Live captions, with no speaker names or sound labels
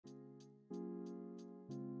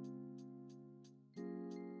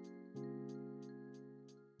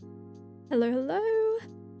Hello, hello.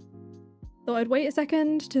 Thought I'd wait a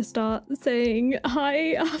second to start saying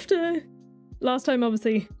hi after last time,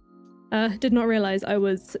 obviously. Did not realize I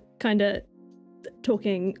was kind of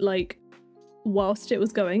talking like whilst it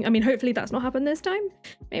was going. I mean, hopefully that's not happened this time.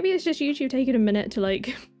 Maybe it's just YouTube taking a minute to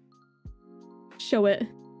like show it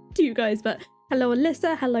to you guys. But hello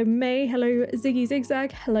Alyssa, hello May, hello Ziggy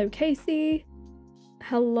Zigzag, hello Casey,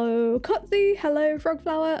 hello Kotzi, hello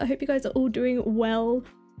Frogflower. I hope you guys are all doing well.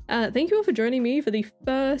 Thank you all for joining me for the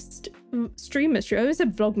first stream stream. I always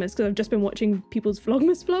said vlogmas because I've just been watching people's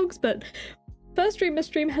vlogmas vlogs, but first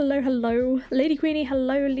stream. Hello, hello. Lady Queenie,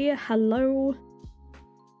 hello. Leah, hello.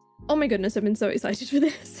 Oh my goodness, I've been so excited for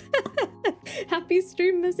this. Happy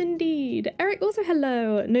streamers indeed. Eric, also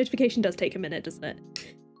hello. Notification does take a minute, doesn't it?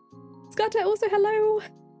 Scarta, also hello.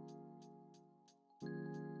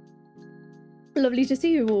 Lovely to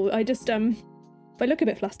see you all. I just, if I look a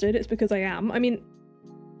bit flustered, it's because I am. I mean,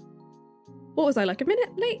 what was I, like a minute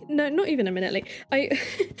late? No, not even a minute late. I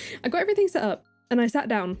got everything set up and I sat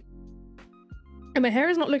down. And my hair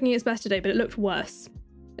is not looking its best today, but it looked worse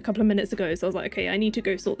a couple of minutes ago. So I was like, okay, I need to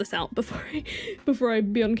go sort this out before I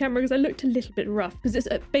be on camera because I looked a little bit rough. Because it's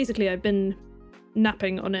basically I've been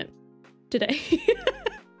napping on it today.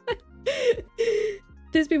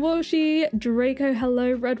 Thisby Walshy, Draco,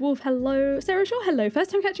 hello. Red Wolf, hello. Sarah Shaw, hello.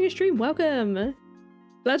 First time catching a stream, welcome.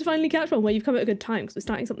 Glad to finally catch one where you've come at a good time because we're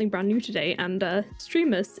starting something brand new today and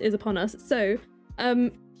Streamless is upon us. So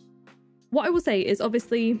what I will say is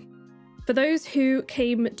obviously for those who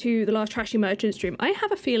came to the last Trashy Merchant stream, I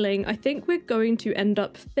have a feeling I think we're going to end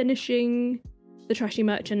up finishing the Trashy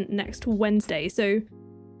Merchant next Wednesday. So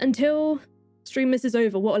until Streamless is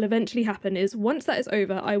over, what will eventually happen is once that is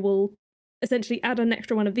over, I will essentially add an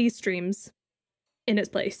extra one of these streams in its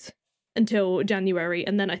place until January.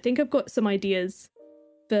 And then I think I've got some ideas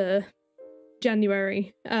for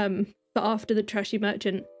January, but after the Trashy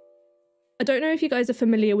Merchant. I don't know if you guys are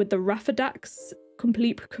familiar with the Raffidax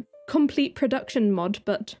complete production mod,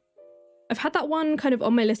 but I've had that one kind of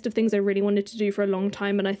on my list of things I really wanted to do for a long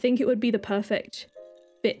time, and I think it would be the perfect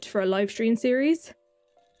fit for a live stream series.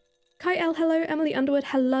 Kai L, hello. Emily Underwood,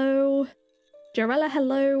 hello. Jarella,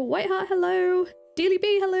 hello. Whiteheart, hello. Dealy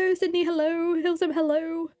B, hello. Sydney, hello. Hillsome,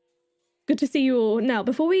 hello. Good to see you all. Now,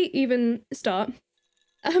 before we even start,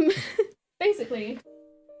 basically,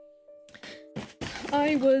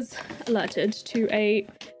 I was alerted to a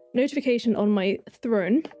notification on my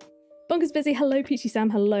throne. Bonkers Busy, hello. Peachy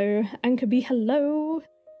Sam, hello. Anchor B, hello.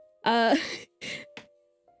 So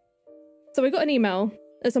I got an email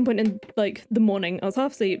at some point in like the morning. I was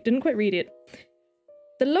half asleep, didn't quite read it.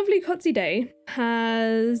 The lovely Kotzi Day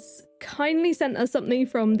has kindly sent us something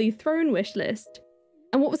from the throne wish list.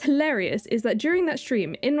 And what was hilarious is that during that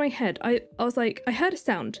stream, in my head, I was like, I heard a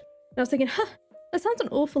sound. And I was thinking, huh, that sounds an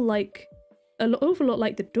awful lot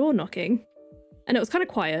like the door knocking. And it was kind of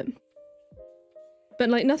quiet. But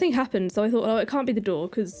like nothing happened, so I thought, oh, it can't be the door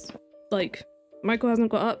because like Michael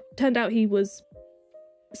hasn't got up. Turned out he was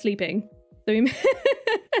sleeping. So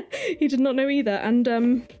he did not know either. And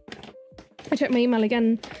I checked my email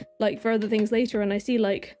again like for other things later and I see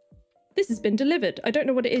like, this has been delivered. I don't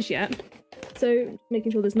know what it is yet. So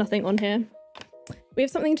making sure there's nothing on here. We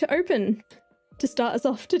have something to open to start us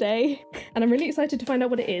off today. And I'm really excited to find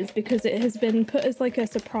out what it is because it has been put as like a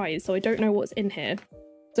surprise. So I don't know what's in here.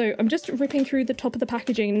 So I'm just ripping through the top of the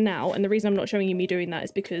packaging now. And the reason I'm not showing you me doing that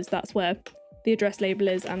is because that's where the address label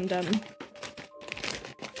is. And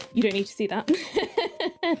you don't need to see that.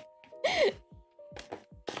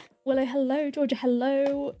 Willow, hello. Georgia,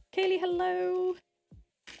 hello. Kaylee, hello.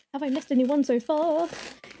 Have I missed anyone so far?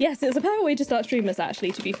 Yes, it was a perfect way to start Streamless,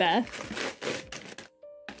 actually, to be fair.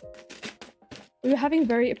 We were having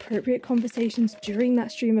very appropriate conversations during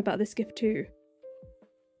that stream about this gift too.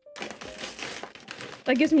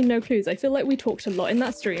 That gives me no clues. I feel like we talked a lot in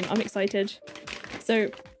that stream. I'm excited. So,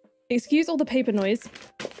 excuse all the paper noise.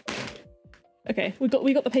 Okay,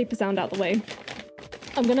 we got the paper sound out the way.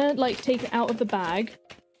 I'm gonna like take it out of the bag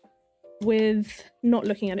with not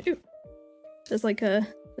looking at it. Ooh, there's like a.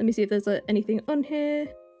 Let me see if there's anything on here.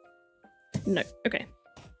 No. Okay.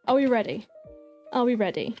 Are we ready? Are we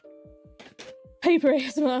ready? Paper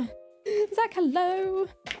ASMR. Zach, hello.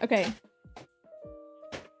 Okay.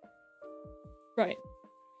 Right.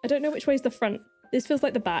 I don't know which way's the front. This feels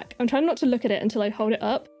like the back. I'm trying not to look at it until I hold it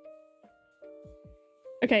up.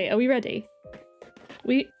 Okay, are we ready?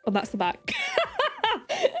 Oh, that's the back.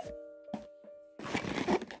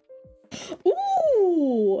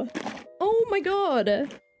 Ooh! Oh my god!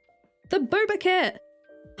 The boba kit!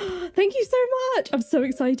 Thank you so much! I'm so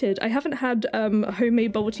excited. I haven't had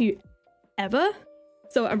homemade bubble tea ever,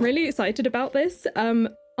 so I'm really excited about this.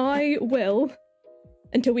 I will,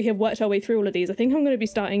 until we have worked our way through all of these, I think I'm going to be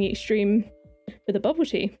starting each stream with a bubble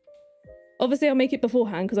tea. Obviously, I'll make it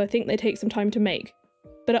beforehand because I think they take some time to make.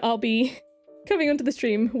 But I'll be coming onto the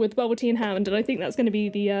stream with bubble tea in hand, and I think that's going to be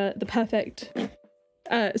the perfect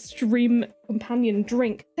stream companion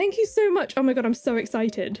drink. Thank you so much. Oh my god, I'm so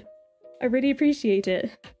excited. I really appreciate it.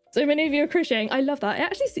 So many of you are crocheting. I love that. I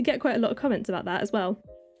actually get quite a lot of comments about that as well.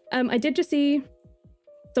 I did just see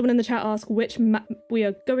someone in the chat ask which map we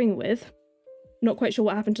are going with. Not quite sure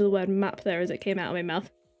what happened to the word map there as it came out of my mouth.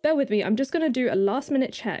 Bear with me, I'm just going to do a last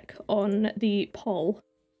minute check on the poll.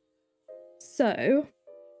 So,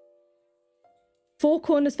 Four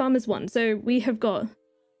Corners Farm is one. So we have got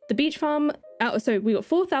the beach farm out. So we got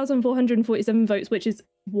 4,447 votes, which is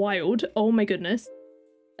wild. Oh my goodness.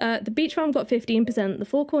 The beach farm got 15%, the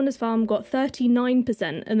Four Corners farm got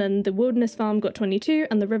 39%, and then the wilderness farm got 22%,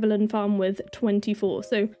 and the Riverland farm with 24%.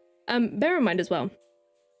 So bear in mind as well,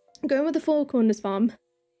 going with the Four Corners farm,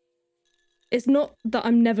 it's not that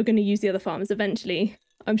I'm never going to use the other farms. Eventually,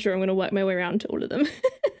 I'm sure I'm going to work my way around to all of them.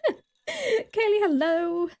 Kaylee,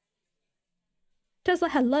 hello. Tesla,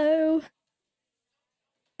 hello.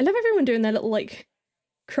 I love everyone doing their little, like,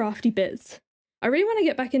 crafty bits. I really want to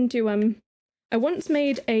get back into, I once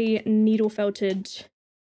made a needle felted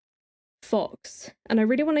fox, and I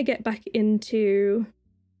really want to get back into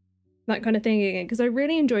that kind of thing again, because I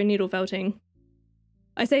really enjoy needle felting.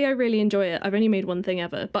 I say I really enjoy it. I've only made one thing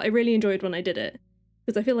ever, but I really enjoyed when I did it,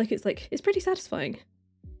 because I feel like it's pretty satisfying.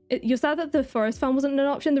 You're sad that the forest farm wasn't an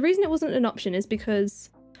option. The reason it wasn't an option is because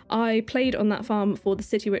I played on that farm for the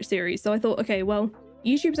City Witch series, so I thought, okay, well,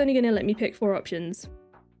 YouTube's only going to let me pick 4 options.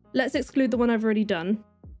 Let's exclude the one I've already done,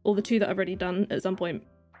 or the 2 that I've already done at some point.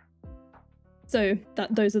 So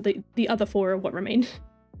those are the other 4 are what remain.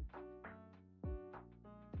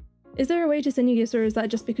 Is there a way to send you gifts, or is that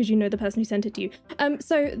just because you know the person who sent it to you?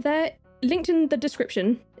 So they're linked in the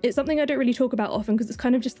description. It's something I don't really talk about often because it's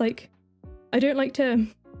kind of just like, I don't like to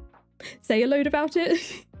say a load about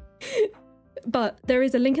it. But there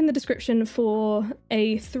is a link in the description for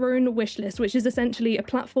a throne wishlist, which is essentially a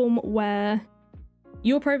platform where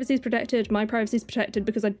your privacy is protected, my privacy is protected,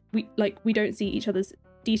 because we don't see each other's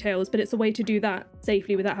details, but it's a way to do that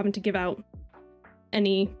safely without having to give out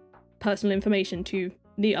any personal information to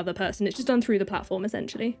the other person. It's just done through the platform,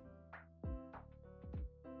 essentially.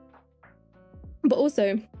 But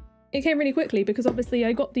also, it came really quickly because obviously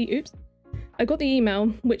I got the email,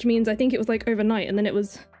 which means I think it was like overnight, and then it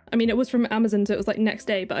was from Amazon, so it was like next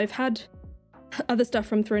day, but I've had other stuff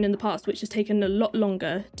from Throne in the past which has taken a lot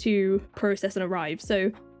longer to process and arrive, so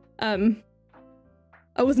I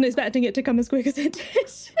wasn't expecting it to come as quick as it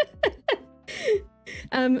did.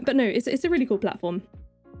 But no, it's a really cool platform.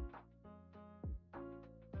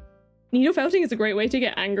 Needle felting is a great way to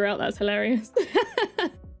get anger out. That's hilarious.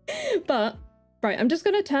 But right, I'm just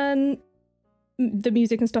gonna turn the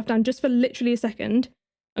music and stuff down just for literally a second.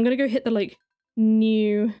 I'm gonna go hit the like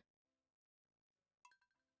new,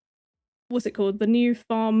 what's it called, the new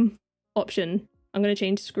farm option. I'm going to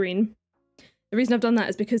change screen. The reason I've done that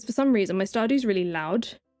is because for some reason my Stardew's really loud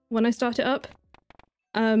when I start it up.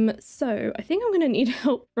 So I think I'm going to need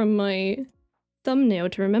help from my thumbnail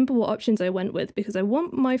to remember what options I went with, because I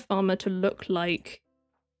want my farmer to look like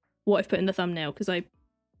what I've put in the thumbnail, because I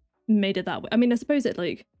made it that way. I mean, I suppose it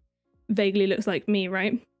like vaguely looks like me,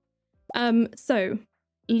 right? So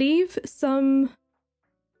leave some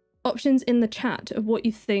options in the chat of what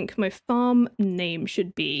you think my farm name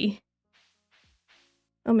should be.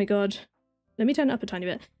 Oh my god. Let me turn it up a tiny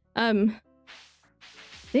bit. I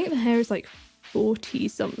think the hair is like 40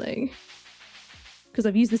 something. Because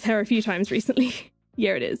I've used this hair a few times recently.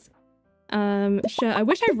 Here it is. Sure, I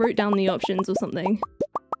wish I wrote down the options or something.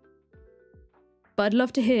 But I'd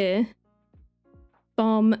love to hear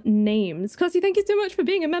farm names. Cossie, thank you so much for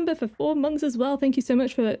being a member for 4 months as well. Thank you so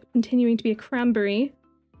much for continuing to be a cranberry.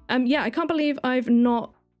 Yeah, I can't believe I've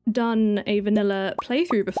not done a vanilla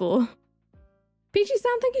playthrough before. Peachy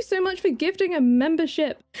Sam, thank you so much for gifting a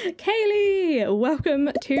membership. Kaylee, welcome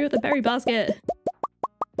to the berry basket.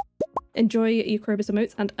 Enjoy your Krobus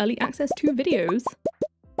emotes and early access to videos.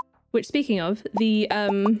 Which, speaking of, the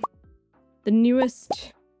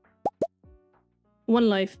newest One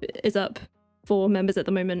Life is up for members at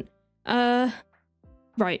the moment.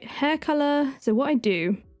 Right, hair color. So what I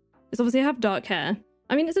do is obviously I have dark hair.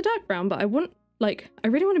 I mean, it's a dark brown, but I want, like, I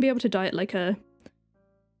really want to be able to dye it like a,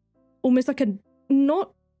 almost like a,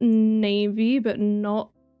 not navy, but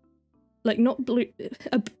not, like, not blue,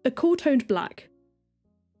 a cool toned black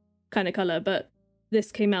kind of color, but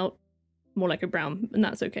this came out more like a brown, and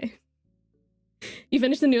that's okay. You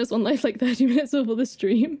finished the newest One Life like 30 minutes before the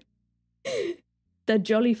stream. the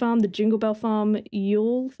Jolly Farm, the Jingle Bell Farm,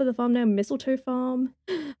 Yule for the farm now, Mistletoe Farm.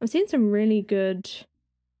 I'm seeing some really good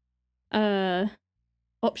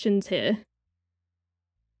options here.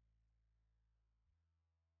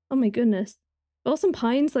 Oh my goodness. Balsam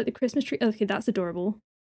Pines, like the Christmas tree. Okay, that's adorable.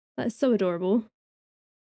 That is so adorable.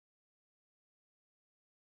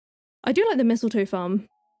 I do like the Mistletoe Farm.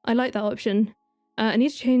 I like that option. I need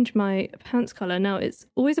to change my pants colour. Now, it's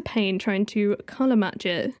always a pain trying to colour match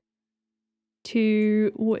it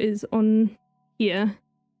to what is on here.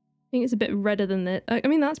 I think it's a bit redder than that. I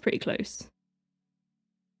mean, that's pretty close.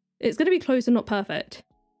 It's going to be close and not perfect.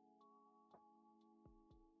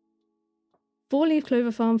 4-leaf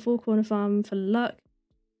clover farm, 4-corner farm for luck.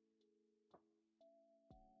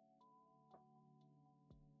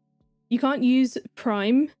 You can't use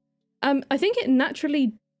prime. I think it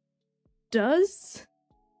naturally does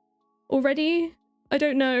already. I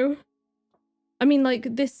don't know. I mean,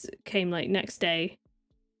 like, this came like next day.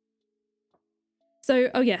 So,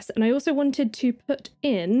 oh yes, and I also wanted to put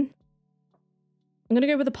in, I'm gonna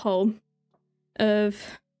go with a poll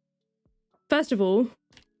of, first of all,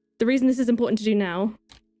 the reason this is important to do now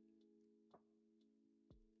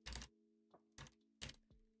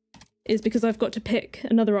is because I've got to pick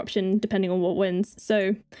another option depending on what wins.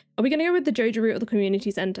 So, are we gonna go with the Joja route or the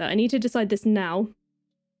community center? I need to decide this now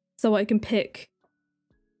so I can pick,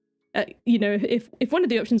 you know, if one of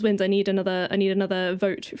the options wins, I need another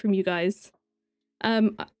vote from you guys.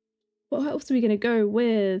 What else are we gonna go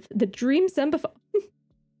with? The Dream Semper Farm.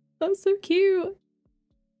 That's so cute.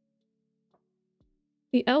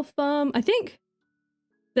 The Elf Farm. I think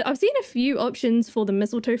that I've seen a few options for the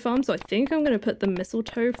Mistletoe Farm, so I think I'm gonna put the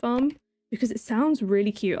Mistletoe Farm because it sounds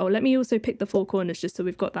really cute. Oh, let me also pick the 4 corners just so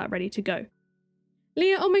we've got that ready to go.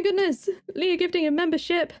 Leah, oh my goodness! Leah gifting a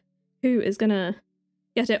membership. Who is gonna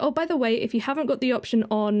get it? Oh, by the way, if you haven't got the option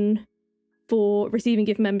on for receiving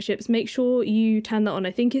gift memberships, make sure you turn that on.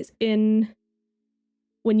 I think it's in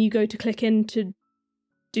when you go to click in to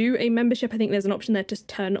do a membership. I think there's an option there to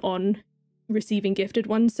turn on receiving gifted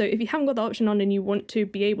ones. So if you haven't got the option on and you want to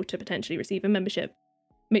be able to potentially receive a membership,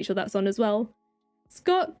 make sure that's on as well.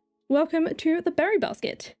 Scott, welcome to the berry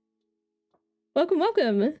basket. Welcome,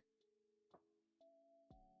 welcome.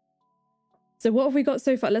 So what have we got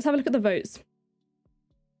so far? Let's have a look at the votes.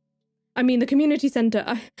 I mean, the community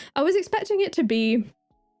center, I was expecting it to be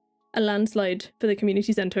a landslide for the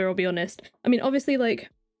community center, I'll be honest. I mean, obviously, like,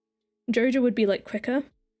 Joja would be, like, quicker,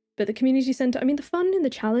 but the community center, I mean, the fun in the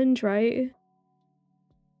challenge, right?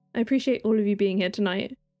 I appreciate all of you being here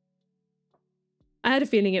tonight. I had a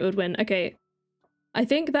feeling it would win. Okay, I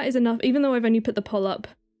think that is enough, even though I've only put the poll up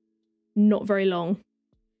not very long.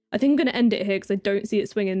 I think I'm going to end it here because I don't see it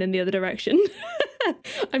swinging in the other direction.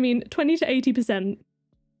 I mean, 20 to 80%.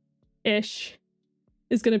 Ish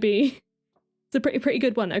is gonna be, it's a pretty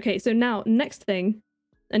good one. Okay, so now next thing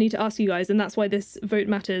I need to ask you guys, and that's why this vote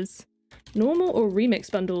matters: normal or remix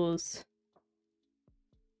bundles?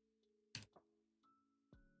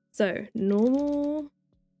 So normal,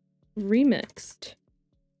 remixed.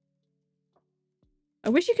 I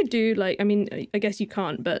wish you could do, like, I mean, I guess you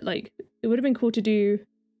can't, but like it would have been cool to do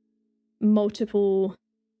multiple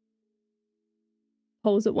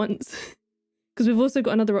polls at once. Because we've also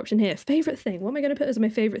got another option here. Favorite thing. What am I going to put as my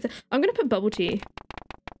favorite thing? I'm going to put bubble tea.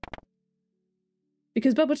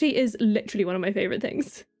 Because bubble tea is literally one of my favorite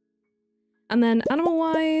things. And then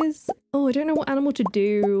animal-wise... Oh, I don't know what animal to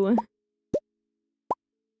do.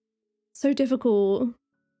 So difficult.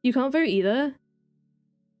 You can't vote either.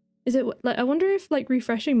 Is it... like, I wonder if, like,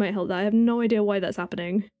 refreshing might help that. I have no idea why that's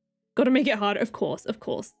happening. Gotta make it harder. Of course, of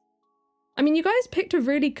course. I mean, you guys picked a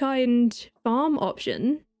really kind farm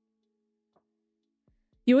option.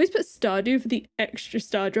 You always put Stardew for the extra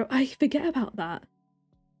star drop. I forget about that.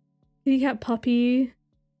 Kitty cat puppy.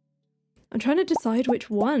 I'm trying to decide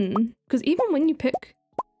which one. Because even when you pick...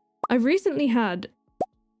 I've recently had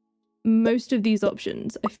most of these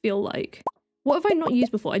options, I feel like. What have I not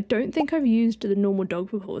used before? I don't think I've used the normal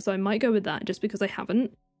dog before, so I might go with that just because I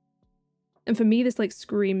haven't. And for me, this like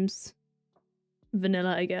screams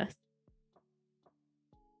vanilla, I guess.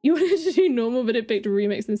 You wanted to do normal, but it picked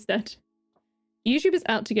remix instead. YouTube is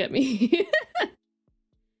out to get me.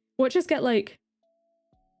 Watch us get like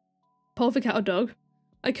poll for cat or dog.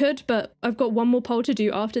 I could, but I've got one more poll to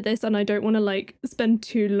do after this and I don't want to like spend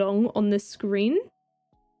too long on this screen.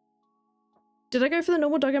 Did I go for the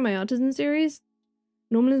normal dog in my artisan series?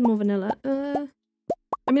 Normal is more vanilla.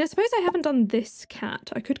 I mean, I suppose I haven't done this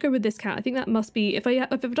cat. I could go with this cat. I think that must be, if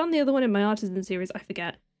I've done the other one in my artisan series, I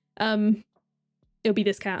forget. It'll be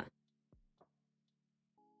this cat.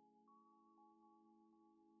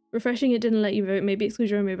 Refreshing, it didn't let you vote. Maybe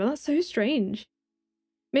exclusion removal. That's so strange.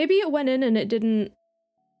 Maybe it went in and it didn't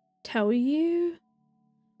tell you?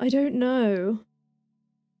 I don't know.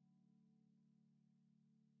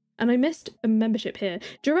 And I missed a membership here.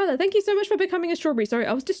 Jarella, thank you so much for becoming a strawberry. Sorry,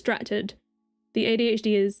 I was distracted. The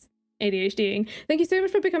ADHD is ADHDing. Thank you so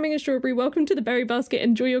much for becoming a strawberry. Welcome to the berry basket.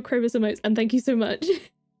 Enjoy your Krobus emotes, and thank you so much.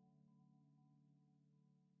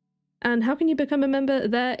 And how can you become a member?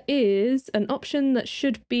 There is an option that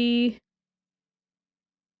should be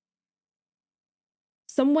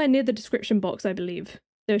somewhere near the description box, I believe.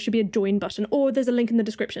 There should be a join button, or there's a link in the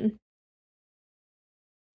description.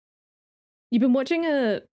 You've been watching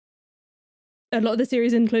a lot of the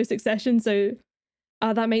series in close succession, so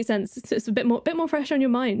that makes sense. It's a bit more fresh on your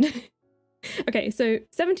mind. Okay, so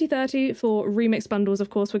 70/30 for remix bundles, of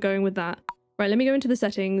course, we're going with that. Right, let me go into the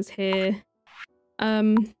settings here.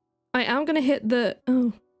 I am gonna hit the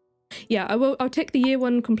yeah, I'll tick the year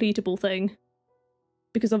 1 completable thing,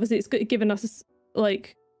 because obviously it's given us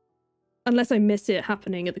like, unless I miss it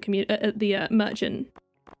happening at the merchant,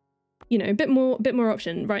 you know, a bit more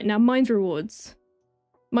option. Right, now mine's rewards,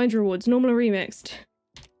 normal or remixed.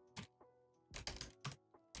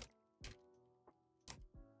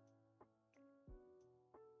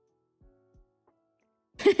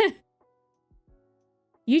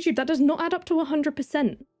 YouTube, that does not add up to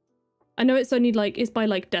 100%. I know it's only like, it's by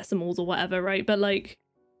like decimals or whatever, right? But like,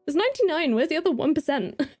 there's 99, where's the other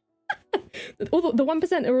 1%? All the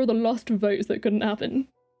 1% are all the lost votes that couldn't happen.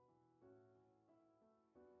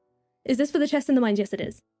 Is this for the chest and the mines? Yes, it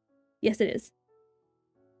is. Yes, it is.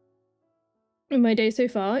 My day so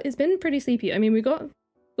far, it's been pretty sleepy. I mean, we got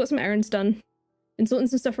some errands done. Been sorting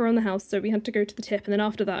some stuff around the house, so we had to go to the tip, and then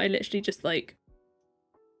after that I literally just like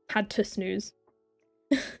had to snooze.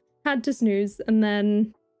 Had to snooze, and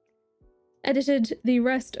then edited the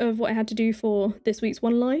rest of what I had to do for this week's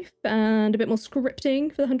One Life, and a bit more scripting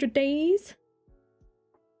for the 100 days.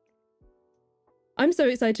 I'm so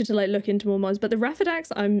excited to like look into more mods, but the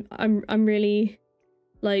Raffidax I'm really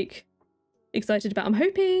like excited about. I'm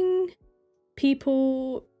hoping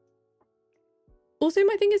people also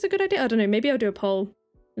might think it's a good idea. I don't know, maybe I'll do a poll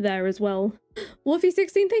there as well.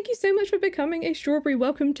 Wolfie16, thank you so much for becoming a strawberry.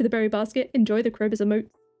 Welcome to the berry basket. Enjoy the Krobus emotes.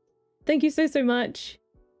 Thank you so much.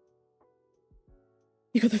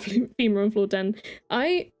 You got the femur on floor 10.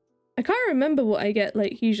 I can't remember what I get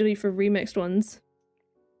like usually for remixed ones.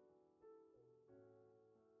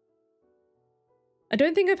 I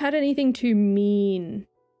don't think I've had anything too mean.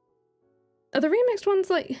 Are the remixed ones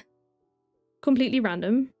like completely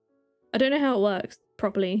random? I don't know how it works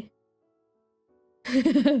properly.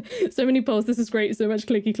 So many polls, this is great, so much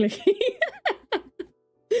clicky clicky.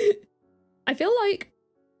 I feel like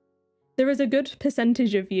there is a good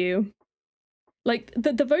percentage of you. Like,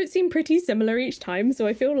 the votes seem pretty similar each time, so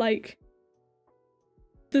I feel like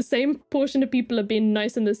the same portion of people are being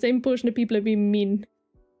nice and the same portion of people are being mean.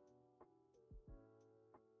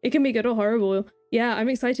 It can be good or horrible. Yeah, I'm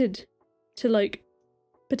excited to, like,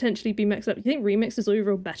 potentially be mixed up. You think remix is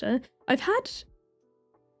overall better? I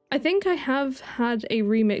think I have had a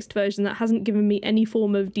remixed version that hasn't given me any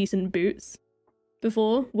form of decent boots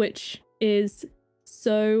before, which is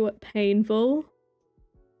so painful.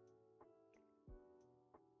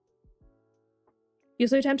 You're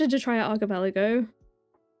so tempted to try out Archipelago.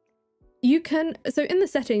 You can, so in the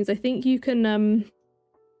settings, I think you can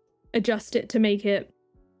adjust it to make it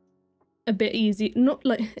a bit easy. Not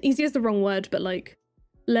like, easy is the wrong word, but like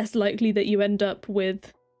less likely that you end up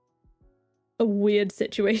with a weird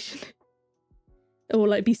situation or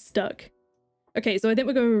like be stuck. Okay, so I think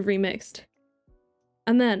we're going with remixed.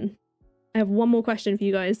 And then I have one more question for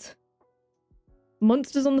you guys.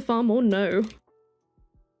 Monsters on the farm or no?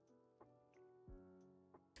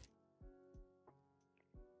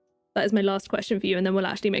 That is my last question for you, and then we'll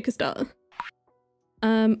actually make a start.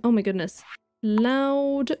 Oh my goodness.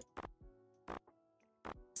 Loud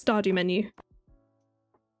Stardew menu.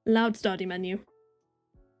 Loud Stardew menu.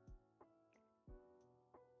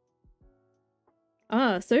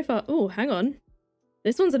 Ah, so far. Oh, hang on.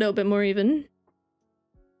 This one's a little bit more even.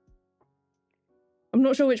 I'm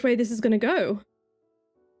not sure which way this is going to go.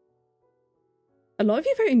 A lot of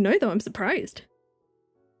you voting no, though. I'm surprised.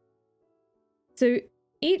 So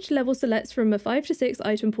each level selects from a 5 to 6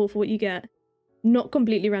 item pool for what you get. Not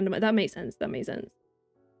completely random. That makes sense. That makes sense.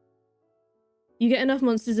 You get enough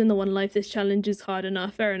monsters in the One Life. This challenge is hard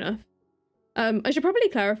enough. Fair enough. I should probably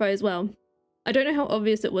clarify as well. I don't know how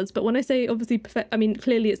obvious it was, but when I say obviously I mean,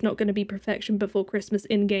 clearly it's not going to be perfection before Christmas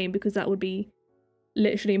in-game, because that would be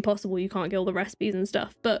literally impossible. You can't get all the recipes and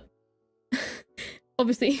stuff, but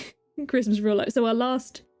obviously Christmas real life. So our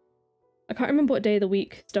last, I can't remember what day of the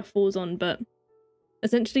week stuff falls on, but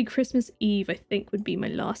Essentially, Christmas Eve, I think, would be my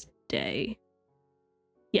last day.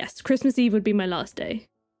 Yes, Christmas Eve would be my last day.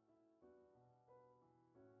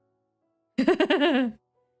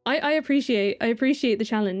 I appreciate the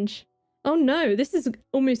challenge. Oh no, this is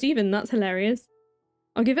almost even. That's hilarious.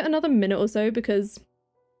 I'll give it another minute or so because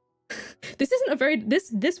this isn't a very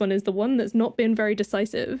this one is the one that's not been very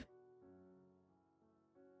decisive.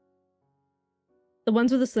 The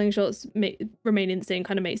ones with the slingshots remaining the same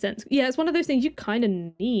kind of make sense. Yeah, it's one of those things you kind of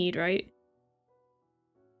need, right?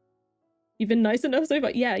 You've been nice enough so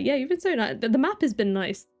far. Yeah, you've been so nice. The map has been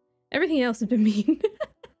nice. Everything else has been mean.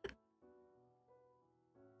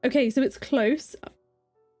 Okay, so it's close.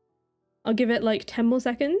 I'll give it like 10 more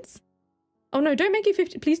seconds. Oh no, don't make it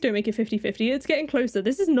 50. Please don't make it 50-50. It's getting closer.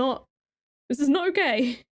 This is not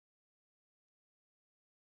okay.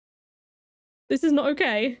 This is not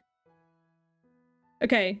okay.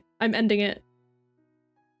 Okay, I'm ending it.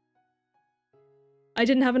 I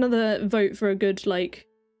didn't have another vote for a good like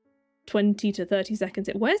 20 to 30 seconds.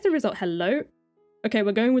 Where's the result? Hello? Okay,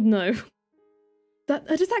 we're going with no. Does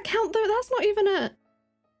that count though? That's not even a...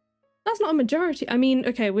 That's not a majority. I mean,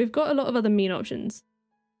 okay, we've got a lot of other mean options.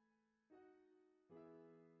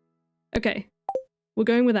 Okay, we're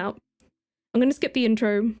going without. I'm going to skip the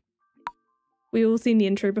intro. We all seen the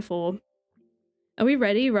intro before. Are we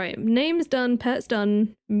ready? Right, name's done, pet's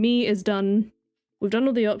done, me is done. We've done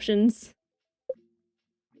all the options.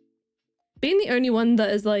 Being the only one that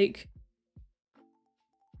has like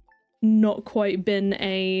not quite been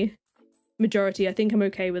a majority, I think I'm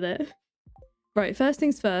okay with it. Right, first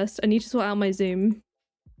things first, I need to sort out my zoom.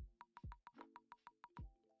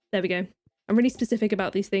 There we go. I'm really specific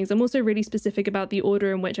about these things. I'm also really specific about the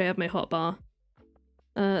order in which I have my hotbar.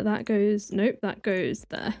 That goes... Nope, that goes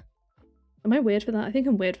there. Am I weird for that? I think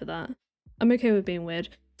I'm weird for that. I'm okay with being weird.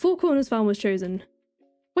 Four Corners Farm was chosen.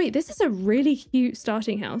 Wait, this is a really cute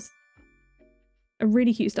starting house. A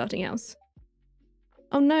really cute starting house.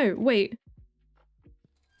 Oh no, wait.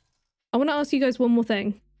 I want to ask you guys one more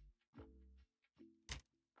thing.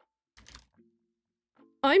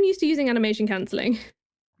 I'm used to using animation cancelling.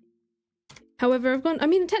 However, I've gone... I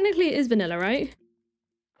mean, technically it is vanilla, right?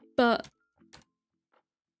 But...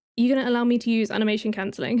 You're going to allow me to use animation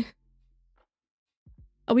cancelling?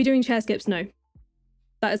 Are we doing chair skips? No.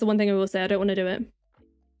 That is the one thing I will say. I don't want to do it.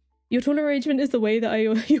 Your tool arrangement is the way that I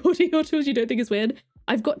order your tools you don't think is weird.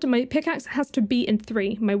 I've got to... My pickaxe has to be in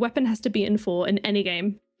 3. My weapon has to be in 4 in any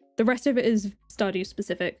game. The rest of it is Stardew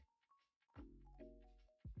specific.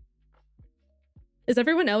 Does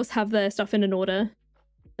everyone else have their stuff in an order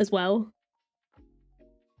as well?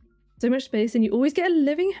 So much space and you always get a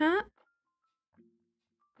living hat?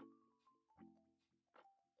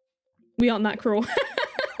 We aren't that cruel.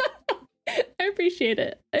 I appreciate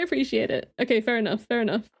it. I appreciate it. Okay, fair enough. Fair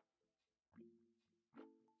enough.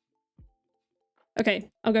 Okay,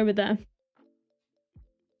 I'll go with there.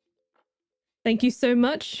 Thank you so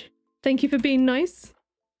much. Thank you for being nice.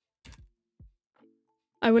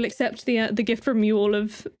 I will accept the gift from you all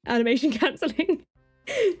of animation cancelling.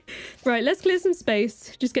 Right, let's clear some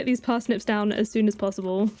space. Just get these parsnips down as soon as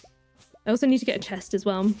possible. I also need to get a chest as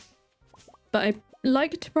well. But I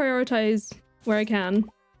like to prioritize where I can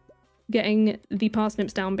getting the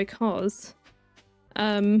parsnips down because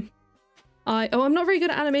I'm not very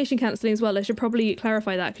good at animation cancelling as well. I should probably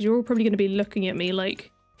clarify that because you're all probably going to be looking at me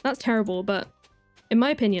like that's terrible, but in my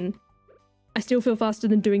opinion I still feel faster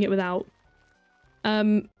than doing it without.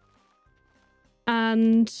 And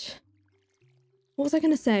what was I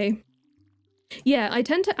going to say? Yeah, I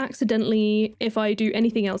tend to accidentally, if I do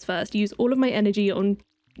anything else first, use all of my energy on,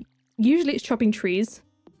 usually it's chopping trees.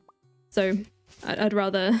 So I'd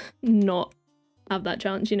rather not have that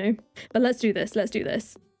chance, you know? But let's do this, let's do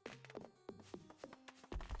this.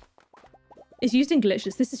 It's used in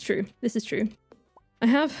glitches, this is true, this is true. I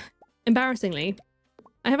have, embarrassingly,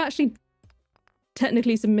 I have actually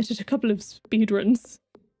technically submitted a couple of speedruns,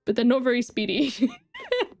 but they're not very speedy.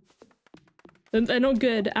 They're not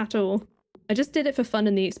good at all. I just did it for fun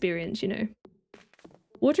and the experience, you know.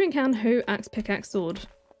 Watering can, hoe, axe, pickaxe, sword.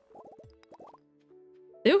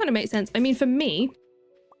 They all kind of make sense. I mean, for me,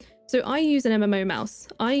 so I use an MMO mouse.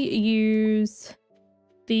 I use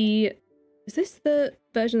the... Is this the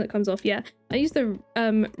version that comes off? Yeah. I use the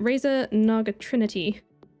Razer Naga Trinity.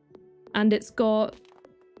 And it's got...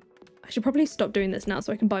 I should probably stop doing this now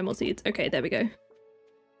so I can buy more seeds. Okay, there we go.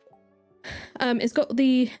 It's got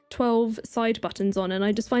the 12 side buttons on and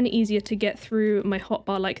I just find it easier to get through my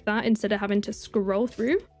hotbar like that instead of having to scroll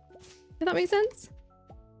through. If that makes sense?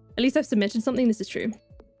 At least I've submitted something, this is true.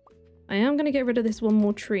 I am going to get rid of this one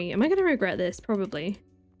more tree. Am I going to regret this? Probably.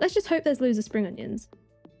 Let's just hope there's loads of spring onions.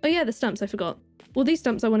 Oh yeah, the stumps, I forgot. Well, these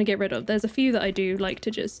stumps I want to get rid of. There's a few that I do like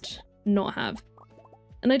to just not have.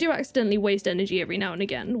 And I do accidentally waste energy every now and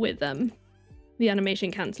again with the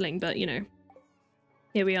animation cancelling, but you know,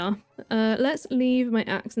 here we are. Let's leave my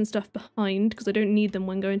axe and stuff behind because I don't need them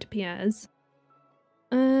when going to Pierre's.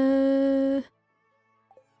 I'll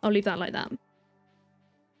leave that like that.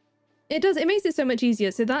 It makes it so much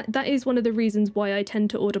easier. So that is one of the reasons why I tend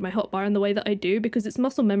to order my hotbar in the way that I do, because it's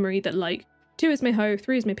muscle memory that like 2 is my hoe,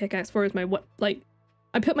 3 is my pickaxe, 4 is my like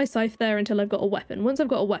I put my scythe there until I've got a weapon. Once I've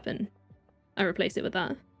got a weapon, I replace it with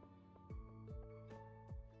that.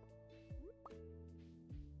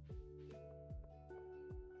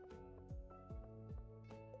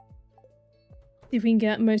 See if we can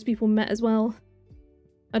get most people met as well.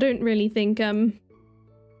 I don't really think I'm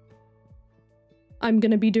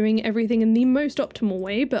gonna be doing everything in the most optimal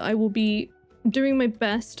way, but I will be doing my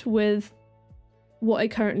best with what I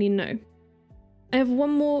currently know. I have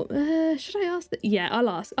one more, should I ask that? Yeah, I'll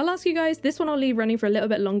ask you guys. This one I'll leave running for a little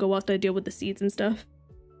bit longer whilst I deal with the seeds and stuff.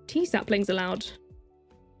 Tea saplings allowed.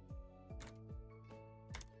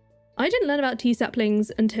 I didn't learn about tea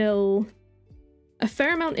saplings until a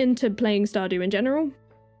fair amount into playing Stardew in general.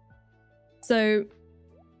 So,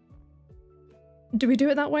 do we do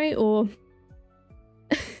it that way, or?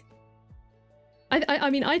 I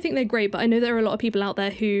mean, I think they're great, but I know there are a lot of people out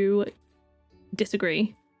there who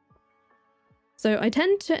disagree. So I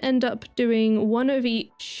tend to end up doing one of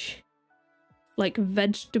each, like,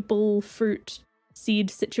 vegetable, fruit, seed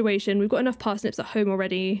situation. We've got enough parsnips at home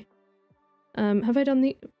already. Have I done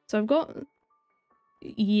the... So I've got...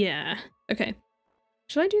 Yeah. Okay.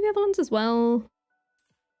 Should I do the other ones as well?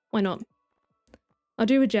 Why not? I'll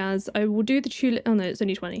do a jazz. I will do the tulip... Oh no, it's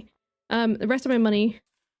only 20. The rest of my money...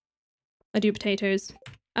 I do potatoes.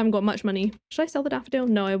 I haven't got much money. Should I sell the daffodil?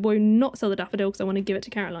 No, I will not sell the daffodil because I want to give it to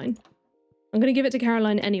Caroline. I'm going to give it to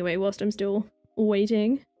Caroline anyway whilst I'm still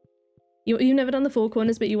waiting. You've never done the Four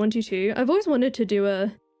Corners, but you want to too. I've always wanted to do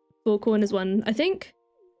a Four Corners one. I think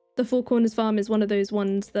the Four Corners farm is one of those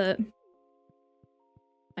ones that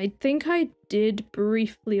I think I did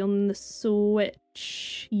briefly on the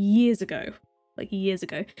Switch years ago. Like years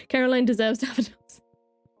ago. Caroline deserves daffodils.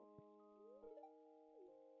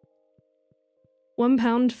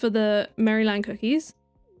 £1 for the Maryland cookies.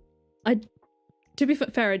 To be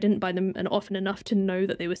fair, I didn't buy them often enough to know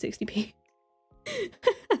that they were 60p.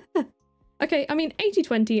 Okay, I mean,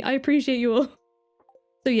 80-20, I appreciate you all.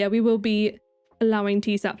 So yeah, we will be allowing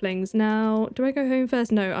tea saplings. Now, do I go home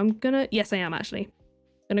first? No, I'm gonna... Yes, I am, actually.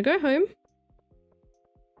 I'm gonna go home.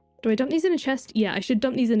 Do I dump these in a chest? Yeah, I should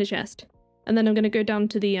dump these in a chest. And then I'm gonna go down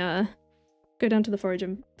to the,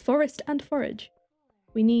 forest and forage.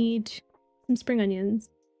 We need some spring onions.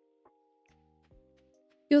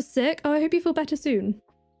 You're sick? Oh, I hope you feel better soon.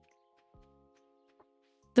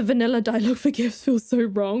 The vanilla dialogue for gifts feels so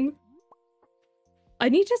wrong. I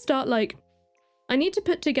need to start, like... I need to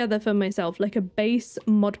put together for myself, like, a base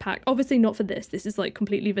mod pack. Obviously not for this. This is, like,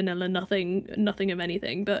 completely vanilla, nothing of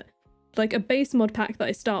anything. But, like, a base mod pack that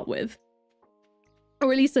I start with.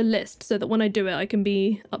 Or at least a list, so that when I do it, I can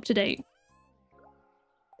be up to date.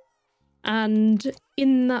 And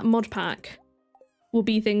in that mod pack... will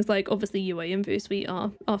be things like, obviously, UA Info Suite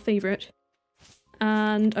are our favourite.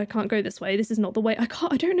 And I can't go this way. This is not the way. I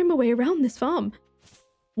don't know my way around this farm.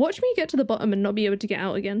 Watch me get to the bottom and not be able to get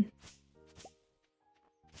out again.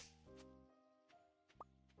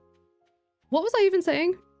 What was I even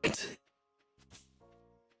saying?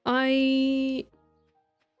 The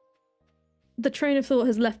train of thought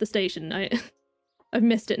has left the station. I've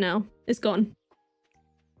missed it now. It's gone.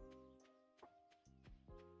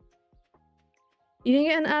 You didn't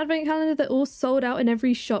get an advent calendar that all sold out in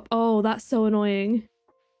every shop. Oh, that's so annoying.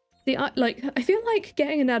 See, I feel like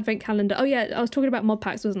getting an advent calendar... Oh yeah, I was talking about mod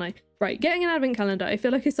packs, wasn't I? Right, getting an advent calendar, I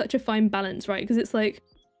feel like it's such a fine balance, right? Because it's like,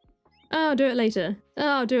 oh, I'll do it later. Oh,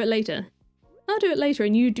 I'll do it later. I'll do it later.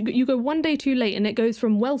 And you go one day too late and it goes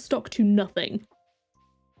from well-stocked to nothing.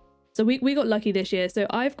 So we got lucky this year. So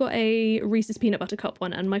I've got a Reese's Peanut Butter Cup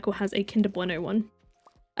one and Michael has a Kinder Bueno one.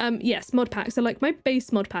 Yes, mod pack. So like my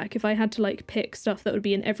base mod pack, if I had to like pick stuff that would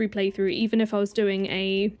be in every playthrough, even if I was doing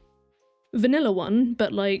a vanilla one,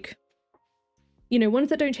 but like, you know, ones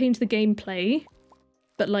that don't change the gameplay,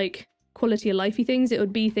 but like quality of lifey things, it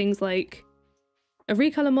would be things like a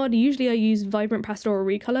recolor mod. Usually I use Vibrant Pastoral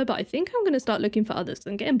Recolor, but I think I'm going to start looking for others because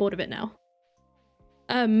I'm getting bored of it now.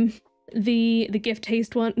 The gift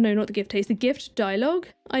taste one, no, not the gift taste, the gift dialogue.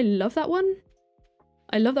 I love that one.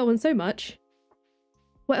 I love that one so much.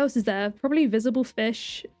 What else is there? Probably visible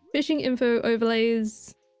fish, fishing info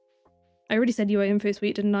overlays. I already said UA Info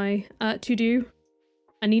Suite, didn't I? To do.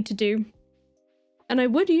 I need to do. And I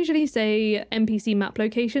would usually say NPC map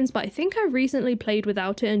locations, but I think I recently played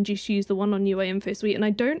without it and just used the one on UA Info Suite, and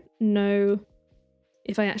I don't know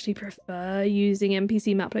if I actually prefer using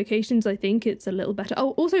NPC map locations. I think it's a little better.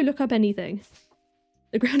 Oh, also look up anything.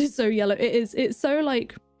 The ground is so yellow. It's so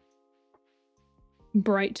like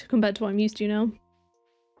bright compared to what I'm used to now.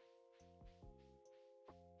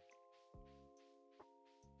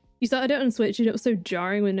 You started it on Switch and it was so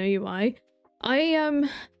jarring with no UI.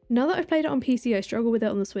 Now that I've played it on PC, I struggle with it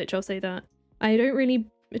on the Switch, I'll say that. I don't really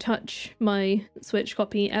touch my Switch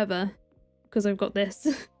copy ever because I've got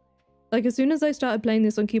this. Like, as soon as I started playing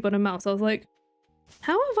this on keyboard and mouse, I was like,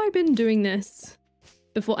 how have I been doing this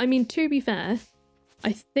before? I mean, to be fair,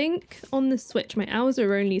 I think on the Switch, my hours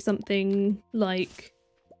are only something like...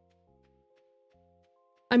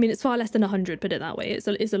 I mean, it's far less than 100, put it that way.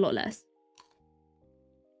 It's a lot less.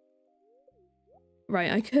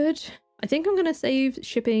 Right, I think I'm going to save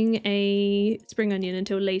shipping a spring onion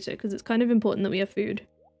until later because it's kind of important that we have food.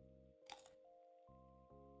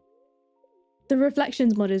 The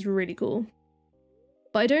reflections mod is really cool.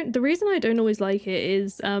 But the reason I don't always like it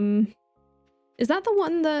is that the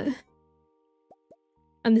one that,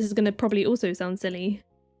 and this is going to probably also sound silly.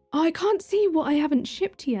 Oh, I can't see what I haven't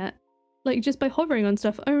shipped yet. Like just by hovering on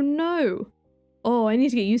stuff. Oh no. Oh, I need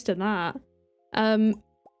to get used to that.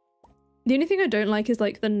 The only thing I don't like is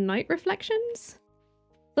like the night reflections.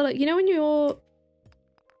 So like, you know when you're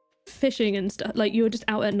fishing and stuff, like you're just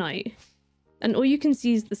out at night and all you can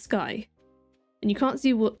see is the sky and you can't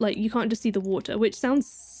see what, like you can't just see the water, which sounds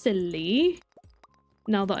silly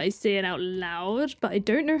now that I say it out loud, but I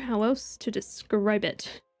don't know how else to describe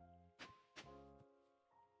it.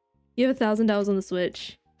 You have 1,000 hours on the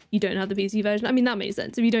Switch, you don't have the PC version. I mean, that makes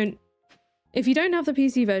sense. If you don't have the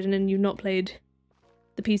PC version and you've not played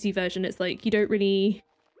the PC version, it's like you don't really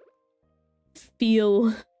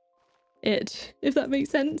feel it, if that makes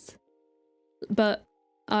sense. But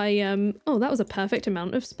I oh, that was a perfect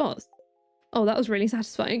amount of spots. Oh, that was really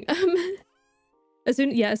satisfying. As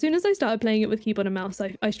soon as I started playing it with keyboard and mouse,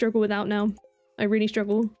 I struggle without now. I really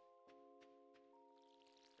struggle.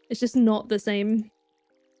 It's just not the same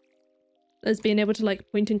as being able to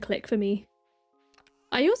like point and click for me.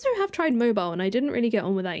 I also have tried mobile and I didn't really get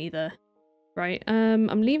on with that either. Right,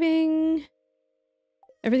 I'm leaving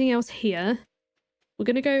everything else here. We're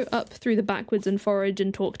gonna go up through the backwards and forage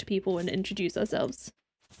and talk to people and introduce ourselves.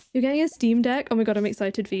 You're getting a Steam Deck? Oh my god, I'm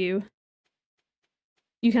excited for you.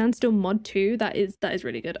 You can still mod too. That is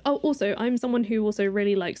really good. Oh, also, I'm someone who also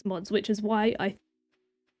really likes mods, which is why I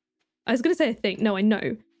was gonna say I think. No, I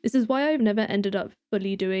know. This is why I've never ended up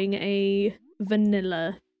fully doing a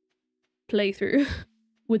vanilla playthrough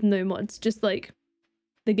with no mods. Just like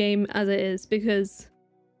the game as it is, because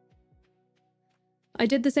I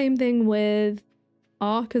did the same thing with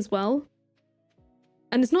Ark as well.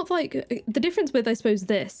 And it's not like, the difference with I suppose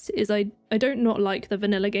this is I don't not like the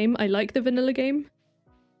vanilla game. I like the vanilla game,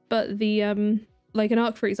 but the like in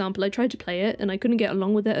Ark, for example, I tried to play it and I couldn't get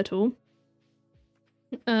along with it at all.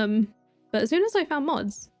 But as soon as I found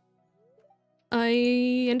mods,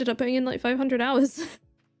 I ended up putting in like 500 hours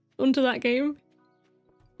onto that game.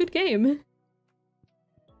 Good game.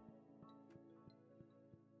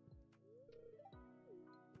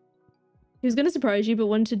 He was going to surprise you, but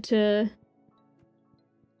wanted to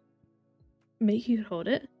make you hold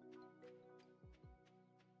it.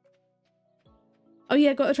 Oh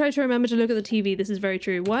yeah, gotta try to remember to look at the TV. This is very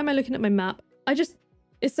true. Why am I looking at my map?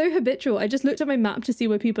 It's so habitual. I just looked at my map to see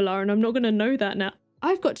where people are and I'm not going to know that now.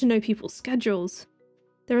 I've got to know people's schedules.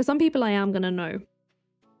 There are some people I am going to know.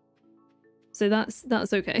 So that's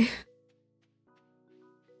okay.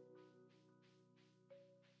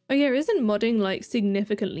 Oh yeah, isn't modding like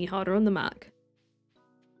significantly harder on the Mac?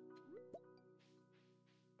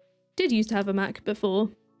 Did used to have a Mac before.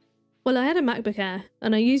 Well, I had a MacBook Air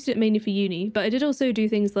and I used it mainly for uni, but I did also do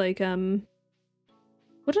things like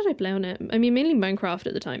what did I play on it? I mean, mainly Minecraft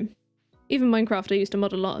at the time. Even Minecraft I used to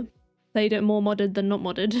mod a lot. Played it more modded than not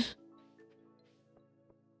modded.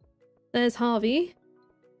 There's Harvey.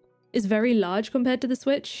 It's very large compared to the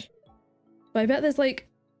Switch. But I bet there's like,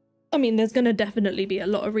 I mean, there's gonna definitely be a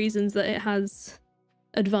lot of reasons that it has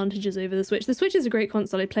advantages over the Switch. The Switch is a great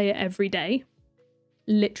console. I play it every day.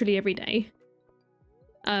 Literally every day.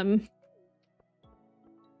 But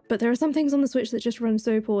there are some things on the Switch that just run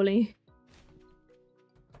so poorly.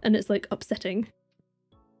 And it's like upsetting.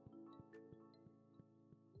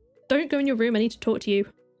 Don't go in your room, I need to talk to you.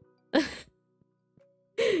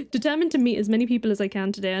 Determined to meet as many people as I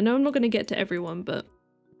can today. I know I'm not going to get to everyone, but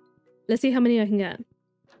let's see how many I can get.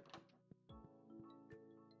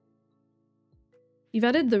 You've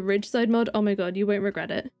added the Ridgeside mod? Oh my god, you won't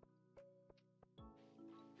regret it.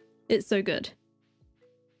 It's so good.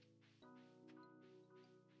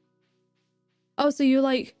 Oh, so you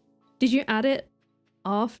like, did you add it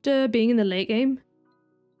after being in the late game?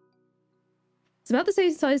 It's about the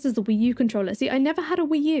same size as the Wii U controller. See, I never had a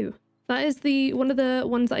Wii U. That is one of the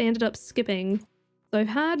ones that I ended up skipping. So I've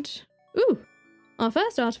had, ooh, our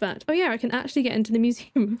first artifact. Oh yeah, I can actually get into the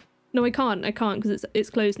museum. No, I can't because it's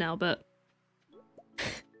closed now, but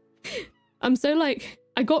I'm so like,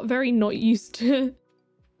 I got very not used to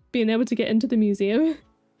being able to get into the museum.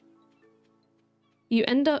 You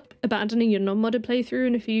end up abandoning your non-modded playthrough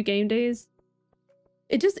in a few game days.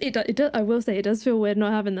 It does, I will say, it does feel weird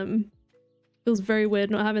not having them. Feels very weird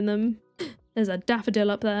not having them. There's a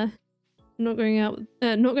daffodil up there. Not going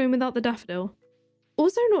without the daffodil.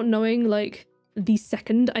 Also not knowing, like, the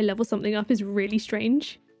second I level something up is really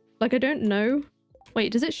strange. Like, I don't know.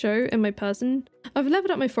 Wait, does it show in my person? I've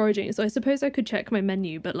leveled up my foraging, so I suppose I could check my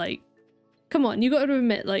menu, but, like, come on, you gotta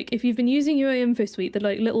admit, like, if you've been using UA Info Suite, the,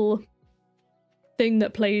 like, little thing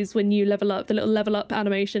that plays when you level up, the little level up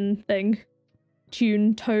animation thing,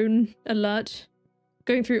 tune, tone, alert,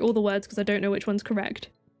 going through all the words because I don't know which one's correct.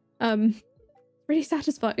 Really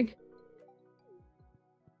satisfying.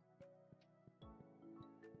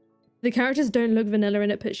 The characters don't look vanilla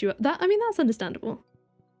and it puts you up. I mean, that's understandable.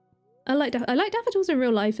 I like daffodils in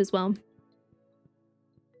real life as well.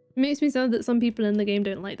 It makes me sad that some people in the game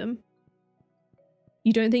don't like them.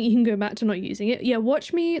 You don't think you can go back to not using it? Yeah,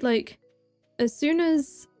 watch me, like, as soon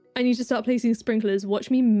as I need to start placing sprinklers, watch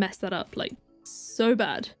me mess that up, like, so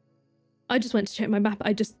bad. I just went to check my map.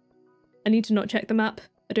 I need to not check the map.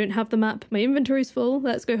 I don't have the map. My inventory's full.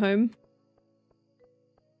 Let's go home.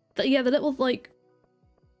 Yeah, the little, like,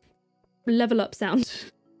 level up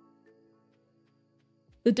sound.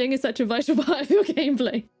 The ding is such a vital part of your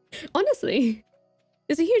gameplay. Honestly,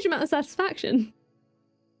 it's a huge amount of satisfaction.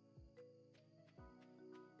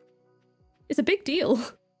 It's a big deal.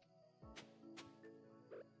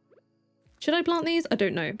 Should I plant these? I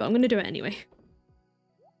don't know, but I'm going to do it anyway.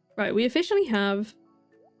 Right, we officially have...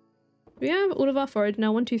 Do we have all of our forage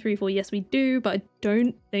now? 1, 2, 3, 4. Yes, we do, but I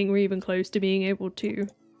don't think we're even close to being able to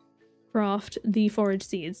craft the forage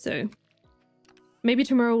seeds, so... Maybe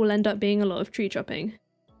tomorrow will end up being a lot of tree chopping.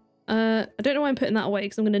 I don't know why I'm putting that away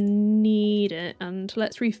because I'm going to need it, and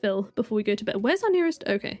let's refill before we go to bed. Where's our nearest?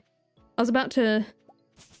 Okay. I was about to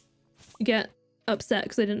get upset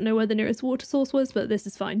because I didn't know where the nearest water source was, but this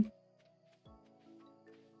is fine.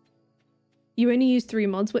 You only use 3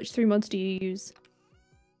 mods. Which 3 mods do you use?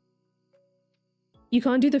 You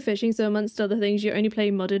can't do the fishing, so amongst other things, you only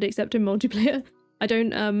play modded except in multiplayer. I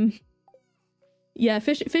don't, yeah,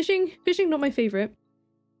 fishing, not my favorite.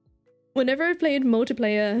 Whenever I've played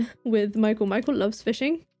multiplayer with Michael loves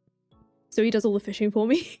fishing, so he does all the fishing for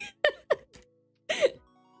me.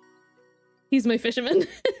 He's my fisherman.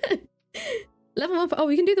 Level 1. Oh,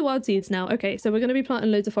 we can do the wild seeds now. Okay, so we're going to be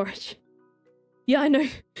planting loads of forage. Yeah, I know.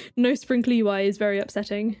 No sprinkler UI is very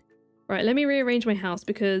upsetting. Right, let me rearrange my house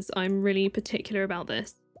because I'm really particular about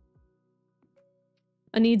this.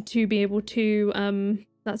 I need to be able to,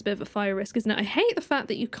 that's a bit of a fire risk, isn't it? I hate the fact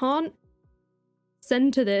that you can't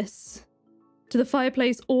center this to the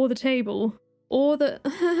fireplace or the table or the...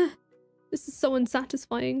 This is so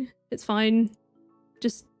unsatisfying. It's fine.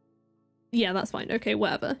 Just... Yeah, that's fine. Okay,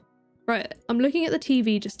 whatever. Right, I'm looking at the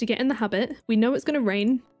TV just to get in the habit. We know it's going to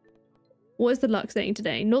rain. What is the luck saying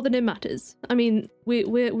today? Not that it matters. I mean,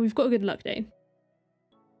 we've got a good luck day.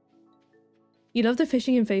 You love the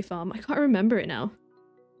fishing in Fae Farm. I can't remember it now.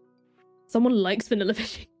 Someone likes vanilla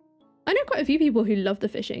fishing. I know quite a few people who love the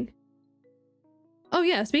fishing. Oh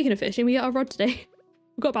yeah, speaking of fishing, we got our rod today.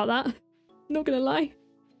 Forgot about that. Not gonna lie.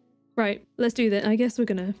 Right, let's do that. I guess we're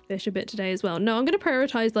gonna fish a bit today as well. No, I'm gonna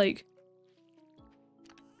prioritize, like,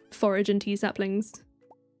 forage and tea saplings.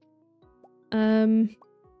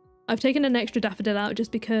 I've taken an extra daffodil out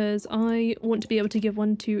just because I want to be able to give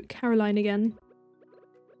one to Caroline again.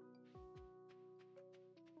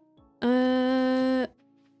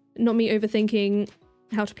 Not me overthinking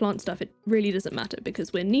how to plant stuff. It really doesn't matter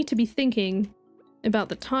because we need to be thinking about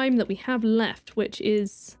the time that we have left, which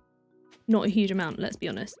is not a huge amount, let's be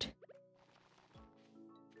honest.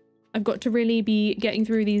 I've got to really be getting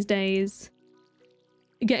through these days,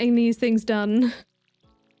 getting these things done.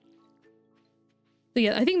 So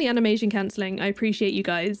yeah, I think the animation cancelling, I appreciate you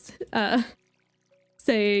guys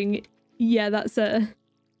saying, yeah, that's a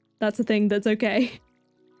thing that's okay.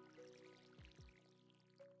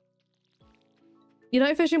 You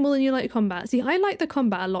like fishing more than you like combat. See, I like the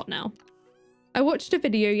combat a lot now. I watched a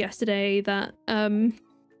video yesterday that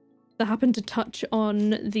happened to touch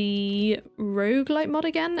on the roguelite mod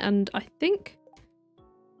again, and I think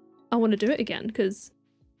I want to do it again because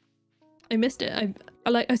I missed it.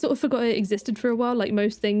 I sort of forgot it existed for a while. Like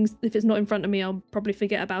most things, if it's not in front of me, I'll probably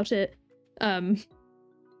forget about it.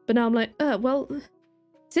 But now I'm like, well,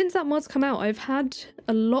 since that mod's come out, I've had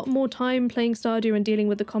a lot more time playing Stardew and dealing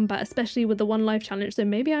with the combat, especially with the 1 life challenge, so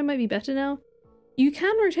maybe I might be better now. You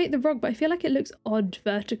can rotate the rug, but I feel like it looks odd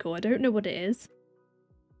vertical. I don't know what it is.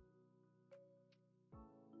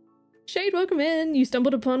 Shade, welcome in. You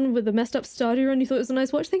stumbled upon with the messed up Stardew run. You thought it was a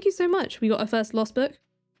nice watch. Thank you so much. We got our first Lost book.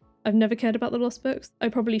 I've never cared about the Lost books. I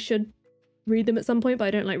probably should read them at some point, but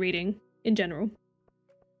I don't like reading in general.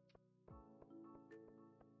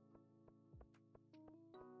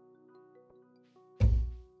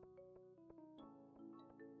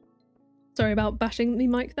 Sorry about bashing the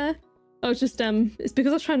mic there. I was just, it's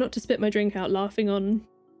because I was trying not to spit my drink out laughing on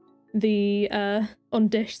the, on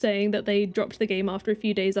Dish saying that they dropped the game after a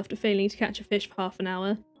few days after failing to catch a fish for half an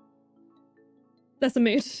hour. That's a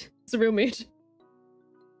mood. It's a real mood.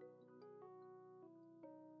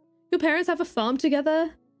 Your parents have a farm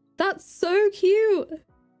together? That's so cute!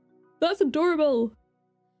 That's adorable!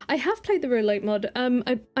 I have played the roguelike mod.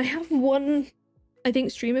 I have one, I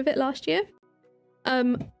think, stream of it last year.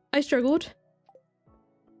 I struggled.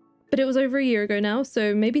 But it was over a year ago now,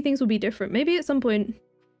 so maybe things will be different. Maybe at some point...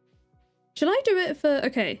 Shall I do it for...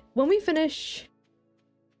 Okay, when we finish...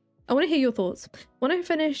 I want to hear your thoughts. When I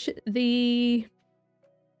finish the...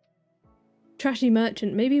 Trashy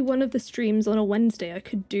Merchant, maybe one of the streams on a Wednesday I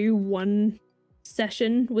could do one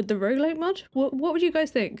session with the roguelike mod? What would you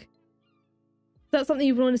guys think? Is that something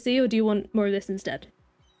you want to see, or do you want more of this instead?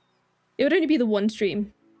 It would only be the one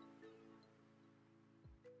stream.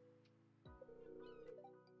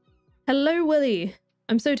 Hello, Willie.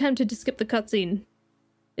 I'm so tempted to skip the cutscene.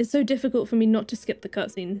 It's so difficult for me not to skip the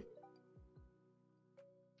cutscene.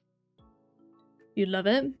 You love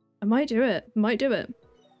it? I might do it. Might do it.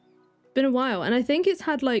 It's been a while, and I think it's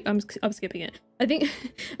had like I'm skipping it. I think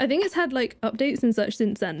it's had like updates and such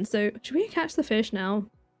since then. So should we catch the fish now?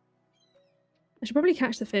 I should probably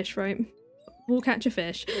catch the fish, right? We'll catch a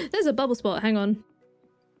fish. There's a bubble spot. Hang on.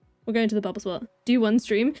 We're going to the bubble spot. Do one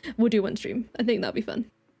stream. We'll do one stream. I think that'll be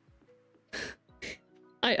fun.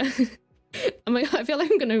 I feel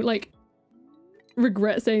like I'm gonna like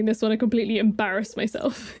regret saying this when I completely embarrassed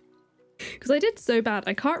myself because I did so bad.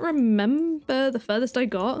 I can't remember the furthest I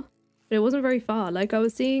got, but it wasn't very far. Like I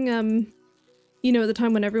was seeing you know, at the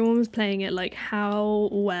time when everyone was playing it, like how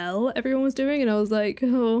well everyone was doing, and I was like,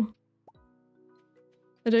 oh,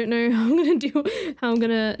 I don't know how I'm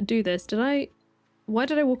gonna do this. Why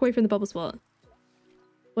did I walk away from the bubble spot?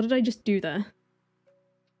 What did I just do there?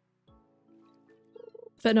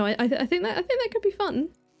 But no, I think that could be fun.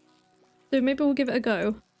 So maybe we'll give it a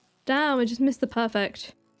go. Damn, I just missed the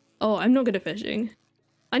perfect. Oh, I'm not good at fishing.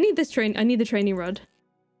 I need this I need the training rod.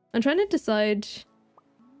 I'm trying to decide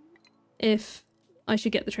if I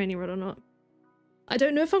should get the training rod or not. I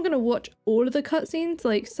don't know if I'm gonna watch all of the cutscenes.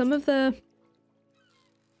 Like some of the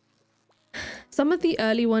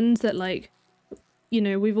early ones that, like, you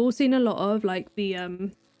know, we've all seen a lot of, like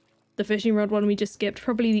the fishing rod one we just skipped,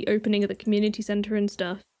 probably the opening of the community center and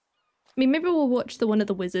stuff. I mean, maybe we'll watch the one of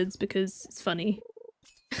the wizards because it's funny.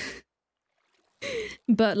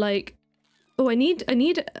 But like, oh, I need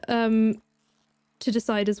to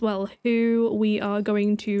decide as well who we are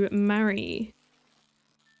going to marry.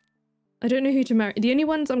 I don't know who to marry. The only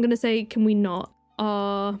ones I'm gonna say can we not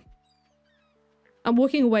are... I'm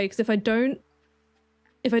walking away because if I don't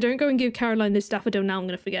go and give Caroline this daffodil now, I'm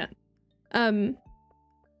gonna forget.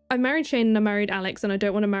 I married Shane and I married Alex, and I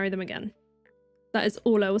don't want to marry them again. That is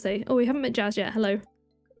all I will say. Oh, we haven't met Jazz yet. Hello.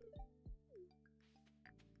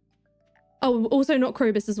 Oh, also not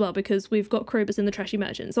Krobus as well, because we've got Krobus in the Trashy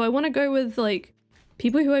Merchant. So I want to go with, like,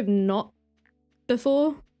 people who I've not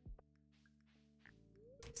before.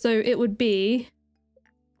 So it would be...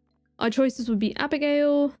 Our choices would be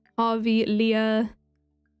Abigail, Harvey, Leah,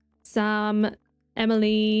 Sam,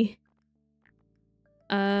 Emily,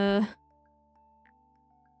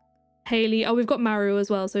 Haley. Oh, we've got Maru as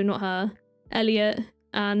well, so not her. Elliot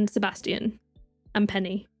and Sebastian and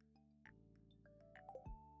Penny.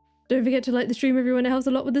 Don't forget to like the stream, everyone. It helps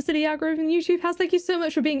a lot with the silly algorithm YouTube has. Thank you so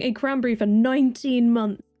much for being a cranberry for 19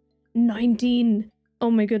 months. 19.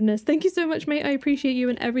 Oh my goodness. Thank you so much, mate. I appreciate you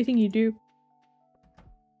and everything you do.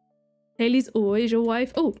 Haley's always your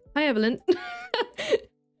wife. Oh, hi, Evelyn.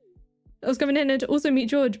 I was coming in to also meet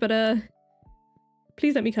George, but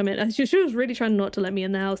please let me come in. She was really trying not to let me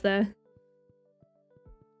in the house there.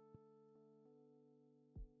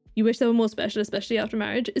 You wish they were more special, especially after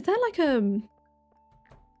marriage. Is there like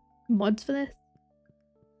mods for this?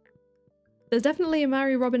 There's definitely a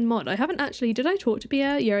Marry Robin mod. I haven't actually... Did I talk to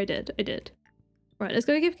Pierre? Yeah, I did. Right, let's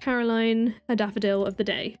go give Caroline a daffodil of the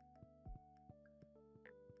day.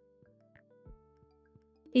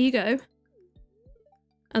 Here you go.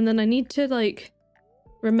 And then I need to, like,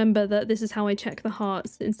 remember that this is how I check the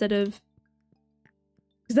hearts instead of...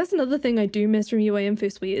 Because that's another thing I do miss from UA Info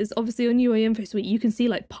Suite is obviously on UA Info Suite you can see,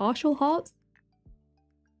 like, partial hearts.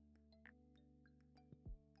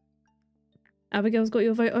 Abigail's got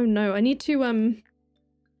your vote. Oh no, I need to,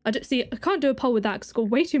 I can't do a poll with that because I've got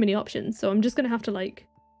way too many options. So I'm just going to have to, like,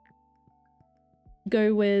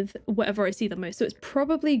 go with whatever I see the most. So it's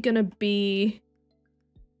probably going to be...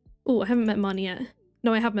 Oh, I haven't met Marnie yet.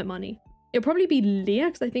 No, I have met Marnie. It'll probably be Leah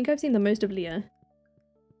because I think I've seen the most of Leah.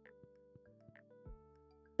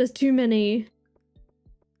 There's too many.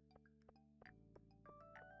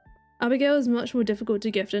 Abigail is much more difficult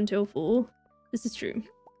to gift until fall. This is true.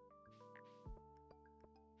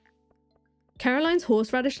 Caroline's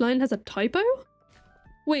horseradish line has a typo?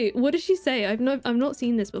 Wait, what did she say? I've not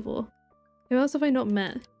seen this before. Who else have I not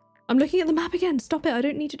met? I'm looking at the map again. Stop it. I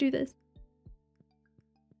don't need to do this.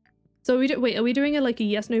 So wait, are we doing a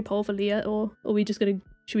yes no poll for Leah or are we just gonna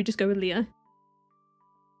should we just go with Leah?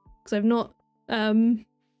 Because I've not I've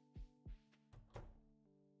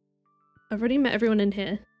already met everyone in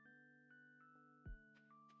here.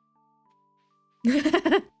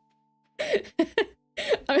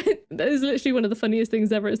 That is literally one of the funniest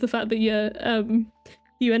things ever. Is the fact that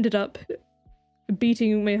you ended up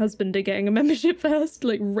beating my husband at getting a membership first,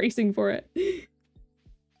 like racing for it.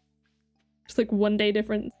 Just like 1 day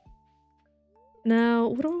difference. Now,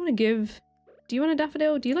 what do I want to give? Do you want a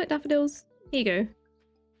daffodil? Do you like daffodils? Here you go.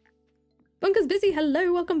 Bunker's busy.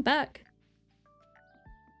 Hello, welcome back.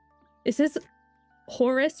 Is this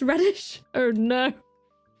Horus radish? Oh no.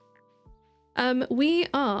 We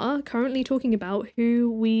are currently talking about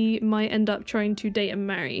who we might end up trying to date and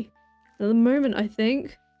marry. At the moment, I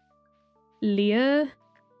think Leah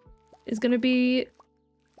is going to be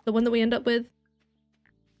the one that we end up with.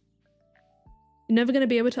 You're never going to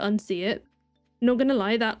be able to unsee it. Not gonna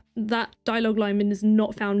lie, that dialogue line is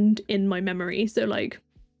not found in my memory, so like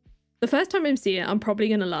the first time I see it I'm probably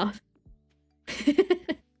gonna laugh.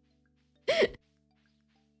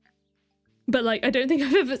 But like I don't think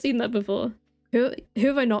I've ever seen that before. Who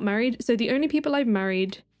have I not married? So the only people I've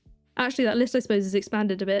married, actually that list I suppose is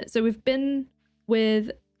expanded a bit. So we've been with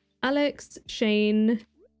Alex, Shane,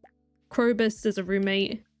 Krobus as a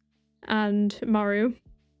roommate, and Maru.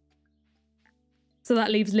 So that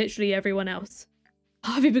leaves literally everyone else.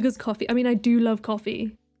 Harvey because coffee. I mean, I do love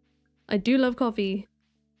coffee. I do love coffee.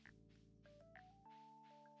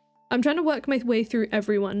 I'm trying to work my way through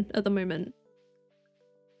everyone at the moment.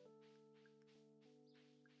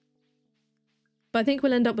 But I think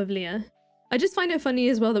we'll end up with Leah. I just find it funny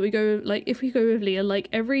as well that we go, like, if we go with Leah, like,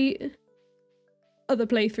 every other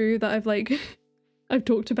playthrough that I've, like, I've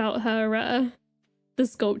talked about her, the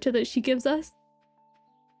sculpture that she gives us.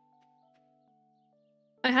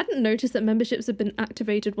 I hadn't noticed that memberships had been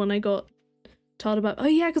activated when I got told about, oh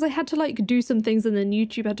yeah, because I had to like do some things and then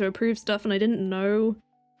YouTube had to approve stuff and I didn't know.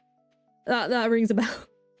 That rings a bell.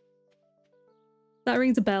 That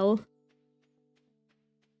rings a bell.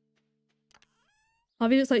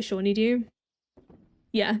 Harvey looks like Shawnee, do you?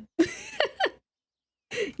 Yeah.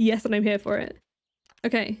 Yes, and I'm here for it.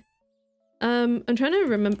 Okay. I'm trying to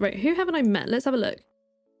remember, right, who haven't I met? Let's have a look.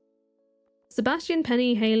 Sebastian,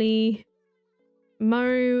 Penny, Haley,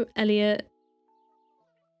 Maru, Elliot,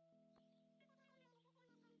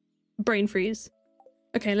 brain freeze.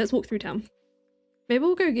 Okay, let's walk through town. Maybe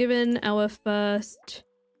we'll go give in our first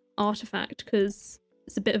artifact because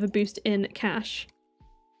it's a bit of a boost in cash.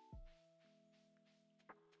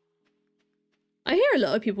 I hear a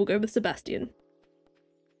lot of people go with Sebastian.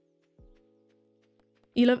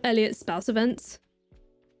 You love Elliot's spouse events?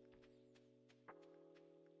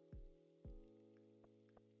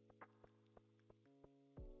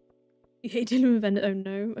 You hate dealing with vendor. Oh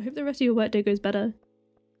no. I hope the rest of your workday goes better.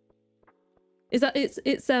 Is that it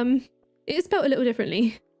is spelled a little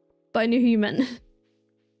differently, but I knew who you meant.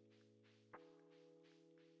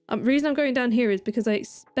 The reason I'm going down here is because I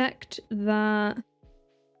expect that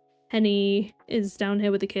Penny is down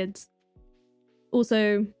here with the kids.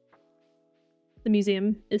 Also, the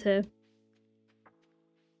museum is here.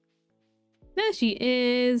 There she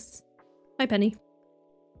is. Hi, Penny.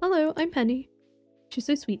 Hello, I'm Penny. She's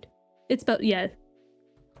so sweet. It's spelled, yeah.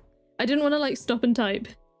 I didn't want to like stop and type.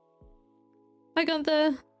 Hi,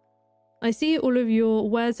 Gunther. I see all of your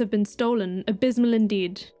wares have been stolen. Abysmal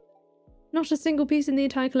indeed. Not a single piece in the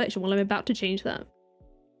entire collection. Well, I'm about to change that.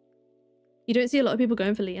 You don't see a lot of people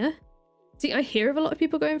going for Leah? See, I hear of a lot of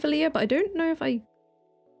people going for Leah, but I don't know if I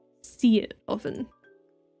see it often.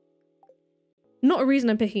 Not a reason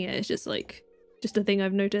I'm picking it, it's just like, just a thing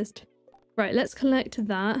I've noticed. Right, let's collect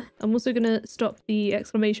that. I'm also gonna stop the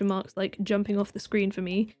exclamation marks like jumping off the screen for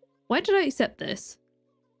me. Why did I accept this?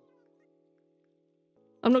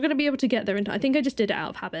 I'm not gonna be able to get there in time. I think I just did it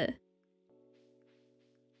out of habit.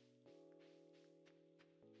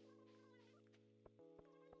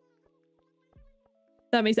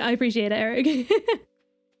 That makes it. I appreciate it, Eric.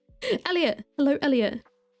 Elliot! Hello, Elliot.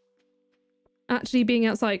 Actually being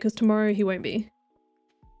outside, because tomorrow he won't be.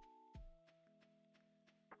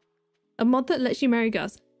 A mod that lets you marry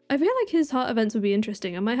Gus. I feel like his heart events would be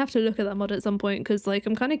interesting. I might have to look at that mod at some point, because like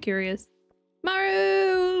I'm kind of curious.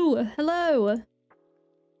 Maru! Hello!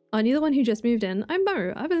 Aren't you the one who just moved in? I'm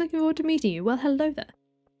Maru. I've been looking forward to meeting you. Well, hello there.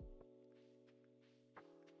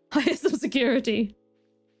 Hire some security.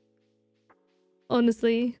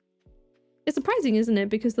 Honestly. It's surprising, isn't it?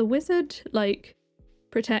 Because the wizard, like,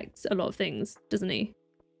 protects a lot of things, doesn't he?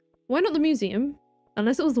 Why not the museum?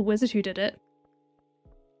 Unless it was the wizard who did it.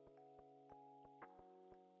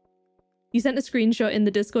 You sent a screenshot in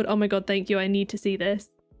the Discord. Oh my god, thank you. I need to see this.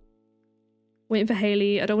 Waiting for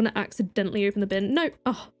Haley. I don't want to accidentally open the bin. No.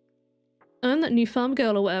 Oh. I'm that new farm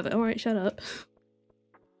girl or whatever. Alright, shut up.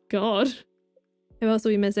 God. Who else are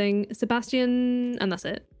we missing? Sebastian, and that's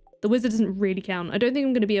it. The wizard doesn't really count. I don't think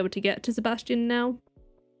I'm going to be able to get to Sebastian now.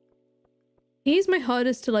 He's my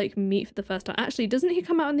hardest to like meet for the first time. Actually, doesn't he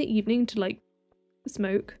come out in the evening to like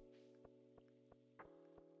smoke?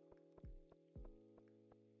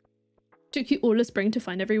 Took you all of spring to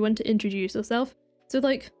find everyone to introduce yourself. So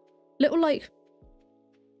like, little like,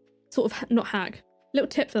 sort of, not hack, little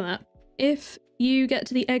tip for that. If you get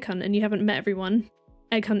to the egg hunt and you haven't met everyone,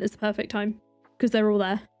 egg hunt is the perfect time because they're all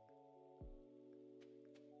there.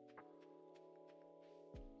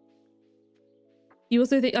 You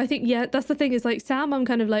also think, I think, yeah, that's the thing is like Sam, I'm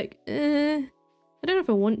kind of like, I don't know if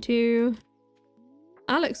I want to.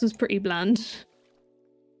 Alex was pretty bland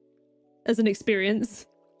as an experience.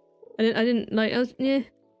 I didn't like, yeah.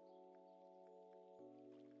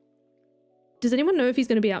 Does anyone know if he's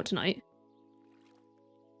going to be out tonight?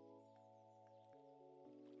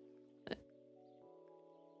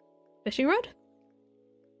 Fishing rod?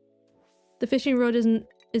 The fishing rod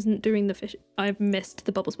isn't doing the fish. I've missed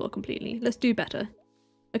the bubble spot completely. Let's do better.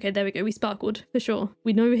 Okay, there we go. We sparkled for sure.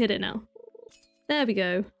 We know we hit it now. There we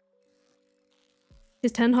go.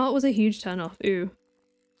 His 10 heart was a huge turn off. Ooh.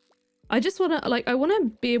 I just want to like, I want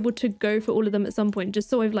to be able to go for all of them at some point, just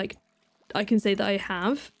so I've like, I can say that I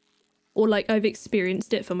have, or like I've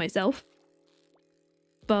experienced it for myself.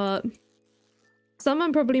 But some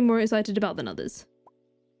I'm probably more excited about than others.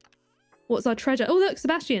 What's our treasure? Oh, look,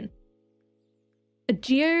 Sebastian. A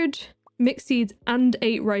geode, mixed seeds, and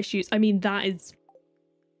 8 rice shoots. I mean, that is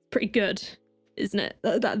pretty good, isn't it?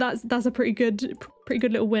 That's a pretty good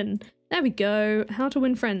little win. There we go. How to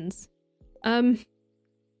win friends. I'm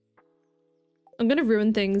gonna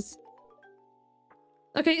ruin things.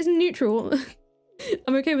 Okay, it's neutral.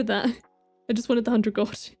 I'm okay with that. I just wanted the 100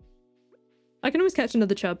 gold. I can always catch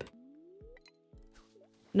another chub.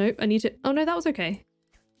 Nope, I need to. Oh no, that was okay.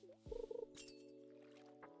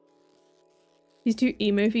 He's too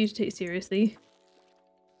emo for you to take seriously.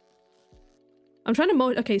 I'm trying to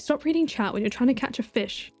okay, stop reading chat when you're trying to catch a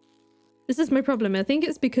fish. This is my problem. I think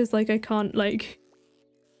it's because like I can't like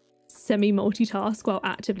semi-multitask while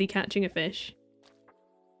actively catching a fish.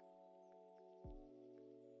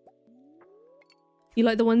 You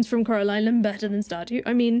like the ones from Coral Island better than Stardew?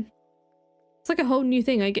 I mean, it's like a whole new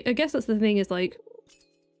thing. I guess that's the thing is like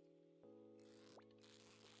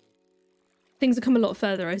things have come a lot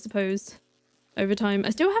further, I suppose, over time. I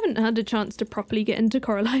still haven't had a chance to properly get into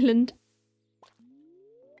Coral Island.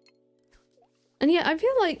 And yeah, I feel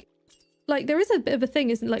like there is a bit of a thing,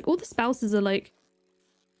 isn't it? Like all the spouses are like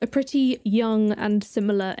a pretty young and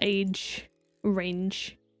similar age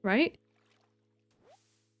range, right?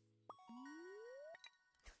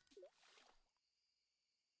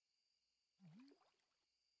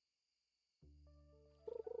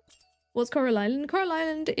 What's Coral Island? Coral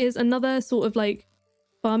Island is another sort of like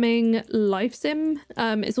farming life sim.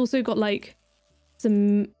 It's also got like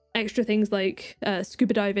some extra things like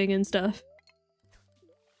scuba diving and stuff.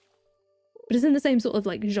 But it's in the same sort of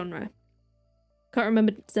like genre. Can't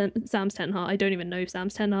remember Sam's 10 heart. I don't even know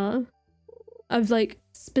Sam's 10 heart. I've like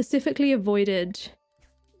specifically avoided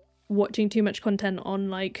watching too much content on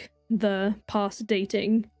like the past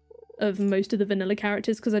dating of most of the vanilla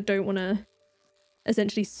characters because I don't want to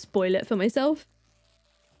essentially spoil it for myself.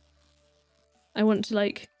 I want to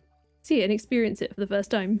like see it and experience it for the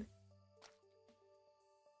first time.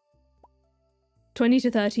 20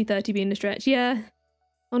 to 30, 30 being the stretch. Yeah.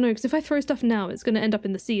 Oh no, because if I throw stuff now, it's going to end up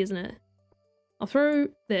in the sea, isn't it? I'll throw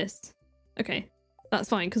this. Okay, that's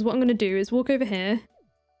fine, because what I'm going to do is walk over here,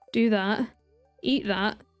 do that, eat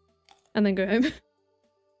that, and then go home.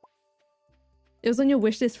 It was on your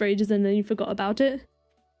wish list for ages and then you forgot about it.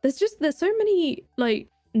 There's so many, like,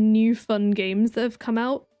 new fun games that have come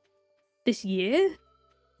out this year,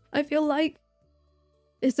 I feel like.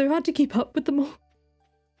 It's so hard to keep up with them all.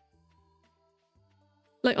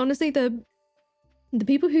 Like, honestly, the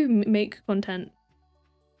people who make content,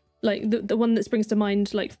 like, the one that springs to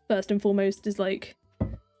mind, like, first and foremost is, like,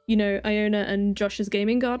 you know, Iona and Josh's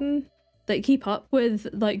Gaming Garden. They keep up with,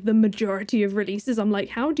 like, the majority of releases. I'm like,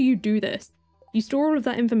 how do you do this? You store all of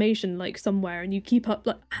that information, like, somewhere, and you keep up,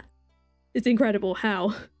 like, it's incredible.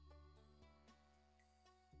 How?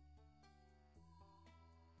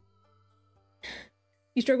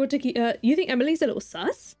 You struggle to keep, you think Emily's a little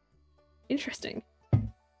sus? Interesting.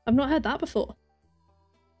 I've not heard that before.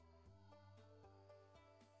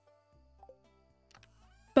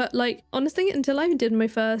 But, like, honestly, until I did my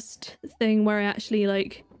first thing where I actually,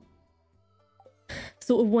 like,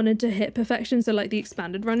 sort of wanted to hit perfection, so, like, the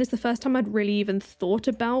expanded run is the first time I'd really even thought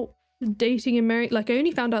about dating and marrying. Like, I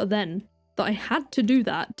only found out then that I had to do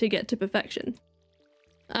that to get to perfection.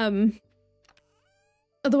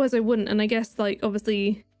 Otherwise I wouldn't, and I guess, like,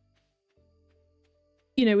 obviously,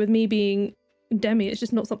 you know, with me being Demi, it's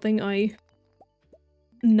just not something I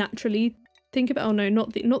naturally think about. Oh no,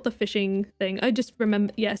 not the fishing thing. I just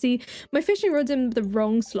remember, yeah, see, my fishing rod's in the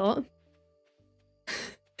wrong slot.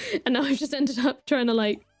 And now I've just ended up trying to,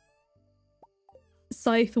 like,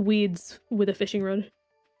 scythe weeds with a fishing rod.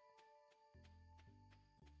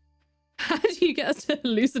 How do you get us to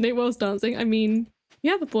hallucinate whilst dancing? I mean,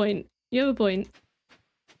 you have a point. You have a point.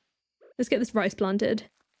 Let's get this rice planted.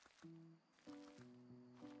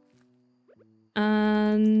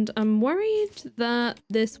 And I'm worried that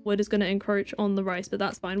this wood is going to encroach on the rice, but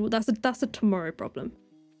that's fine. Well, that's a tomorrow problem.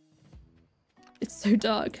 It's so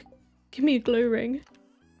dark. Give me a glow ring.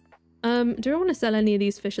 Do I want to sell any of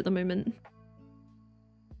these fish at the moment?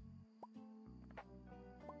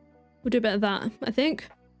 We'll do a bit of that, I think.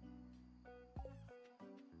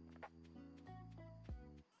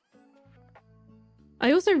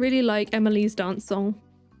 I also really like Emily's dance song.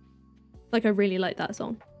 Like, I really like that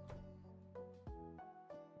song.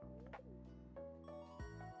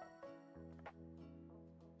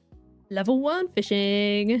 Level 1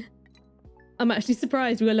 fishing. I'm actually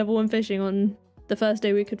surprised we were level 1 fishing on the first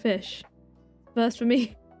day we could fish. First for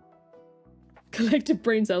me. Collective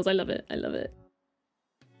brain cells. I love it. I love it.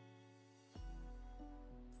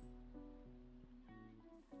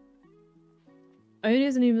 Ione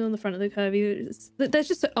isn't even on the front of the curve either. There's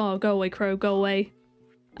just oh, go away, crow, go away.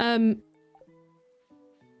 I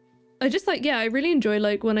just, like, yeah, I really enjoy,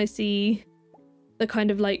 like, when I see the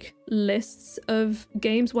kind of, like, lists of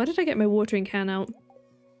games. Why did I get my watering can out?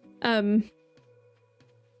 And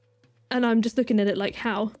I'm just looking at it like,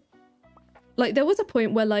 how? Like, there was a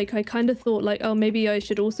point where, like, I kind of thought, like, oh, maybe I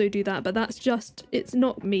should also do that, but that's just, it's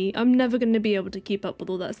not me. I'm never going to be able to keep up with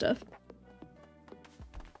all that stuff.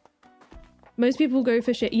 Most people go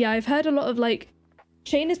for shit. Yeah, I've heard a lot of, like,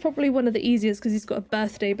 Shane is probably one of the easiest because he's got a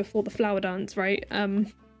birthday before the flower dance, right? The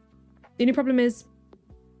only problem is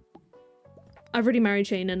I've already married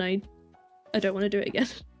Shane and I don't want to do it again.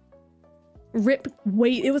 Rip,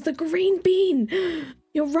 wait, it was the green bean!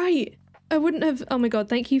 You're right! I wouldn't have, oh my god,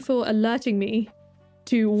 thank you for alerting me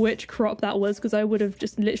to which crop that was, because I would have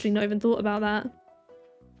just literally not even thought about that.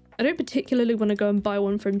 I don't particularly want to go and buy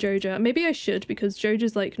one from Joja. Maybe I should, because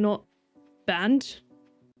Joja's, like, not banned.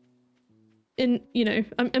 In, you know,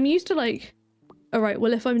 I'm used to, like, alright,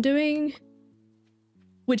 well, if I'm doing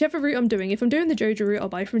whichever route I'm doing, if I'm doing the Joja route, I'll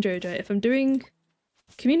buy from Joja. If I'm doing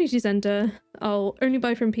community center, I'll only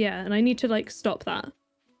buy from Pierre, and I need to, like, stop that.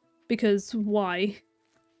 Because why?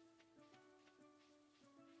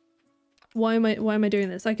 Why am I doing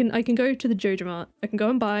this? I can go to the Joja Mart. I can go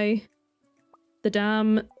and buy the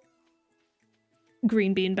damn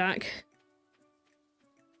green bean back.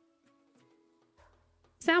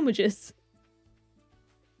 Sandwiches.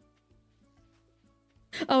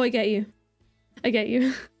 Oh, I get you. I get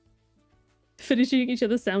you. Finishing each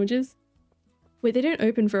other's sandwiches. Wait, they don't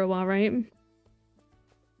open for a while, right?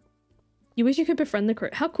 You wish you could befriend the crow.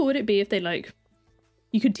 How cool would it be if they, like,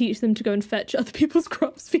 you could teach them to go and fetch other people's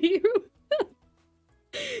crops for you?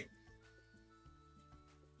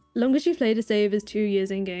 Longest you've played a save is 2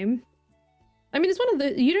 years in game. I mean, it's one of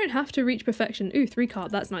the, you don't have to reach perfection. Ooh, 3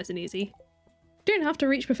 carp, that's nice and easy. You don't have to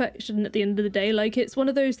reach perfection at the end of the day. Like, it's one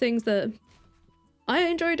of those things that I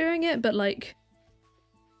enjoy doing it, but, like,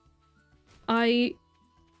 I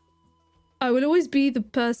will always be the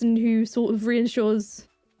person who sort of reassures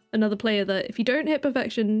another player that if you don't hit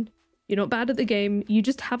perfection, you're not bad at the game, you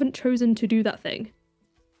just haven't chosen to do that thing.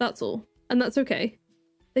 That's all. And that's okay.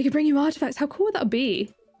 They could bring you artifacts. How cool would that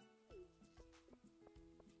be?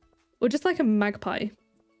 Or just like a magpie.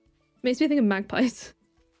 Makes me think of magpies.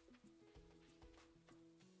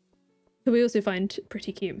 Who we also find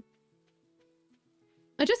pretty cute.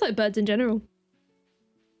 I just like birds in general.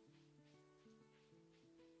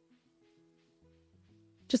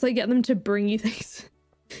 Just like get them to bring you things.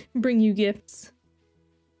 Bring you gifts.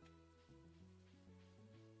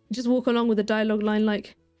 Just walk along with a dialogue line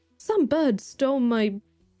like, some bird stole my...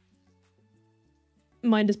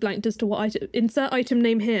 Mind is blanked as to what item. Insert item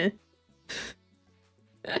name here.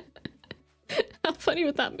 How funny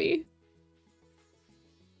would that be?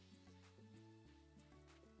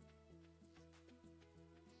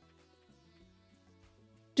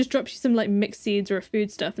 Just drops you some like mixed seeds or a food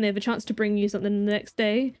stuff and they have a chance to bring you something the next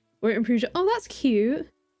day where it improves your... Oh, that's cute.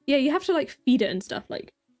 Yeah, you have to like feed it and stuff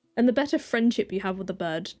like. And the better friendship you have with the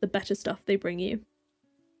bird, the better stuff they bring you.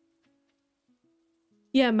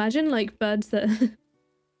 Yeah, imagine like birds that...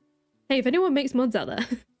 Hey, if anyone makes mods out there,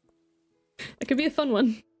 that could be a fun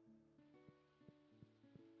one.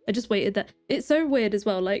 I just waited that. It's so weird as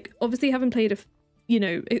well. Like, obviously having played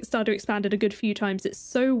Stardew Expanded a good few times, it's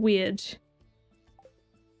so weird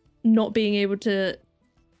not being able to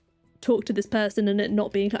talk to this person and it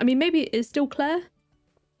not being... I mean, maybe it is still Claire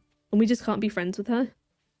and we just can't be friends with her.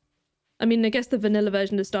 I mean, I guess the vanilla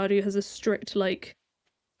version of Stardew has a strict, like,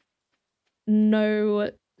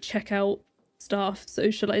 no checkout staff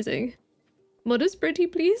socializing. Mod is pretty,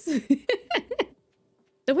 please.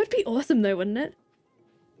 That would be awesome though, wouldn't it?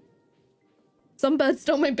 Some bird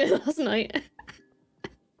stole my beer last night.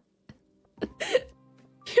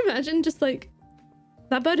 Can you imagine just like...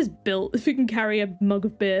 That bird is built if you can carry a mug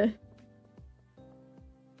of beer.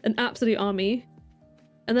 An absolute army.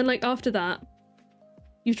 And then like after that,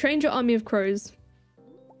 you've trained your army of crows.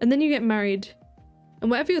 And then you get married.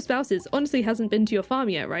 And whatever your spouse is, honestly hasn't been to your farm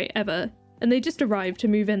yet, right? Ever. And they just arrive to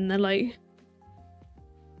move in and they're like...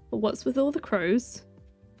 Well, what's with all the crows?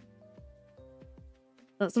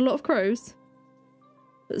 That's a lot of crows.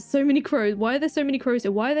 There's so many crows. Why are there so many crows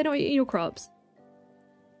here? Why are they not eating your crops?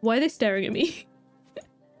 Why are they staring at me?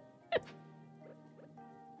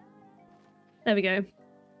 There we go.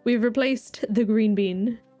 We've replaced the green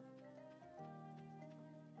bean.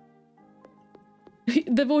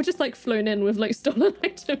 They've all just like flown in with like stolen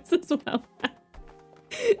items as well.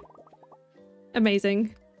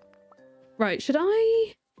 Amazing. Right, should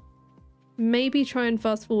I maybe try and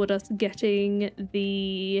fast forward us getting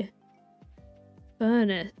the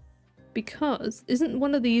furnace? Because isn't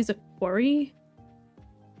one of these a quarry?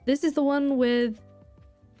 This is the one with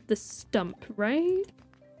the stump, right?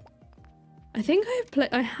 I think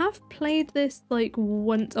I have played this like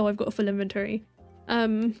once. Oh, I've got a full inventory.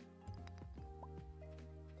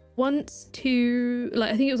 Once to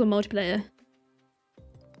like I think it was on multiplayer.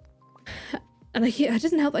 And it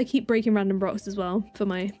doesn't help that I keep breaking random rocks as well for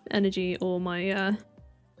my energy or my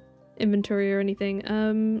inventory or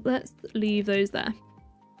anything. Let's leave those there.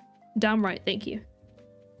 Damn right, thank you.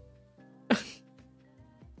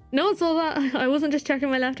 No one saw that. I wasn't just checking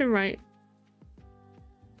my left and right.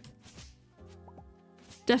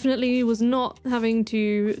 Definitely was not having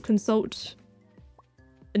to consult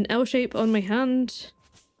an L shape on my hand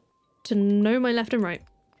to know my left and right.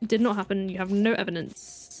 Did not happen. You have no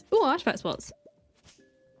evidence. Oh, artifact spots.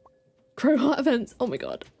 Crow heart events. Oh my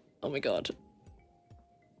god. Oh my god.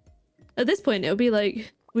 At this point, it'll be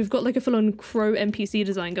like we've got like a full-on crow NPC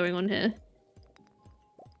design going on here.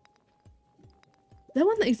 Is there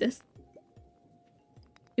one that exists?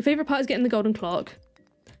 Your favorite part is getting the golden clock.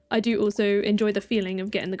 I do also enjoy the feeling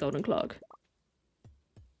of getting the golden clock.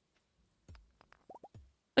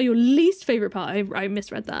 Oh, your least favorite part? I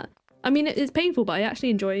misread that. I mean, it's painful, but I actually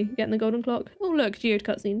enjoy getting the golden clock. Oh, look, geode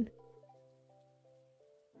cutscene.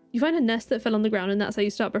 You find a nest that fell on the ground and that's how you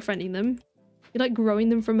start befriending them. You like growing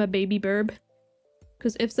them from a baby burb.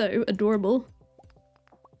 Because if so, adorable.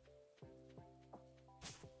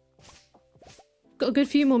 Got a good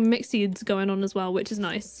few more mixed seeds going on as well, which is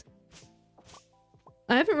nice.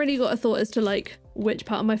 I haven't really got a thought as to like which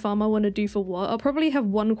part of my farm I want to do for what. I'll probably have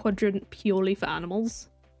one quadrant purely for animals.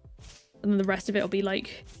 And then the rest of it will be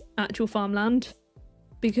like actual farmland.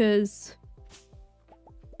 Because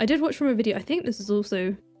I did watch from a video, I think this is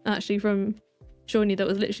also actually from Shawnee, that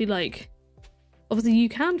was literally like, obviously you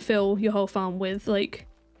can fill your whole farm with like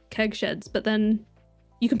keg sheds, but then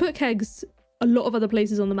you can put kegs a lot of other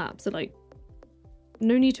places on the map. So like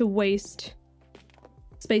no need to waste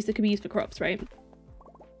space that could be used for crops, right?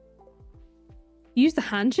 Use the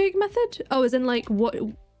handshake method? Oh, as in like what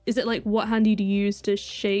Is it like what hand you'd use to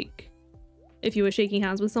shake if you were shaking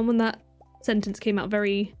hands with someone? That sentence came out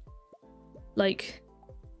very like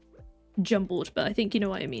jumbled, but I think you know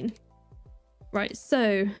what I mean. Right,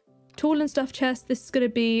 so tool and stuff chest. This is going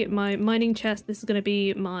to be my mining chest. This is going to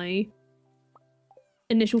be my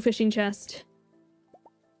initial fishing chest.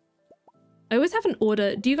 I always have an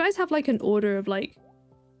order. Do you guys have like an order of like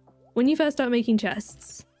when you first start making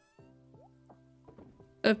chests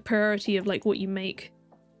of priority of like what you make?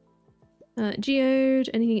 Geode,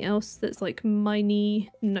 anything else that's like miney?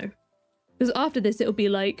 No. Because after this it'll be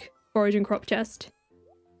like forage and crop chest.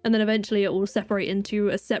 And then eventually it will separate into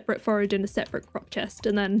a separate forage and a separate crop chest,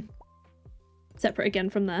 and then separate again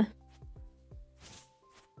from there.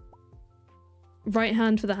 Right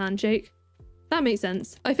hand for the handshake. That makes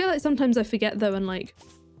sense. I feel like sometimes I forget though and like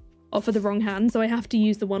offer the wrong hand, so I have to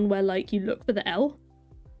use the one where like you look for the L.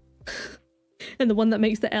 And the one that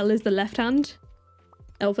makes the L is the left hand.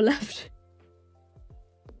 L for left.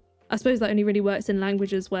 I suppose that only really works in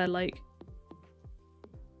languages where like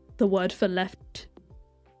the word for left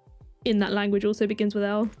in that language also begins with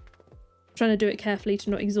L. I'm trying to do it carefully to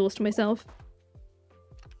not exhaust myself.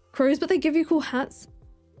 Crows, but they give you cool hats.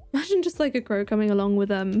 Imagine just like a crow coming along with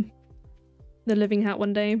the living hat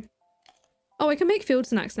one day. Oh, I can make field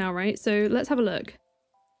snacks now, right? So let's have a look.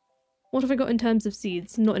 What have I got in terms of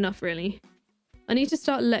seeds? Not enough, really. I need to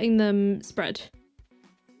start letting them spread.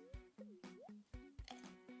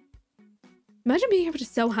 Imagine being able to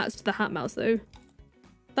sell hats to the hat mouse, though.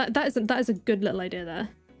 That is a good little idea there.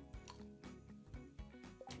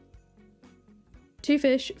 2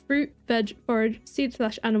 fish, fruit, veg, forage, seed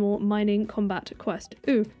 / animal, mining, combat, quest.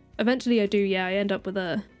 Ooh, eventually I do, yeah, I end up with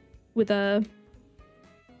a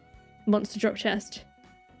monster drop chest.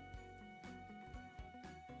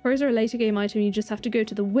 Crows are a later game item, you just have to go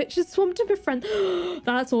to the witch's swamp to befriend.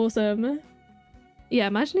 That's awesome. Yeah,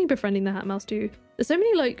 imagining befriending the hat mouse too. There's so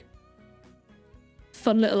many like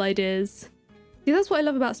fun little ideas. See, that's what I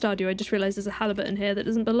love about Stardew. I just realized there's a halibut in here that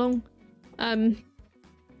doesn't belong.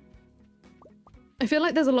 I feel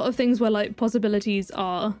like there's a lot of things where like possibilities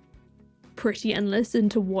are pretty endless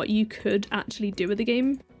into what you could actually do with the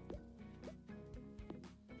game.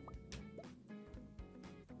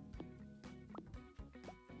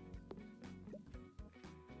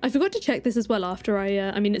 I forgot to check this as well after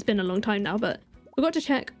I mean, it's been a long time now, but forgot to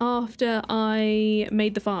check after I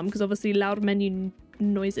made the farm, because obviously loud menu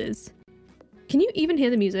noises. Can you even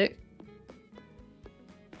hear the music?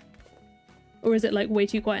 Or is it like way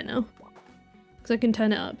too quiet now? Because I can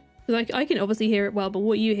turn it up. Because I can obviously hear it well, but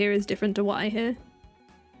what you hear is different to what I hear.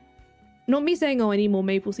 Not me saying, oh, I need more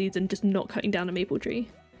maple seeds and just not cutting down a maple tree.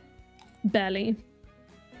 Barely.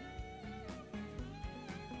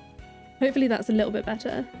 Hopefully that's a little bit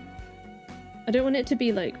better. I don't want it to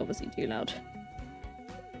be like obviously too loud.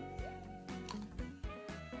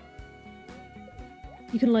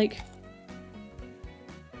 You can like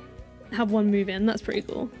have one move in, that's pretty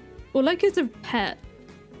cool. Or like it's a pet.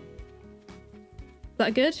 Is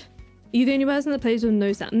that good? Are you the only person that plays with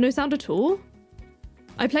no sound? No sound at all?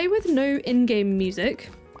 I play with no in-game music.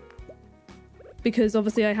 Because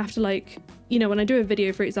obviously I have to like, you know, when I do a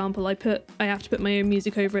video, for example, I have to put my own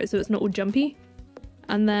music over it so it's not all jumpy.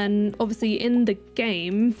 And then obviously in the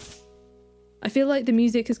game, I feel like the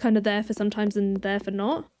music is kind of there for sometimes and there for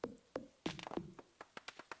not.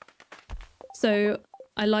 So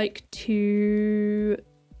I like to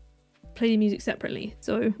play the music separately.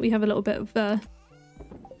 So we have a little bit of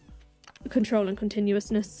control and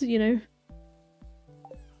continuousness, you know.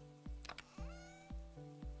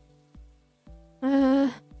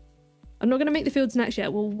 I'm not going to make the field snacks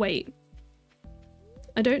yet. We'll wait.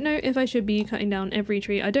 I don't know if I should be cutting down every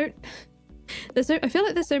tree. I feel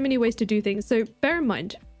like there's so many ways to do things. So bear in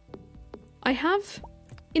mind, I have,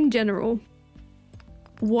 in general,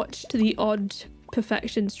 watched the odd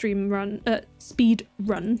perfection speed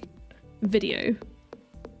run video,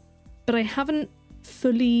 but I haven't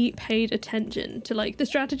fully paid attention to like the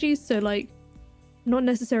strategies. So like, not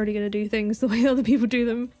necessarily going to do things the way other people do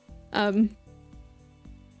them.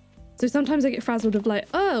 So sometimes I get frazzled of like,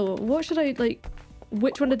 oh, what should I like?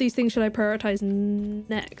 Which one of these things should I prioritize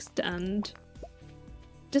next? And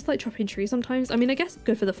just like chopping trees sometimes. I mean, I guess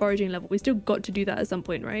good for the foraging level. We still got to do that at some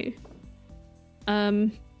point, right?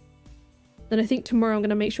 Then I think tomorrow I'm going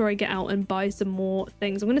to make sure I get out and buy some more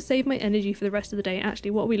things. I'm going to save my energy for the rest of the day. Actually,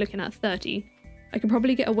 what are we looking at? 30. I can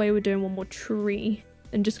probably get away with doing one more tree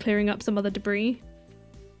and just clearing up some other debris.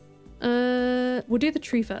 We'll do the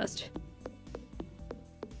tree first.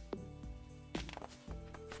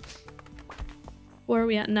 Where are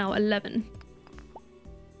we at now? 11.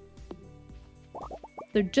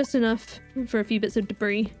 So just enough for a few bits of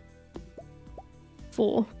debris.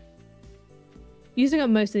 4. Using up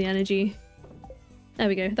most of the energy. There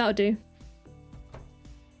we go, that'll do.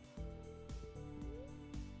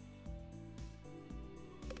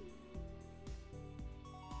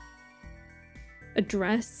 A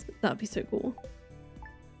dress? That'd be so cool.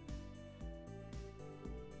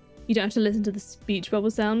 You don't have to listen to the speech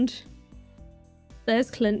bubble sound.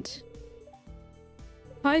 There's Clint.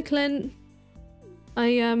 Hi, Clint.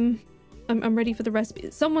 I'm ready for the recipe.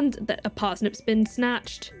 A parsnip's been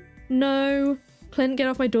snatched. No. Clint, get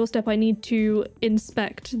off my doorstep. I need to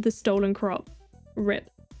inspect the stolen crop. Rip.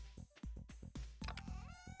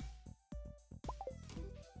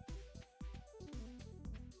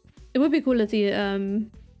 It would be cool if the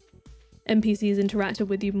NPCs interacted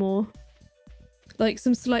with you more. Like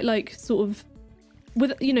some slight, like, sort of,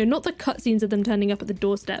 with, you know, not the cutscenes of them turning up at the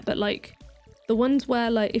doorstep, but like the ones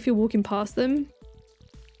where, like, if you're walking past them,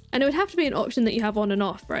 and it would have to be an option that you have on and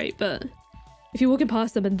off, right? But if you're walking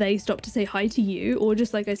past them and they stop to say hi to you, or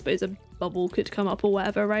just like, I suppose a bubble could come up or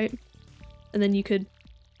whatever, right? And then you could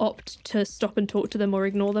opt to stop and talk to them or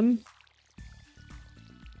ignore them.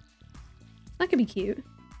 That could be cute.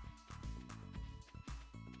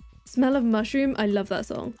 Smell of Mushroom, I love that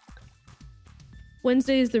song.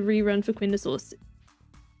 Wednesday is the rerun for Queen of Sauce.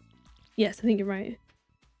 Yes, I think you're right.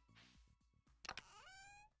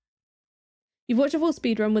 You've watched a full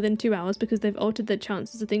speedrun within 2 hours because they've altered their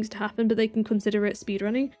chances of things to happen, but they can consider it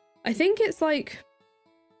speedrunning. I think it's like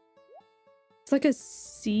a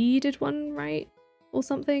seeded one, right? Or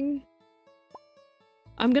something.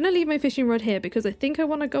 I'm gonna leave my fishing rod here because I think I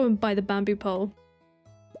want to go and buy the bamboo pole.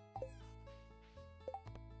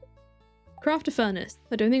 Craft a furnace.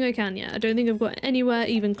 I don't think I can yet. I don't think I've got anywhere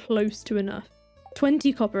even close to enough.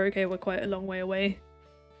 20 copper. Okay, we're quite a long way away.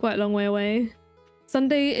 Quite a long way away.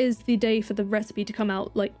 Sunday is the day for the recipe to come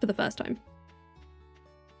out, like, for the first time.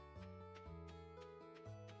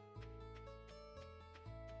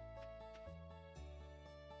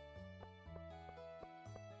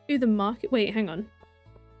 Do the market. Wait, hang on.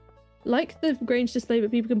 Like the Grange display, but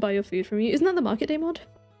people can buy your food from you. Isn't that the market day mod?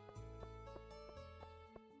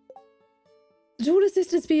 Tool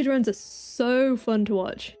assisted speedruns are so fun to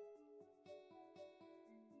watch.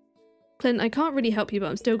 Clint, I can't really help you, but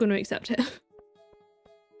I'm still going to accept it.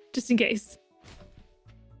 Just in case.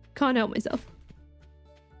 Can't help myself.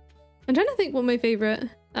 I'm trying to think what my favourite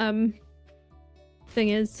thing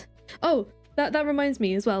is. Oh, that reminds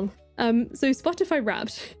me as well. So Spotify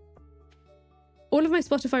Wrapped. All of my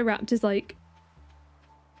Spotify Wrapped is like,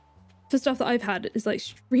 for stuff that I've had, is like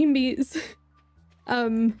Stream Beats,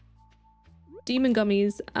 Demon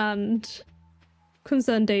Gummies, and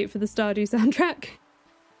Concern Date for the Stardew soundtrack.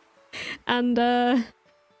 And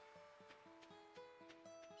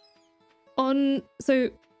so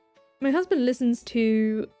my husband listens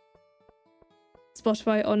to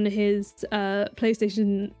Spotify on his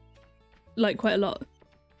PlayStation like quite a lot.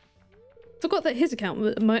 Forgot that his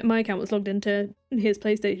account, my account was logged into his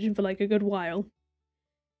PlayStation for like a good while.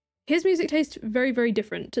 His music taste very, very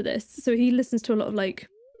different to this. So he listens to a lot of like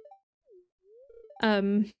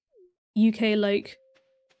UK like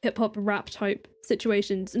hip hop rap type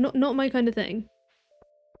situations. Not my kind of thing.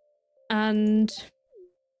 And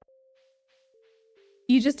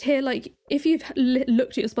you just hear like, if you've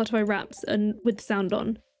looked at your Spotify Wraps and with the sound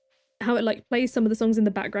on, how it like plays some of the songs in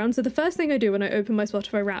the background. So the first thing I do when I open my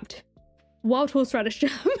Spotify Wrapped, Wild Horse Radish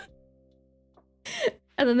Jam.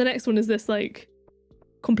 And then the next one is this like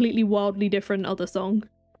completely wildly different other song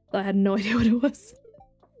that I had no idea what it was.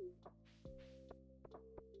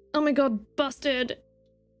 Oh my god, Busted!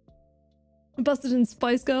 Busted and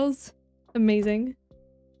Spice Girls. Amazing.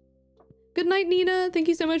 Good night, Nina. Thank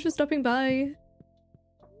you so much for stopping by.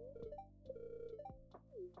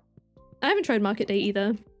 I haven't tried Market Day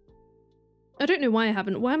either. I don't know why I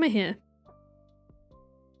haven't. Why am I here?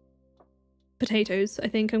 Potatoes. I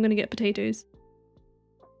think I'm gonna get potatoes.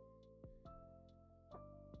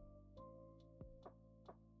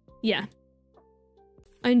 Yeah.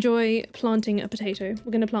 I enjoy planting a potato.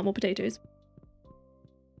 We're gonna plant more potatoes.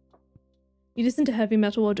 You listen to heavy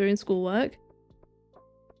metal while doing schoolwork?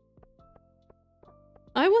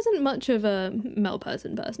 I wasn't much of a metal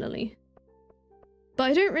person, personally. But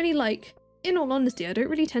I don't really like, in all honesty, I don't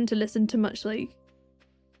really tend to listen to much, like,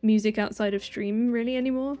 music outside of stream, really,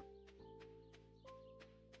 anymore.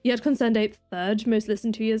 You had Concern Date third, most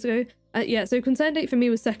listened 2 years ago. Yeah, so Concern Date for me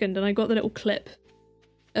was second, and I got the little clip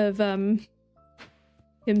of, him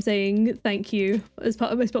saying thank you as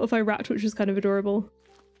part of my Spotify Wrapped, which was kind of adorable.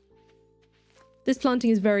 This planting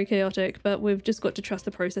is very chaotic, but we've just got to trust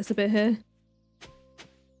the process a bit here.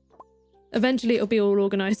 Eventually it'll be all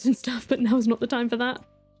organized and stuff, but now's not the time for that.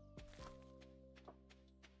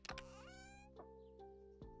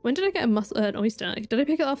 When did I get an oyster? Did I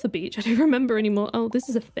pick it off the beach? I don't remember anymore. Oh, this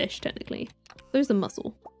is a fish, technically. There's the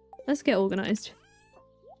mussel. Let's get organized.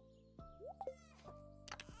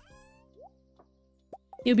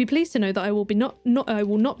 You'll be pleased to know that I will be I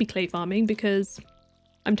will not be clay farming because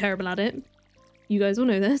I'm terrible at it. You guys all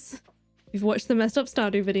know this. You've watched the messed up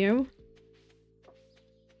Stardew video.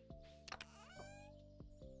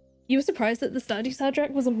 You were surprised that the Stardew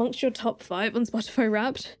soundtrack was amongst your top 5 on Spotify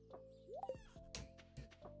Wrapped?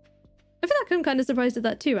 I feel like I'm kind of surprised at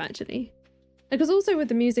that too, actually. Because also with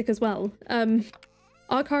the music as well.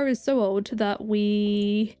 Our car is so old that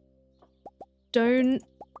we don't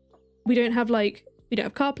have like, we don't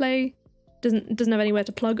have CarPlay, doesn't have anywhere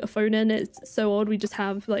to plug a phone in. It's so old, we just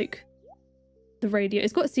have like the radio.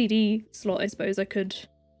 It's got a CD slot, I suppose I could.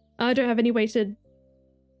 I don't have any way to,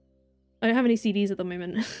 I don't have any CDs at the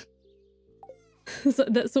moment. So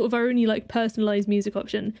that's sort of our only like personalized music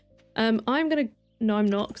option. I'm gonna, no I'm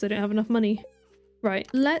not because I don't have enough money. Right,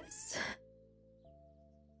 I'm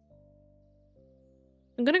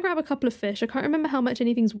gonna grab a couple of fish. I can't remember how much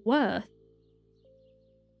anything's worth.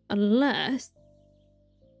 Unless...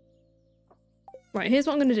 Right, here's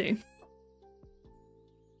what I'm gonna do.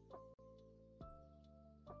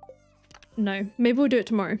 No, maybe we'll do it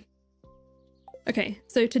tomorrow. Okay,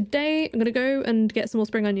 so today I'm gonna go and get some more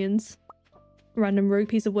spring onions. Random rogue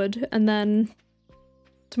piece of wood. And then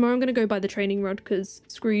tomorrow I'm gonna go buy the training rod because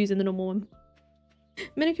screw using the normal one.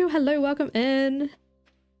 Miniko, hello, welcome in.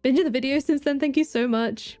 Been to the video since then, thank you so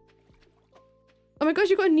much. Oh my gosh,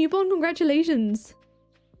 you got a newborn, congratulations.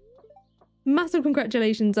 Massive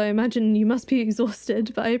congratulations, I imagine you must be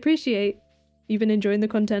exhausted, but I appreciate you've been enjoying the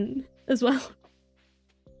content as well.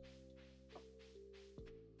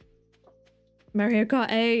 Mario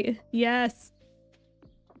Kart 8, yes.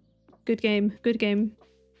 Good game, good game.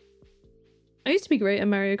 I used to be great at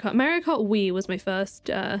Mario Kart. Mario Kart Wii was my first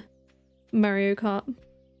Mario Kart.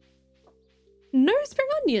 No spring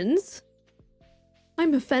onions?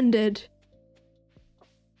 I'm offended.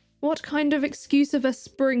 What kind of excuse of a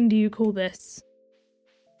spring do you call this?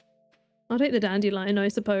 I'll take the dandelion, I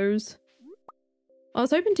suppose. I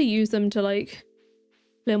was hoping to use them to like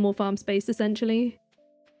clear more farm space essentially.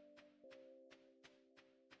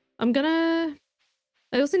 I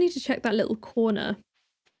also need to check that little corner.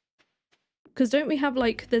 Because don't we have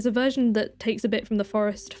like, there's a version that takes a bit from the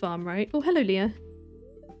forest farm, right? Oh, hello, Leah.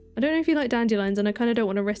 I don't know if you like dandelions and I kind of don't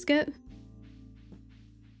want to risk it.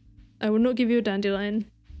 I will not give you a dandelion.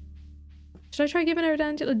 Should I try giving her a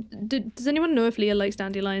dandelion? Does anyone know if Leah likes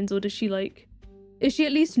dandelions or does she like... Is she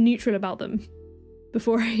at least neutral about them?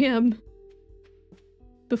 Before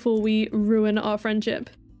we ruin our friendship.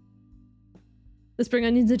 The spring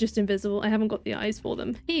onions are just invisible. I haven't got the eyes for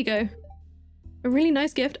them. Here you go. A really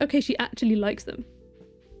nice gift. Okay, she actually likes them.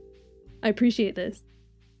 I appreciate this.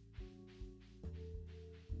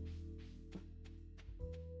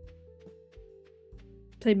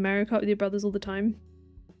 Play Mario Kart with your brothers all the time.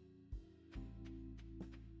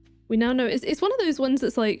 We now know it's one of those ones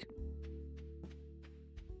that's like...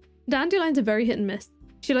 Dandelions are very hit and miss.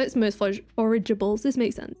 She likes most forageables. This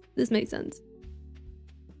makes sense. This makes sense.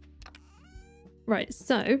 Right,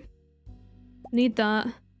 so... Need that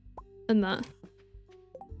and that.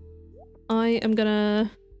 I am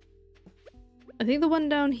gonna... I think the one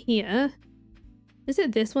down here... Is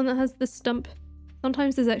it this one that has the stump?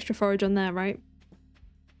 Sometimes there's extra forage on there, right?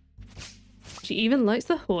 She even likes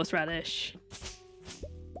the horseradish.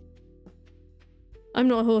 I'm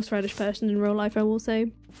not a horseradish person in real life, I will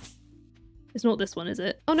say. It's not this one, is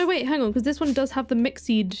it? Oh no, wait, hang on, because this one does have the mixed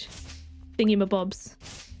seed thingy-mabobs.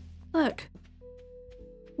 Look.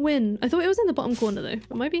 Win. I thought it was in the bottom corner though.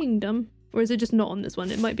 Am I being dumb? Or is it just not on this one?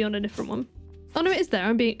 It might be on a different one. Oh no, it is there.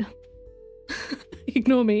 I'm being...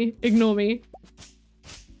 Ignore me. Ignore me.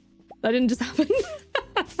 That didn't just happen.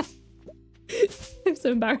 I'm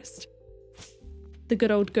so embarrassed. The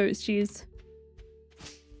good old goat's cheese.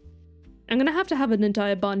 I'm gonna have to have an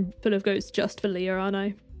entire barn full of goats just for Leah, aren't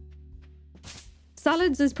I?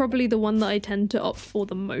 Salads is probably the one that I tend to opt for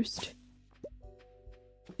the most.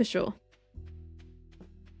 For sure.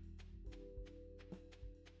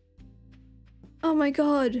 Oh my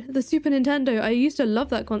god, the Super Nintendo. I used to love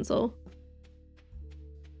that console.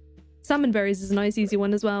 Salmon berries is a nice easy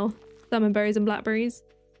one as well. Salmon berries and blackberries.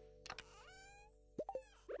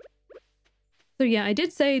 So yeah, I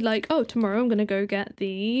did say like, oh, tomorrow I'm gonna go get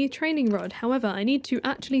the training rod. However, I need to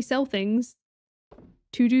actually sell things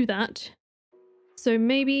to do that. So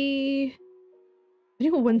maybe... I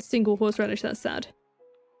only got one single horseradish, that's sad.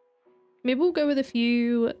 Maybe we'll go with a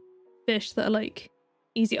few fish that are like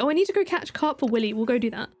easy. Oh, I need to go catch carp for Willy. We'll go do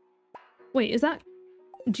that. Wait, is that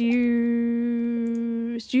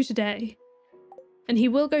due? It's due today. And he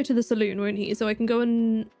will go to the saloon, won't he? So I can go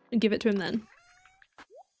and give it to him then.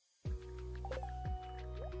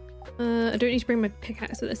 I don't need to bring my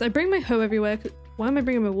pickaxe for this. I bring my hoe everywhere. Why am I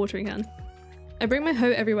bringing my watering can? I bring my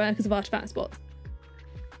hoe everywhere because of artifact spots.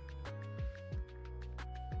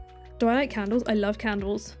 Do I like candles? I love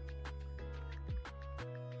candles.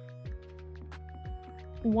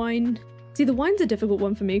 Wine. See, the wine's a difficult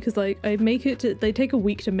one for me because like I make it to, they take a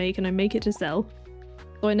week to make and I make it to sell.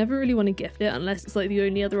 So I never really want to gift it unless it's like the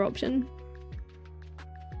only other option.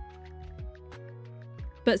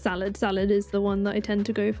 But salad is the one that I tend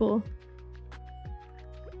to go for.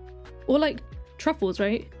 Or like truffles,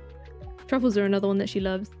 right? Truffles are another one that she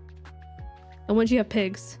loves. And once you have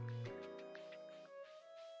pigs,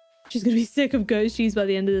 she's gonna be sick of goat's cheese by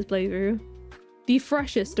the end of this playthrough. The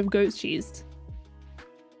freshest of goat's cheese.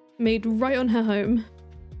 Made right on her home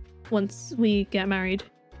once we get married.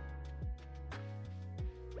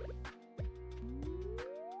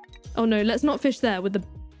 Oh no, let's not fish there with the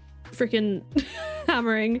freaking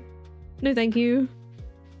hammering. No thank you.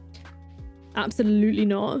 Absolutely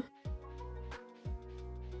not.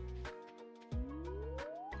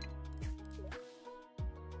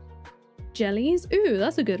 Jellies? Ooh,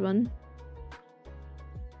 that's a good one.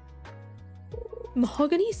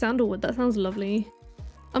 Mahogany sandalwood, that sounds lovely.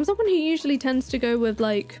 I'm someone who usually tends to go with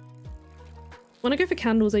like... When I go for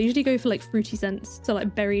candles, I usually go for like fruity scents. So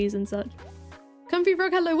like berries and such. Comfy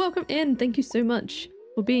Frog, hello, welcome in. Thank you so much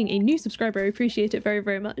for being a new subscriber. I appreciate it very,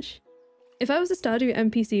 very much. If I was a Stardew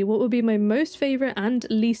NPC, what would be my most favorite and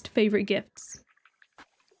least favorite gifts?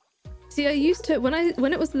 See, I used to, when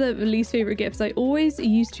it was the least favorite gifts, I always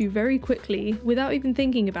used to very quickly, without even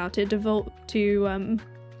thinking about it, devote to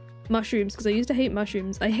mushrooms, because I used to hate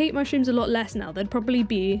mushrooms. I hate mushrooms a lot less now. They'd probably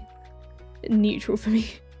be neutral for me.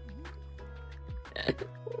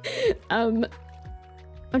 I'm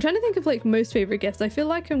trying to think of like most favorite gifts. I feel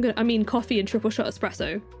like I mean coffee and triple shot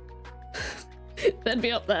espresso. That'd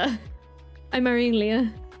be up there. I'm marrying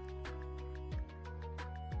Leah.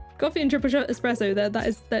 Coffee and triple shot espresso,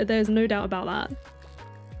 there's no doubt about that.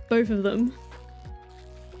 Both of them.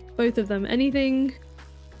 Both of them. Anything...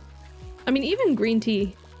 I mean, even green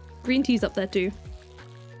tea. Green tea's up there too.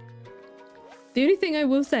 The only thing I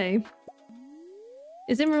will say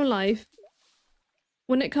is in real life,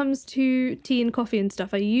 when it comes to tea and coffee and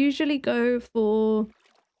stuff, I usually go for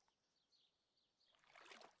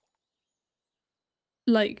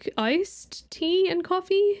like iced tea and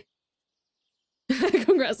coffee.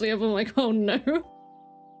 Congrats, Leah. I'm like, oh no.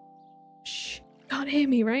 Shh. Can't hear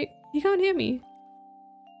me, right? You can't hear me.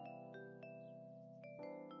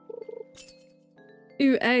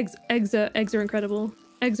 Ooh, eggs. Eggs are incredible.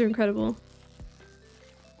 Eggs are incredible.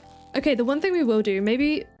 Okay, the one thing we will do,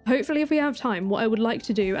 maybe, hopefully if we have time, what I would like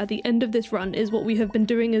to do at the end of this run is what we have been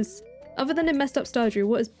doing is, other than in Messed Up Stardew,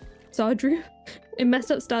 what is Stardew? In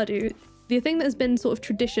Messed Up Stardew, the thing that has been sort of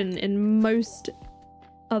tradition in most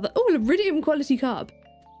other, oh, iridium quality carb,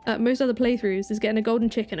 most other playthroughs is getting a golden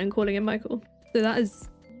chicken and calling him Michael. So that is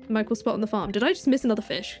Michael's spot on the farm. Did I just miss another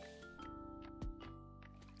fish?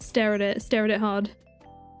 Stare at it hard.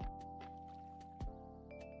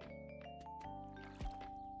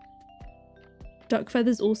 Duck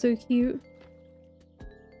feathers also cute.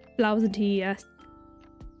 Flowers and tea, yes.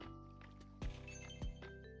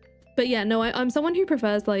 But yeah, no, I'm someone who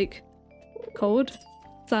prefers like cold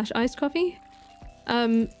 / iced coffee.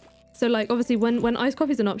 So like obviously when iced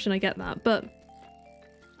coffee is an option, I get that. But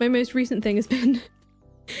my most recent thing has been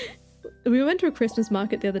we went to a Christmas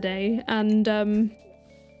market the other day, and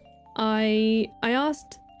I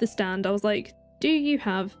asked the stand, I was like, do you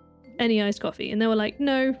have any iced coffee? And they were like,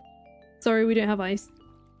 no, sorry, we don't have ice.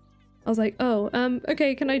 I was like, oh,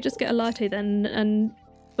 okay, can I just get a latte then?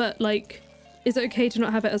 But like, is it okay to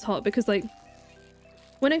not have it as hot? Because like,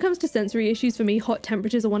 when it comes to sensory issues for me, hot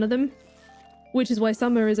temperatures are one of them, which is why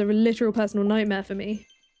summer is a literal personal nightmare for me.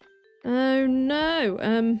 Oh no.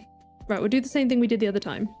 Right, we'll do the same thing we did the other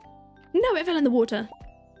time. No, it fell in the water.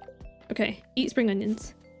 Okay, eat spring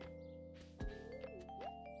onions.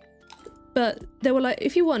 But they were like,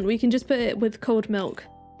 if you want, we can just put it with cold milk.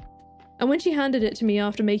 And when she handed it to me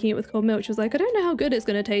after making it with cold milk, she was like, I don't know how good it's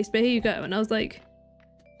going to taste, but here you go. And I was like,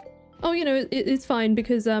 oh, you know, it's fine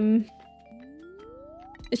because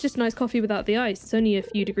it's just nice coffee without the ice. It's only a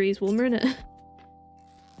few degrees warmer, isn't it?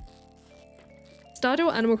 Stardew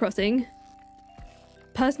or Animal Crossing?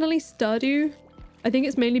 Personally, Stardew. I think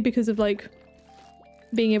it's mainly because of like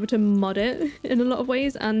being able to mod it in a lot of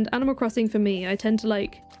ways, and Animal Crossing for me, I tend to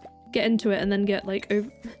like get into it and then get like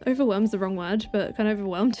overwhelmed's the wrong word, but kind of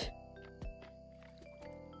overwhelmed.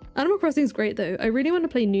 Animal Crossing is great though. I really want to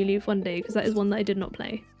play New Leaf one day because that is one that I did not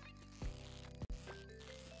play.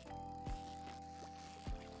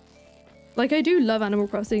 Like, I do love Animal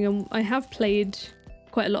Crossing and I have played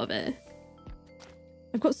quite a lot of it.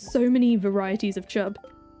 I've got so many varieties of chub.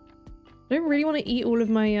 I don't really want to eat all of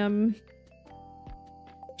my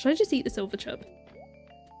should I just eat the silver chub?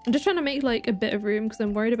 I'm just trying to make like a bit of room because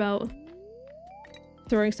I'm worried about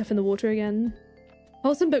throwing stuff in the water again.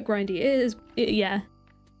 Wholesome but grindy. It is, yeah.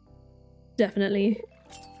 Definitely.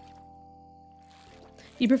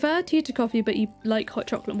 You prefer tea to coffee, but you like hot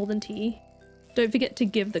chocolate more than tea. Don't forget to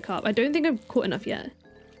give the cup. I don't think I've caught enough yet.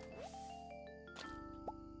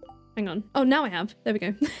 Hang on. Oh, now I have. There we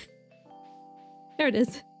go. There it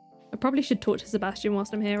is. I probably should talk to Sebastian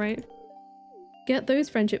whilst I'm here, right? Get those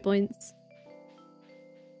friendship points.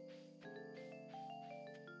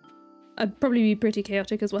 I'd probably be pretty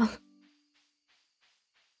chaotic as well.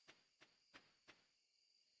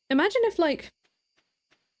 Imagine if like,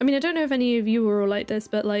 I mean, I don't know if any of you were all like this,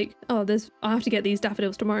 but like, oh, I have to get these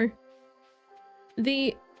daffodils tomorrow.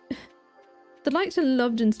 The liked and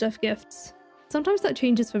loved and stuff gifts, sometimes that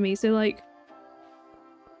changes for me. So like,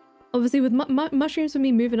 obviously with mushrooms for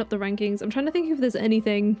me moving up the rankings, I'm trying to think if there's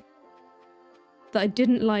anything that I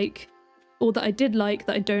didn't like or that I did like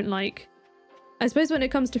that I don't like. I suppose when it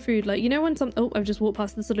comes to food, like, you know when oh, I've just walked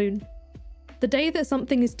past the saloon. The day that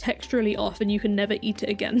something is texturally off and you can never eat it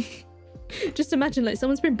again. Just imagine like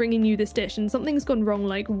someone's been bringing you this dish and something's gone wrong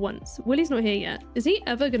like once. Willie's not here yet. Is he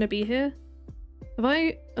ever gonna be here?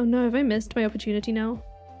 Oh no, have I missed my opportunity now?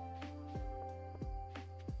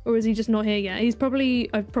 Or is he just not here yet? I've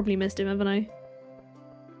probably missed him, haven't I?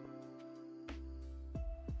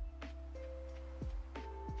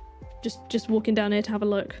 Just walking down here to have a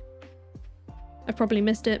look. I've probably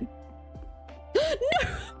missed it. No!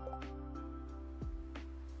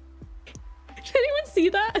 Did anyone see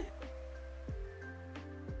that?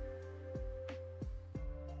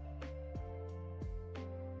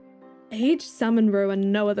 Aged salmon roe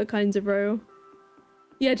and no other kinds of roe.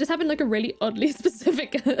 Yeah, just having like a really oddly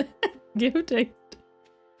specific gift taste.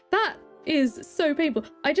 That is so painful.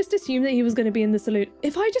 I just assumed that he was going to be in the saloon.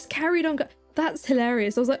 If I just carried on that's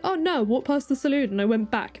hilarious. I was like, oh no, walk past the saloon and I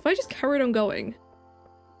went back. If I just carried on going,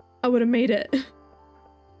 I would have made it.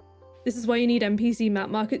 This is why you need NPC map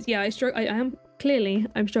markets. Yeah,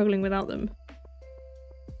 I'm struggling without them.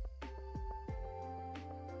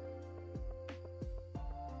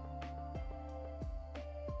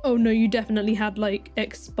 Oh no, you definitely had like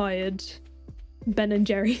expired Ben and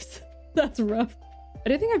Jerry's. That's rough. I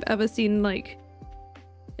don't think I've ever seen like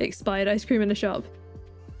expired ice cream in a shop.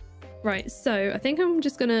 Right, so I think I'm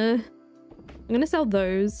gonna sell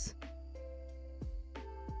those.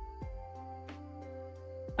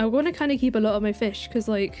 I want to kind of keep a lot of my fish because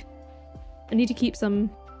like I need to keep some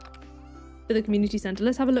for the community center.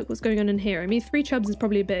 Let's have a look what's going on in here. I mean, 3 chubs is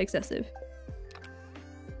probably a bit excessive.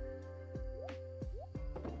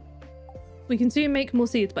 We can soon make more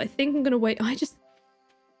seeds, but I think I'm gonna wait.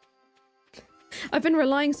 I've been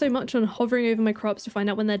relying so much on hovering over my crops to find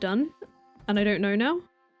out when they're done, and I don't know now.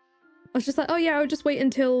 I was just like, oh yeah, I'll just wait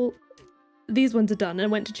until these ones are done,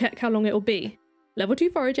 and went to check how long it will be. Level 2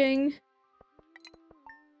 foraging.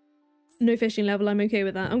 No fishing level, I'm okay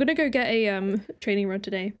with that. I'm gonna go get a training rod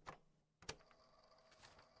today.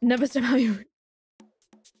 Never somehow you...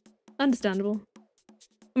 Understandable.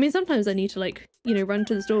 I mean, sometimes I need to like, you know, run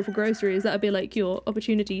to the store for groceries. That'd be like your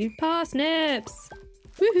opportunity. Parsnips!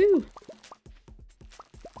 Woohoo!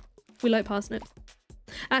 We like parsnips.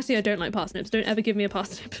 Actually, I don't like parsnips. Don't ever give me a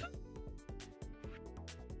parsnip.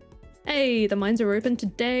 Hey, the mines are open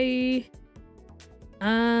today.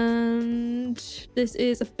 And this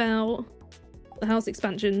is about the house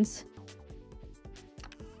expansions.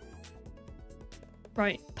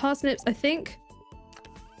 Right, parsnips, I think.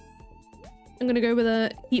 I'm gonna go with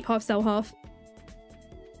a keep half, sell half.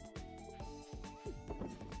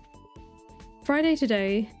 Friday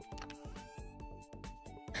today.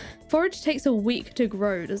 Forage takes a week to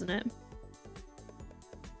grow, doesn't it?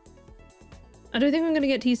 I don't think I'm gonna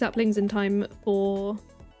get tea saplings in time for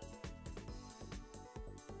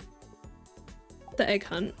the egg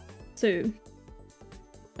hunt, so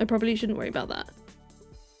I probably shouldn't worry about that.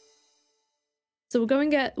 So we'll go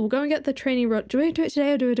and get the training rod. Do I do it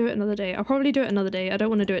today or do I do it another day? I'll probably do it another day. I don't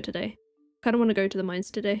want to do it today. Kind of want to go to the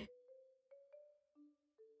mines today.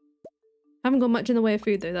 Haven't got much in the way of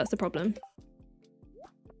food though, that's the problem.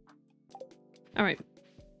 Alright.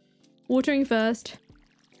 Watering first.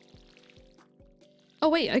 Oh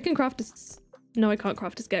wait, I can craft a... No, I can't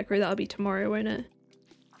craft a scarecrow. That'll be tomorrow, won't it?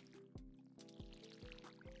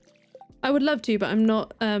 I would love to, but I'm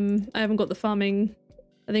not, I haven't got the farming.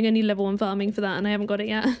 I think I need level 1 farming for that, and I haven't got it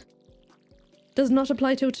yet. Does not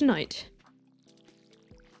apply till tonight.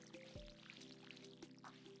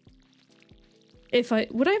 If I...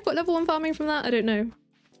 Would I have got level 1 farming from that? I don't know.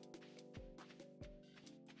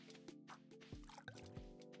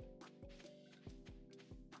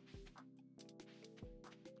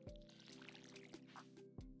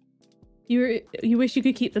 You wish you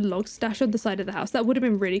could keep the log stash on the side of the house. That would have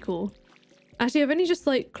been really cool. Actually, I've only just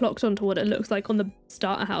like clocked onto what it looks like on the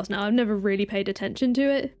starter house now. I've never really paid attention to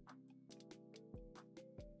it.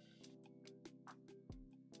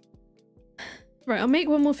 Right, I'll make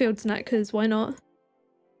one more field snack because why not?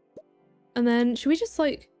 And then should we just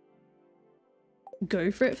like go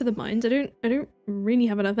for it for the mines? I don't really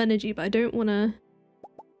have enough energy, but I don't want to.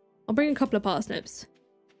 I'll bring a couple of parsnips.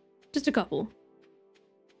 Just a couple.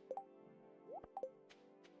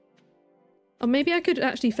 Or maybe I could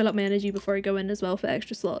actually fill up my energy before I go in as well for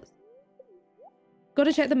extra slots.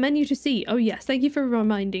 Gotta check the menu to see. Oh yes, thank you for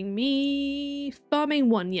reminding me.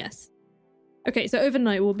 Farming 1, yes. Okay, so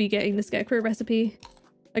overnight we'll be getting the scarecrow recipe.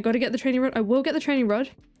 I gotta get the training rod. I will get the training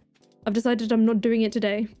rod. I've decided I'm not doing it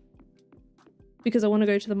today. Because I want to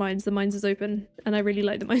go to the mines. The mines is open and I really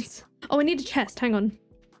like the mines. Oh, I need a chest. Hang on.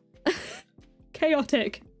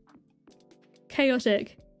 Chaotic.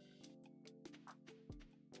 Chaotic.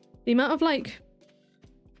 The amount of like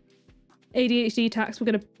ADHD tax we're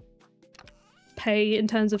gonna pay in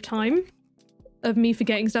terms of time of me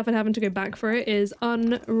forgetting stuff and having to go back for it is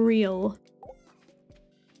unreal.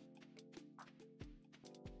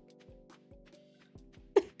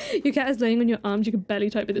 Your cat is laying on your arms, you can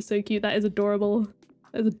barely type it, it's so cute. That is adorable.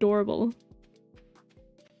 That is adorable.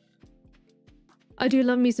 I do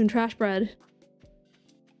love me some trash bread.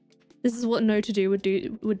 This is what no to do would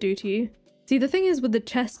do to you. See, the thing is with the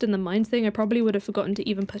chest and the mines thing, I probably would have forgotten to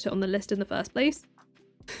even put it on the list in the first place.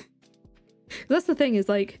 That's the thing is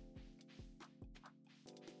like,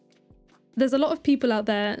 there's a lot of people out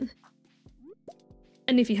there,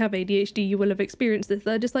 and if you have ADHD, you will have experienced this.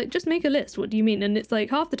 They're just like, just make a list. What do you mean? And it's like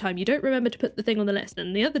half the time you don't remember to put the thing on the list,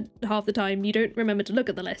 and the other half the time you don't remember to look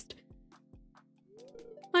at the list.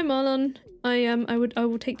 Hi Marlon. I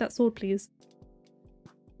will take that sword, please.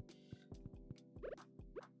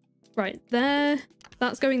 Right, there.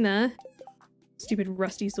 That's going there. Stupid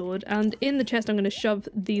rusty sword. And in the chest I'm going to shove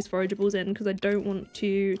these forageables in because I don't want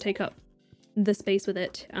to take up the space with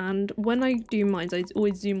it. And when I do mines, I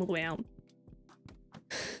always zoom all the way out.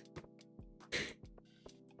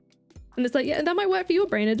 And it's like, yeah, that might work for your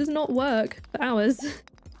brain. It does not work for ours.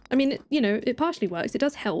 I mean, you know, it partially works. It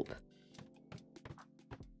does help.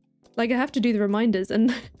 Like, I have to do the reminders.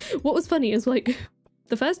 And what was funny is, like,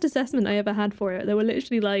 the first assessment I ever had for it, they were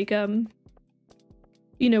literally like,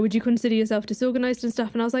 you know, would you consider yourself disorganized and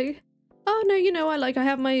stuff? And I was like, oh, no, you know, I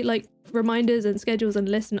have my, like, reminders and schedules and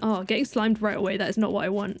lists, and oh, getting slimed right away, that is not what I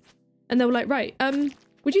want. And they were like, right,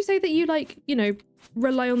 would you say that you, like, you know,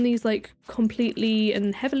 rely on these, like, completely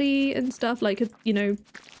and heavily and stuff? Like, you know,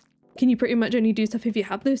 can you pretty much only do stuff if you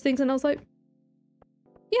have those things? And I was like,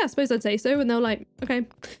 yeah, I suppose I'd say so. And they were like, okay.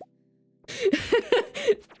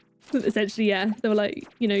 Essentially, yeah, they were like,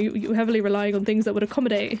 you know, you're heavily relying on things that would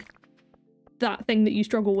accommodate that thing that you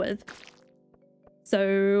struggle with.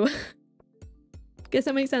 So, guess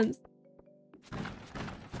that makes sense.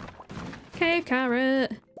 Cave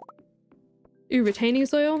carrot. Ooh, retaining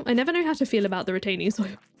soil. I never know how to feel about the retaining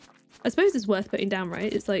soil. I suppose it's worth putting down,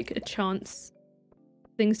 right? It's like a chance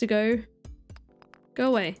things to go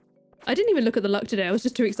away. I didn't even look at the luck today. I was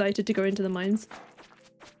just too excited to go into the mines.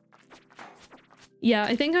 Yeah,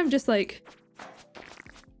 I think I'm just like,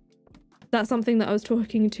 that's something that I was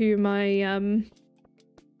talking to my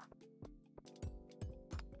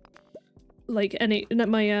like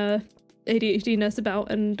my ADHD nurse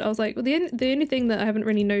about, and I was like, well, the only thing that I haven't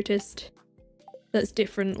really noticed that's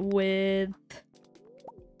different with,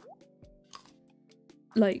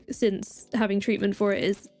 like, since having treatment for it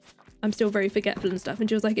is I'm still very forgetful and stuff. And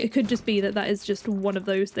she was like, it could just be that that is just one of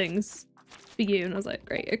those things for you. And I was like,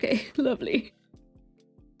 great, okay, lovely.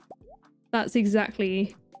 That's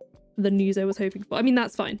exactly the news I was hoping for. I mean,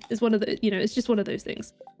 that's fine. It's one of the, you know, it's just one of those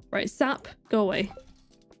things. Right, sap, go away.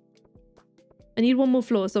 I need one more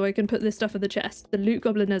floor so I can put this stuff in the chest. The loot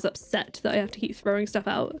goblin is upset that I have to keep throwing stuff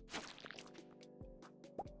out.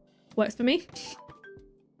 Works for me.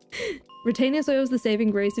 Retaining soil is the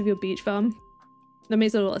saving grace of your beach farm. That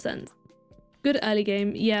makes a lot of sense. Good early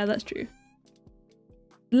game. Yeah, that's true.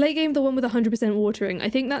 Late game, the one with 100% watering. I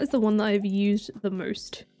think that is the one that I've used the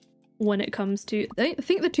most when it comes to... I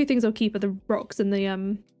think the two things I'll keep are the rocks and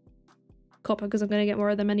the copper, because I'm going to get more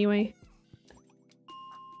of them anyway.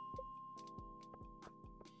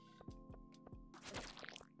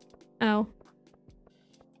 Ow.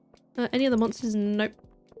 Any other monsters? Nope.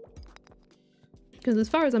 Because as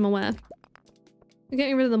far as I'm aware,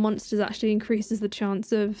 getting rid of the monsters actually increases the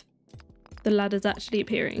chance of the ladders actually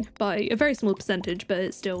appearing by a very small percentage, but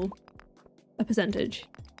it's still a percentage.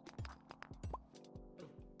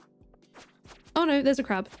 Oh no, there's a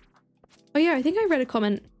crab. Oh yeah, I think I read a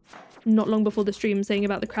comment not long before the stream saying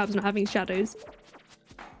about the crabs not having shadows.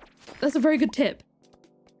 That's a very good tip.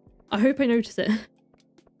 I hope I notice it.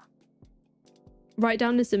 Write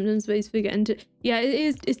down the symptoms base for getting to... Yeah,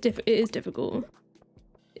 it is difficult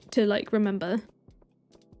to like remember.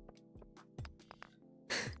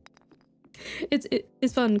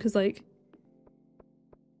 It's fun because like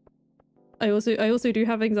I also do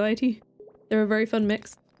have anxiety. They're a very fun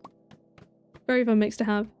mix. Very fun mix to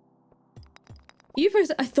have. You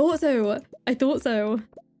posted... I thought so. I thought so.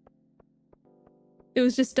 It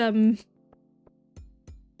was just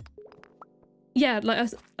yeah, like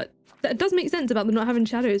that does make sense about them not having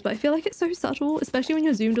shadows, but I feel like it's so subtle, especially when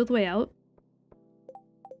you're zoomed all the way out.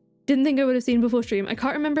 Didn't think I would have seen before stream. I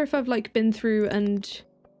can't remember if I've like been through and...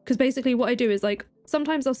 Because basically what I do is like,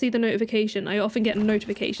 sometimes I'll see the notification. I often get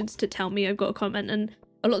notifications to tell me I've got a comment, and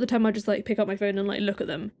a lot of the time I just like pick up my phone and like look at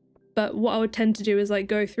them. But what I would tend to do is like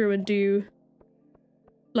go through and do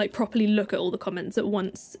like properly look at all the comments at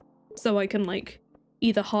once so I can like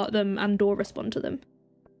either heart them and or respond to them.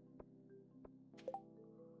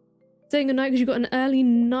 Saying goodnight because you got an early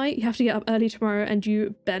night. You have to get up early tomorrow and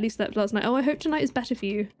you barely slept last night. Oh, I hope tonight is better for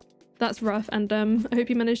you. That's rough, and I hope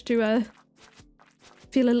you manage to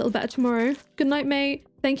feel a little better tomorrow. Good night, mate.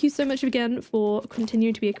 Thank you so much again for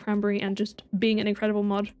continuing to be a cranberry and just being an incredible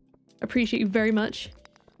mod. Appreciate you very much.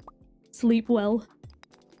 Sleep well.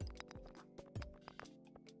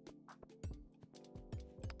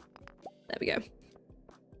 There we go.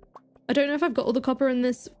 I don't know if I've got all the copper in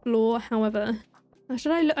this floor, however...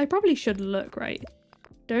 Should I look? I probably should look, right?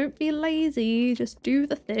 Don't be lazy, just do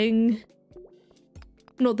the thing.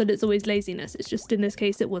 Not that it's always laziness, it's just in this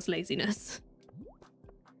case it was laziness.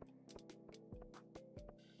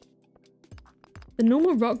 The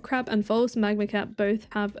normal rock crab and false magma cap both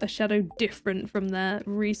have a shadow different from their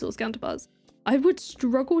resource counterparts. I would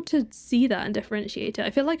struggle to see that and differentiate it.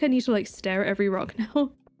 I feel like I need to like stare at every rock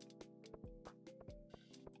now.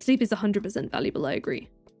 Sleep is 100% valuable, I agree.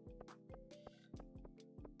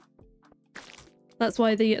 That's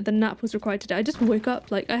why the nap was required today. I just woke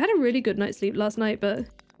up, like, I had a really good night's sleep last night, but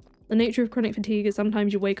the nature of chronic fatigue is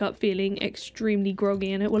sometimes you wake up feeling extremely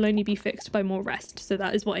groggy and it will only be fixed by more rest, so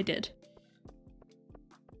that is what I did.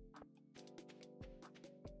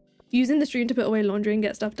 Using the stream to put away laundry and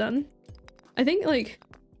get stuff done. I think, like,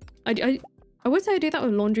 I would say I do that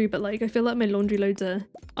with laundry, but, like, I feel like my laundry loads are...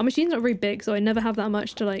 Our machine's not very big, so I never have that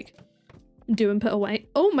much to, like, do and put away.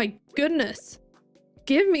 Oh my goodness!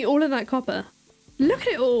 Give me all of that copper. Look at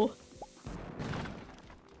it all!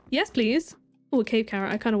 Yes, please. Oh, a cave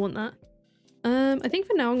carrot. I kind of want that. I think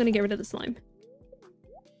for now I'm going to get rid of the slime.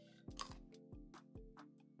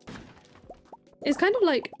 It's kind of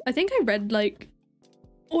like... I think I read, like...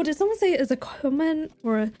 Or did someone say it as a comment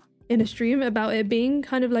or in a stream about it being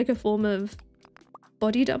kind of like a form of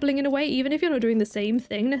body doubling in a way? Even if you're not doing the same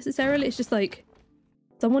thing necessarily, it's just like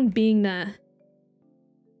someone being there.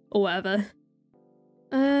 Or whatever.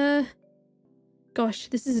 Gosh,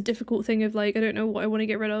 this is a difficult thing of like, I don't know what I want to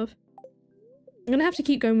get rid of. I'm gonna have to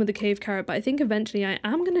keep going with the cave carrot, but I think eventually I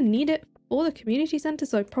am gonna need it for the community center,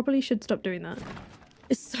 so I probably should stop doing that.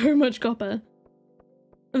 It's so much copper.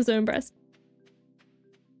 I'm so impressed.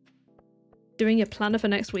 Doing a planner for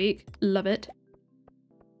next week. Love it.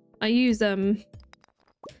 I use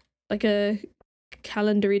like a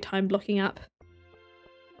calendary time blocking app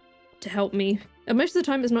to help me. And most of the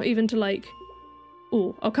time it's not even to like...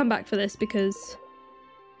 Oh, I'll come back for this because...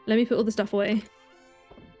 Let me put all the stuff away.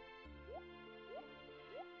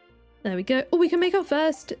 There we go. Oh, we can make our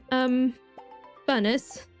first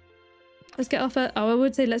furnace. Let's get our first... Oh, I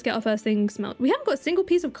would say let's get our first thing smelt. We haven't got a single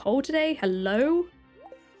piece of coal today. Hello?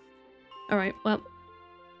 Alright, well.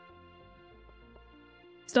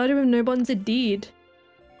 Started with no bonds indeed.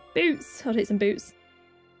 Boots! I'll take some boots.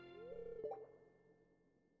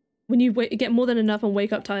 When you get more than enough and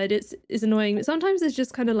wake up tired, it's annoying. Sometimes it's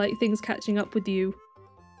just kind of like things catching up with you.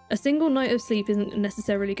 A single night of sleep isn't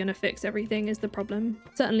necessarily going to fix everything is the problem.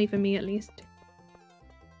 Certainly for me at least.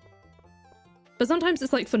 But sometimes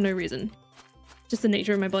it's like for no reason. Just the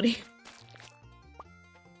nature of my body.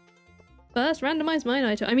 First, randomized mine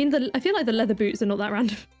item. I mean, I feel like the leather boots are not that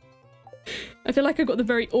random. I feel like I got the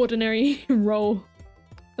very ordinary roll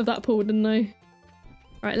of that pool, didn't I?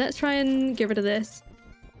 Alright, let's try and get rid of this.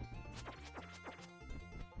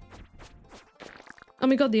 Oh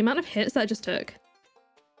my god, the amount of hits that just took.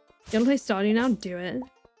 You wanna play Stardew now? Do it.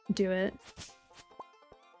 Do it.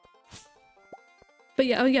 But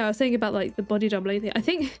yeah, oh yeah, I was saying about like the body doubling thing. I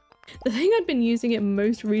think the thing I'd been using it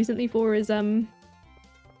most recently for is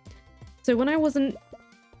so when I wasn't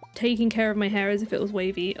taking care of my hair as if it was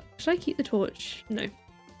wavy. Should I keep the torch? No.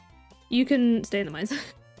 You can stay in the mines.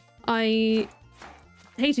 I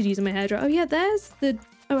hated using my hairdryer. Oh yeah, there's the...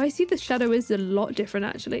 Oh, I see the shadow is a lot different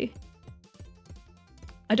actually.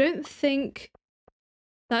 I don't think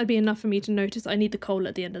that would be enough for me to notice I need the coal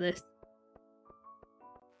at the end of this.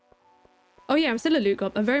 Oh yeah, I'm still a loot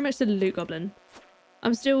goblin. I'm very much still a loot goblin.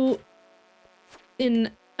 I'm still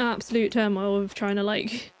in absolute turmoil of trying to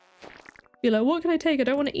like be like, what can I take? I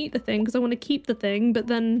don't want to eat the thing because I want to keep the thing, but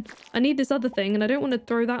then I need this other thing and I don't want to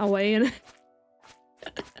throw that away and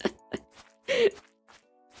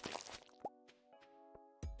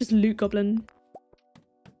just loot goblin.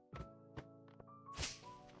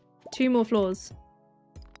 2 more floors.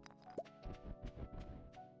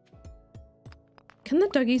 Can the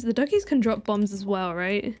duggies can drop bombs as well,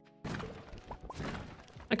 right?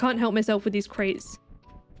 I can't help myself with these crates.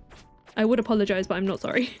 I would apologize, but I'm not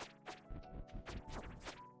sorry.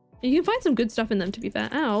 You can find some good stuff in them, to be fair.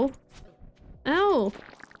 Ow. Ow.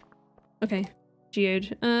 Okay.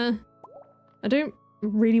 Geode. I don't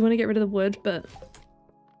really want to get rid of the wood, but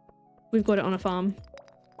we've got it on a farm.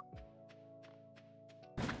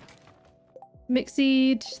 Mixed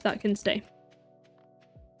seed, that can stay.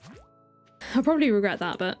 I'll probably regret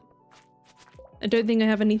that, but I don't think I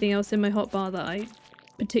have anything else in my hotbar that I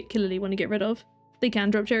particularly want to get rid of. They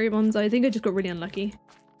can drop cherry bombs. I think I just got really unlucky.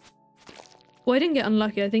 Well, I didn't get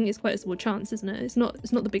unlucky. I think it's quite a small chance, isn't it? It's not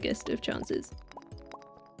the biggest of chances.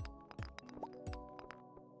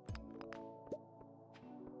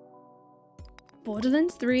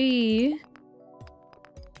 Borderlands 3.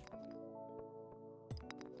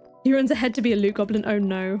 He runs ahead to be a loot goblin. Oh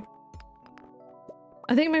no.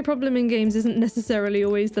 I think my problem in games isn't necessarily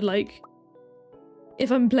always the like,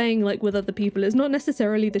 if I'm playing like with other people, it's not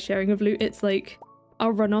necessarily the sharing of loot. It's like,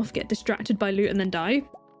 I'll run off, get distracted by loot and then die.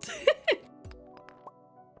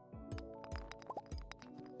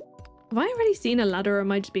 Have I already seen a ladder or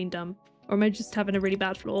am I just being dumb? Or am I just having a really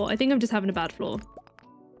bad floor? I think I'm just having a bad floor.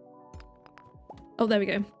 Oh, there we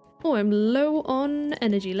go. Oh, I'm low on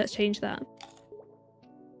energy. Let's change that.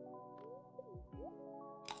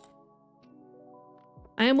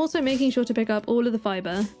 I am also making sure to pick up all of the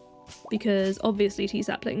fiber because obviously tea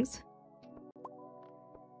saplings.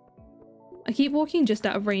 I keep walking just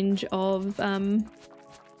out of range of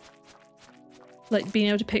like being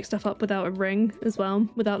able to pick stuff up without a ring as well,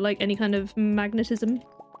 without like any kind of magnetism.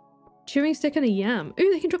 Chewing stick and a yam.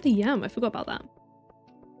 Ooh, they can drop the yam. I forgot about that.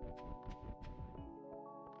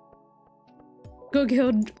 Got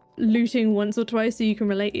killed looting once or twice so you can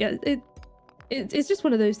relate. Yeah, it's just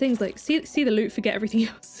one of those things, like see the loot, forget everything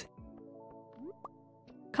else.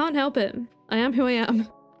 Can't help it. I am who I am.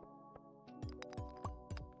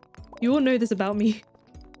 You all know this about me.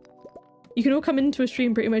 You can all come into a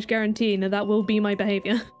stream pretty much guaranteeing that will be my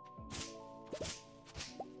behavior.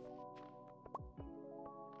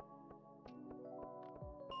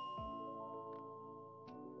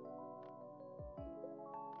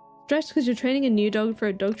 Stressed because you're training a new dog for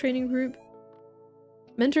a dog training group?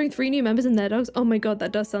 Mentoring 3 new members and their dogs? Oh my god,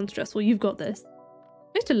 that does sound stressful. You've got this.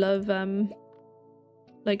 I used to love,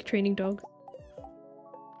 like, training dogs.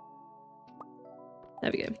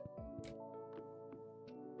 There we go.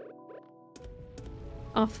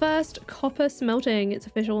 Our first copper smelting. It's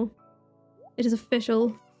official. It is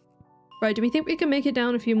official. Right, do we think we can make it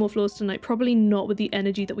down a few more floors tonight? Probably not with the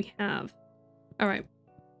energy that we have. Alright.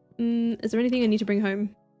 Is there anything I need to bring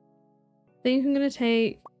home? I think I'm gonna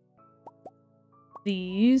take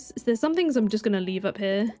these. There's some things I'm just gonna leave up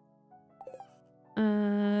here.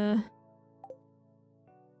 I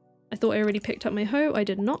thought I already picked up my hoe. I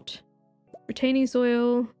did not. Retaining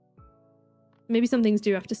soil. Maybe some things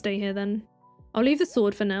do have to stay here then. I'll leave the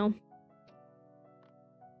sword for now.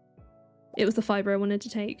 It was the fiber I wanted to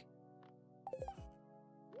take.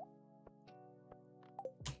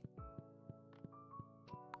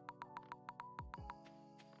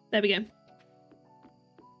 There we go.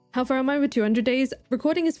 How far am I with 200 days?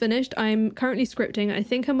 Recording is finished. I'm currently scripting. I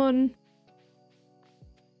think I'm on...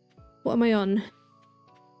 What am I on?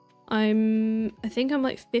 I think I'm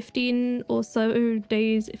like 15 or so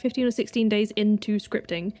days, 15 or 16 days into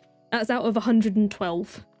scripting. That's out of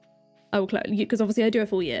 112. I will clarify, because obviously I do a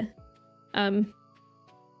full year.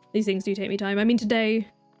 These things do take me time. I mean, today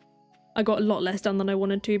I got a lot less done than I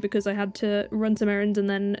wanted to because I had to run some errands and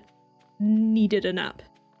then needed a nap.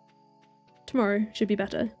 Tomorrow should be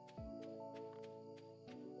better.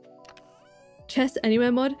 Chess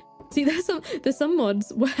Anywhere mod. See, there's some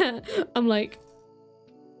mods where I'm like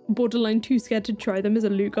borderline too scared to try them as a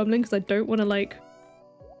loot goblin because I don't want to like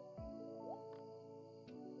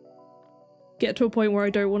get to a point where I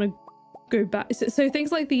don't want to go back. So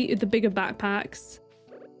things like the bigger backpacks,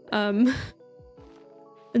 and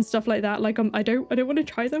stuff like that. Like I don't want to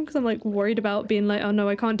try them because I'm like worried about being like, oh no,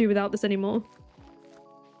 I can't do without this anymore.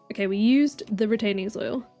 Okay, we used the retaining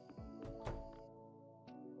soil.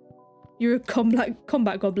 You're a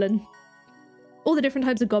combat goblin. All the different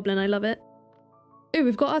types of goblin, I love it. Oh,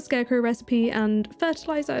 we've got our scarecrow recipe and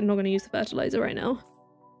fertilizer. I'm not going to use the fertilizer right now.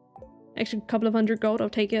 Extra couple of 100 gold, I'll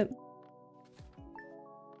take it.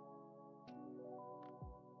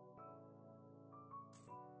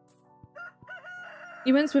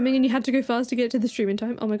 You went swimming and you had to go fast to get to the streaming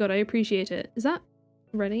time. Oh my god, I appreciate it. Is that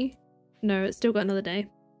ready? No, it's still got another day.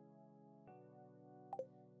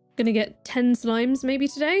 Gonna get 10 slimes maybe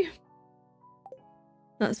today.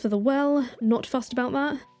 That's for the well. Not fussed about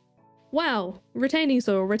that. Wow, retaining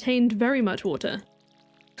soil retained very much water.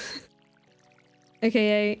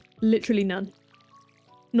 AKA literally none.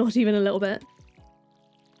 Not even a little bit.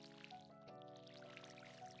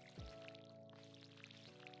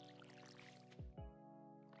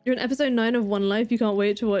 You're in episode 9 of One Life. You can't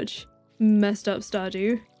wait to watch Messed Up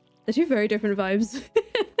Stardew. They're two very different vibes.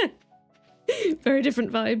 Very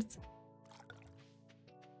different vibes.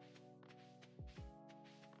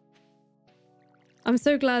 I'm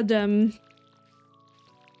so glad, I can't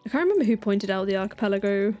remember who pointed out the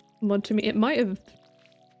archipelago mod to me. It might have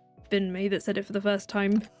been me that said it for the first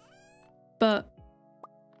time. But,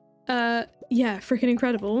 yeah, freaking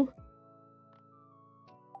incredible.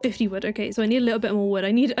 50 wood. Okay, so I need a little bit more wood.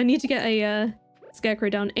 I need to get a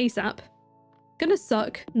scarecrow down ASAP. Gonna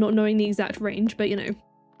suck not knowing the exact range, but you know,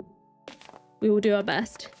 we will do our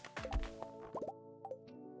best.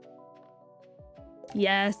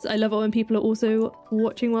 Yes, I love it when people are also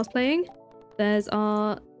watching whilst playing. There's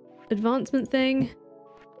our advancement thing.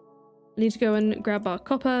 I need to go and grab our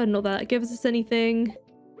copper. Not that it gives us anything.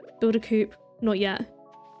 Build a coop. Not yet.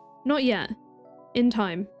 Not yet. In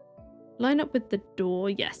time. Line up with the door.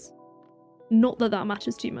 Yes. Not that that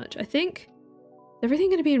matters too much. I think... Is everything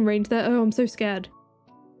going to be in range there? Oh, I'm so scared.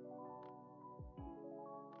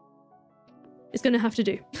 It's going to have to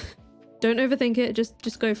do. Don't overthink it.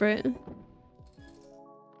 Just go for it.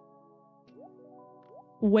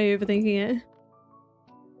 Way overthinking it.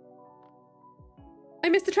 I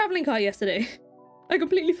missed the traveling cart yesterday. I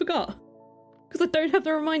completely forgot. Because I don't have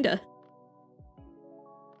the reminder.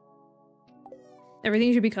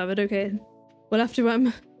 Everything should be covered, okay. We'll have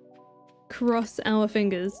to cross our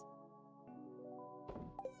fingers.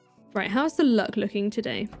 Right, how's the luck looking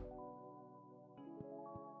today?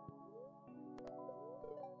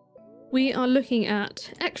 We are looking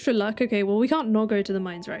at extra luck. Okay, well we can't not go to the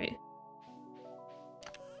mines, right?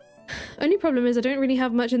 Only problem is I don't really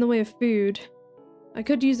have much in the way of food. I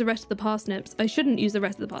could use the rest of the parsnips. I shouldn't use the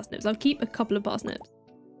rest of the parsnips. I'll keep a couple of parsnips.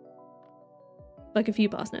 Like a few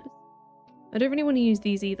parsnips. I don't really want to use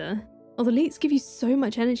these either. Oh, the leeks give you so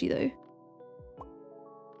much energy though.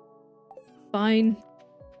 Fine.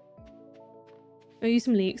 I'll use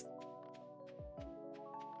some leeks.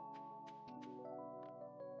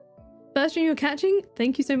 First one you're catching?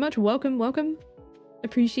 Thank you so much. Welcome, welcome.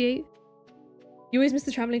 Appreciate. You always miss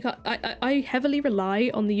the traveling cart. I heavily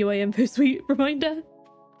rely on the UA info suite reminder.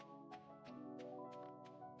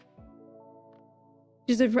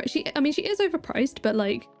 She's over. I mean, she is overpriced, but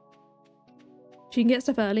like, she can get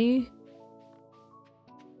stuff early.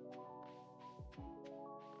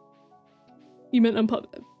 You meant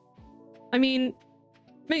unpopular. I mean,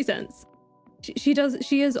 makes sense. She does.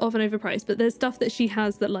 She is often overpriced, but there's stuff that she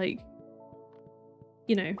has that like,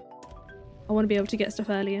 you know, I want to be able to get stuff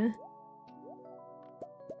earlier.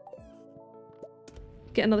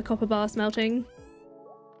 Get another copper bar smelting.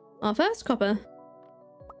 Our first copper.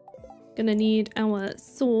 Gonna need our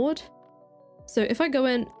sword. So if I go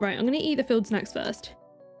in... Right, I'm gonna eat the field snacks first.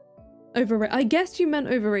 Overrated. I guess you meant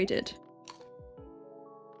overrated.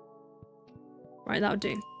 Right, that'll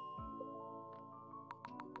do.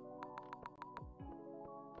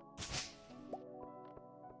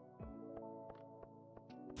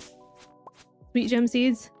 Sweet gem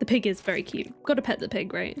seeds. The pig is very cute. Gotta pet the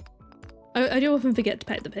pig, right? I do often forget to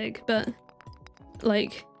pet the pig, but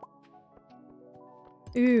like,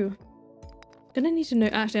 ooh, gonna need to know.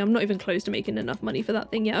 Actually, I'm not even close to making enough money for that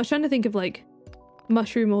thing yet. I was trying to think of like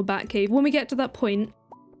mushroom or bat cave. When we get to that point,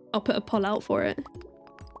 I'll put a poll out for it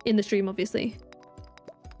in the stream, obviously.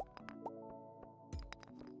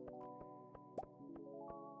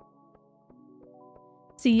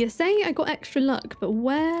 See, you say I got extra luck, but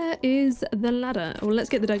where is the ladder? Well, let's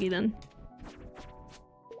get the Dougie then.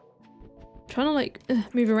 Trying to like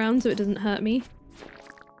move around so it doesn't hurt me.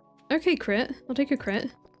 Okay, crit. I'll take a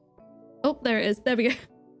crit. Oh, there it is. There we go.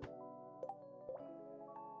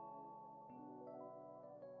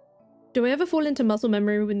 Do I ever fall into muscle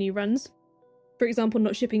memory with new runs? For example,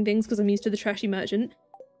 not shipping things because I'm used to the trashy merchant.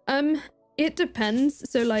 It depends.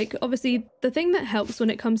 So like, obviously the thing that helps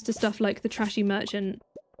when it comes to stuff like the trashy merchant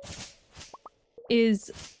is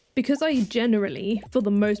because I generally, for the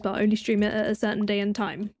most part, only stream it at a certain day and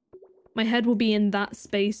time. My head will be in that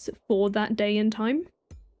space for that day and time,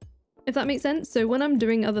 if that makes sense. So when I'm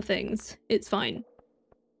doing other things, it's fine.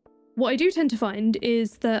 What I do tend to find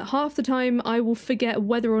is that half the time I will forget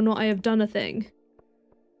whether or not I have done a thing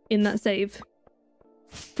in that save.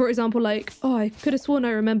 For example, like, oh, I could have sworn I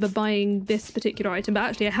remember buying this particular item, but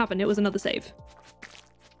actually I haven't. It was another save.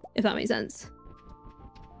 If that makes sense.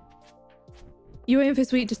 You aim for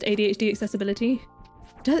sweet, just ADHD accessibility.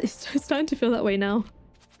 It's starting to feel that way now.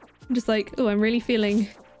 I'm just like, oh, I'm really feeling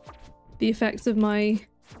the effects of my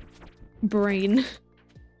brain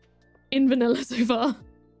in vanilla so far.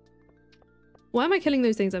 Why am I killing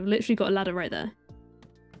those things? I've literally got a ladder right there.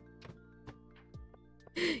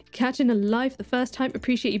 Catching a life the first time.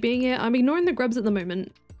 Appreciate you being here. I'm ignoring the grubs at the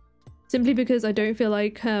moment. Simply because I don't feel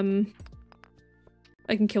like I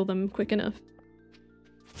can kill them quick enough.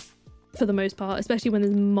 For the most part. Especially when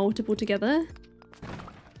there's multiple together.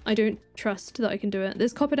 I don't trust that I can do it.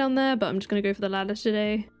 There's copper down there, but I'm just going to go for the ladder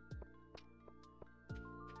today.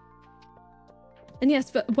 And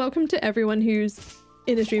yes, but welcome to everyone who's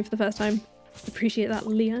in the stream for the first time. Appreciate that,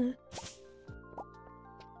 Leah. It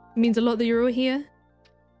means a lot that you're all here.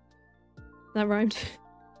 That rhymed.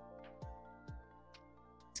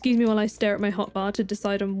 Excuse me while I stare at my hotbar to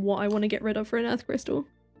decide on what I want to get rid of for an earth crystal.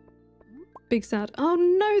 Big sad. Oh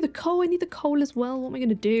no, the coal. I need the coal as well. What am I going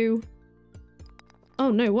to do?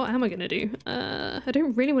 Oh no, what am I going to do? I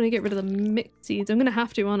don't really want to get rid of the mixed seeds. I'm going to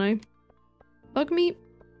have to, aren't I? Bug meat?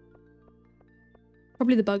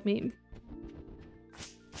 Probably the bug meat.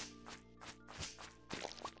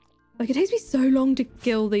 Like, it takes me so long to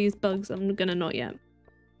kill these bugs. I'm gonna not yet.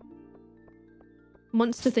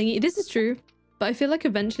 Monster thingy. This is true, but I feel like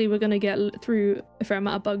eventually we're gonna get through a fair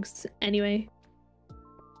amount of bugs anyway.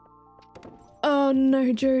 Oh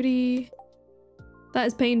no, Jody. That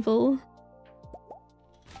is painful.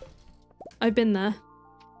 I've been there.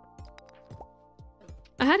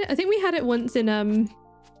 I think we had it once in,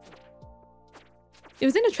 it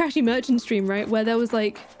was in a trashy merchant stream, right? Where there was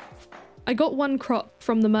like, I got one crop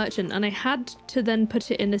from the merchant and I had to then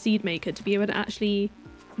put it in a seed maker to be able to actually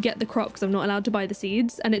get the crop because I'm not allowed to buy the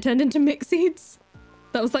seeds, and it turned into mixed seeds.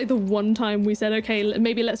 That was like the one time we said, okay,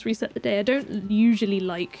 maybe let's reset the day. I don't usually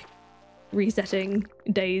like resetting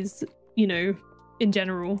days, you know, in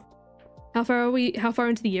general. How far are we? How far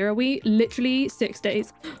into the year are we? Literally 6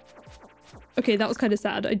 days. Okay, that was kind of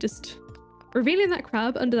sad. I just... Revealing that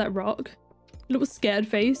crab under that rock. Little scared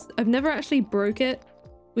face. I've never actually broke it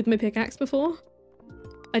with my pickaxe before.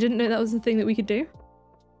 I didn't know that was the thing that we could do.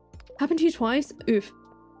 Happened to you twice? Oof.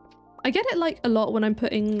 I get it like a lot when I'm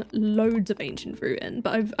putting loads of ancient fruit in,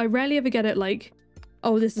 but I rarely ever get it like,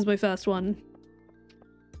 oh, this is my first one.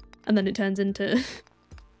 And then it turns into...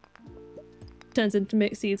 turns into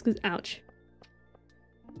mixed seeds, because ouch.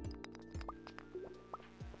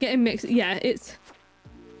 Getting mixed... Yeah, it's...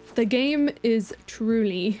 The game is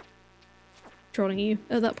truly trolling you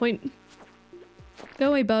at that point. Go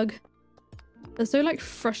away, bug. They're so, like,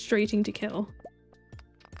 frustrating to kill.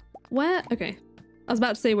 Where? Okay. I was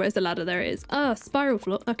about to say, where's the ladder? There it is. Ah, spiral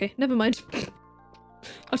floor. Okay, never mind.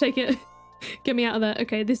 I'll take it. Get me out of there.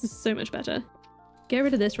 Okay, this is so much better. Get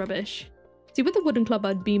rid of this rubbish. See, with the wooden club,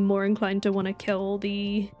 I'd be more inclined to want to kill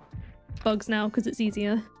the bugs now, because it's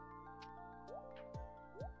easier.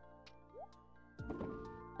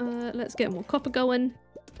 Let's get more copper going.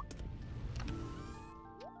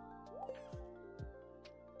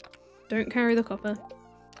 Don't carry the copper.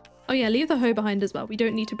 Oh yeah, leave the hoe behind as well. We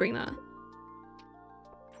don't need to bring that.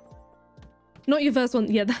 Not your first one.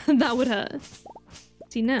 Yeah, that would hurt.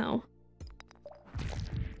 See, now.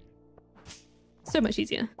 So much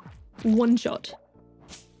easier. One shot.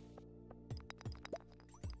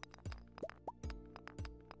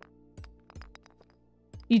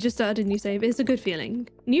 You just started a new save. It's a good feeling.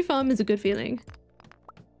 New farm is a good feeling.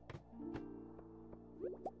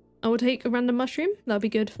 I will take a random mushroom. That'll be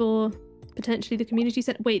good for potentially the community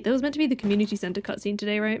center. Wait, there was meant to be the community center cutscene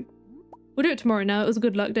today, right? We'll do it tomorrow now. It was a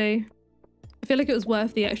good luck day. I feel like it was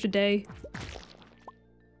worth the extra day.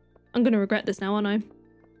 I'm gonna regret this now, aren't I?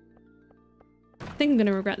 I think I'm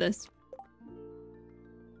gonna regret this.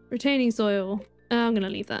 Retaining soil. I'm gonna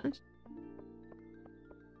leave that.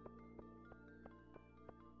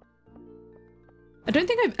 I don't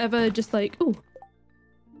think I've ever just like... Oh.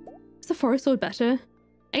 Is the forest sword better?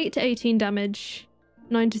 8 to 18 damage.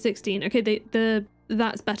 9 to 16. Okay,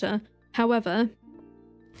 that's better. However,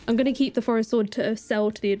 I'm gonna keep the forest sword to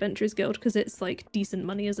sell to the Adventurers Guild because it's like decent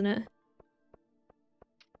money, isn't it?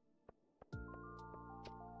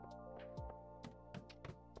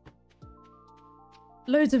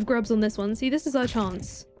 Loads of grubs on this one. See, this is our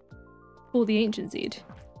chance for the ancient seed.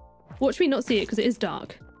 Watch me not see it because it is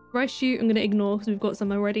dark. Rice shoot, I'm gonna ignore because we've got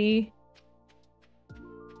some already.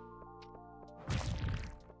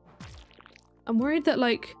 I'm worried that,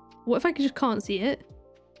 like, what if I just can't see it?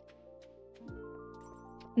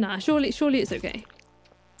 Nah, surely it's okay.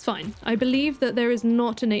 It's fine. I believe that there is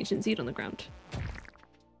not an ancient seed on the ground.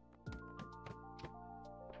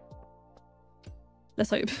 Let's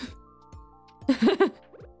hope.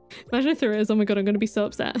 Imagine if there is. Oh my god, I'm gonna be so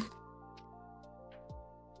upset.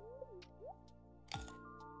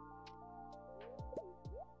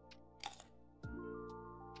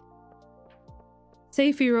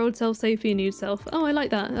 Save for your old self, save for your new self. Oh, I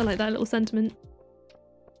like that. I like that little sentiment.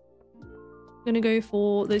 I'm gonna go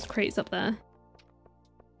for those crates up there.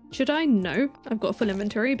 Should I? No. I've got a full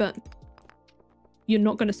inventory, but you're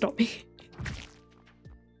not gonna stop me.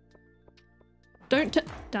 Don't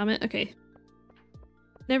damn it. Okay.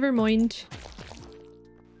 Never mind.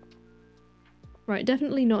 Right,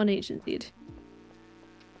 definitely not an ancient seed.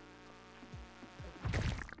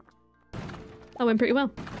 That went pretty well.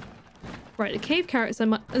 Right, the cave carrots I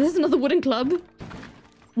might... There's another wooden club.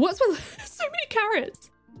 What's with so many carrots?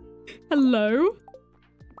 Hello?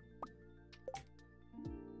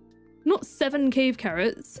 Not 7 cave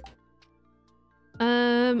carrots.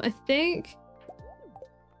 I think...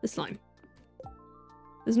 The slime.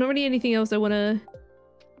 There's not really anything else I want to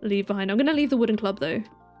leave behind. I'm going to leave the wooden club, though.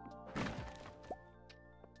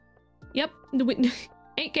 Yep.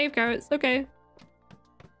 8 cave carrots. Okay.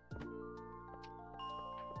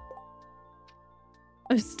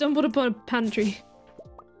 I've stumbled upon a pantry.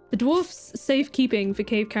 The dwarf's safekeeping for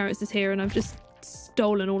cave carrots is here, and I've just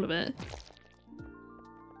stolen all of it.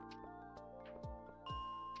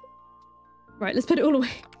 Right, let's put it all away.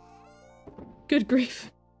 Good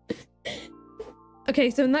grief. Okay,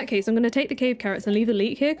 so in that case, I'm going to take the cave carrots and leave the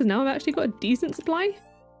leek here, because now I've actually got a decent supply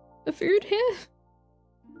of food here.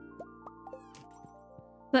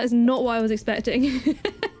 That is not what I was expecting.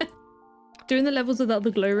 Doing the levels without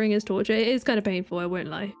the glow ring is torture. It is kind of painful, I won't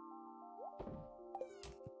lie.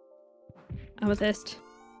 Amethyst.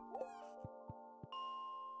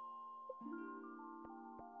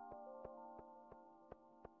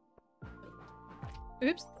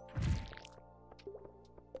 Oops.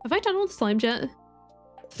 Have I done all the slimes yet?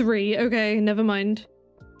 3. Okay, never mind.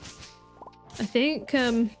 I think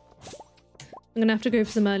I'm gonna have to go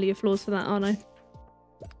for some earlier floors for that, aren't I?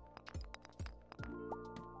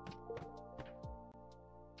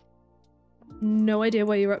 No idea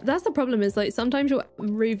where you're up. That's the problem, is like sometimes you'll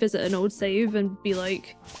revisit an old save and be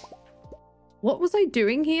like, what was I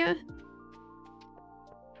doing here?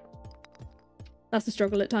 That's a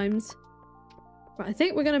struggle at times. Right, I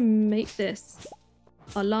think we're gonna make this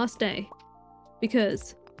our last day,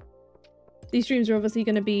 because these streams are obviously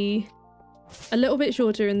gonna be a little bit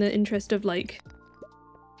shorter in the interest of like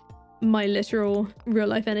my literal real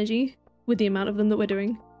life energy with the amount of them that we're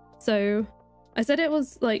doing. So I said it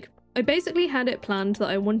was like, I basically had it planned that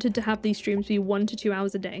I wanted to have these streams be 1 to 2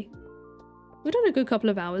 hours a day. We've done a good couple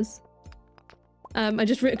of hours. I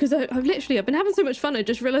just because I've been having so much fun, I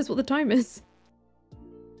just realized what the time is.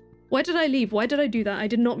 Why did I leave? Why did I do that? I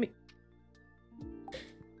did not mean...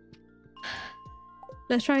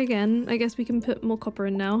 Let's try again. I guess we can put more copper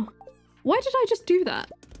in now. Why did I just do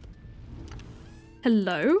that?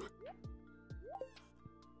 Hello?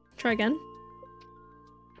 Try again.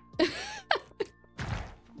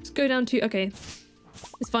 Just go down to... Okay.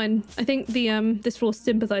 It's fine. I think the this floor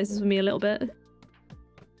sympathizes with me a little bit.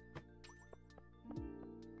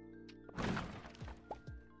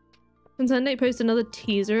 Concernate post another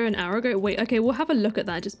teaser an hour ago. Wait, okay, we'll have a look at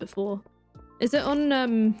that just before. Is it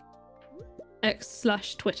on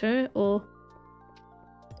X/Twitter or?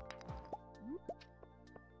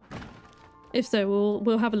 If so,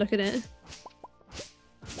 we'll have a look at it,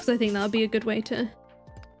 because I think that would be a good way to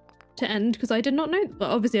end. Because I did not know.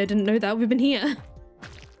 Well, obviously I didn't know that. We've been here.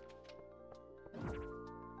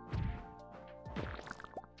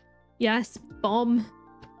 Yes, bomb.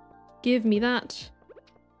 Give me that.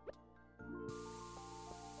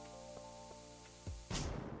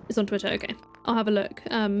 It's on Twitter. Okay, I'll have a look.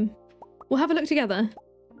 We'll have a look together.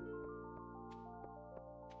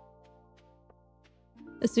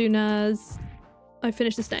 as soon as I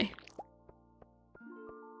finish this day.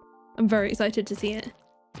 I'm very excited to see it.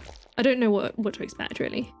 I don't know what to expect,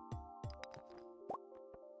 really.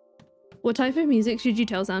 What type of music should you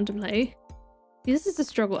tell Sam to play? This is a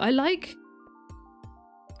struggle. I like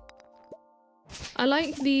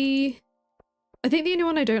the... I think the only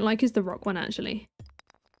one I don't like is the rock one, actually.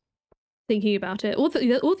 Thinking about it. All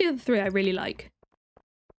the other three I really like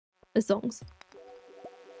as songs.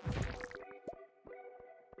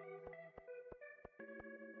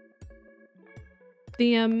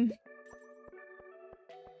 The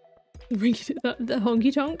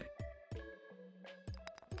honky tonk.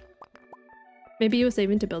 Maybe you were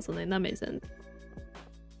saving to build something. That makes sense.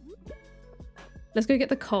 Let's go get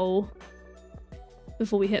the coal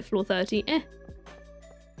before we hit floor 30.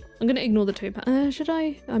 I'm gonna ignore the topaz. Should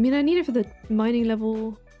I? I mean, I need it for the mining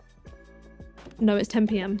level. No, it's 10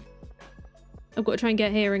 PM. I've got to try and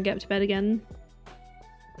get here and get to bed again.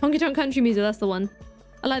 Honky tonk country music, that's the one.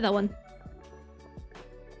 I like that one.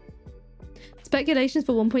 Speculations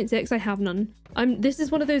for 1.6, I have none. This is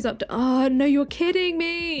one of those oh no, you're kidding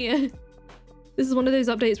me! This is one of those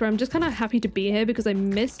updates where I'm just kind of happy to be here because I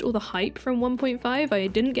missed all the hype from 1.5. I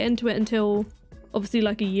didn't get into it until obviously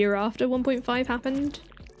like a year after 1.5 happened.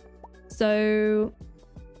 So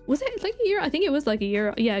was it like a year? I think it was like a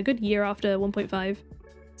year. Yeah, a good year after 1.5.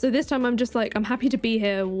 So this time I'm just like, I'm happy to be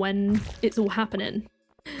here when it's all happening.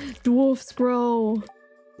 Dwarf scroll.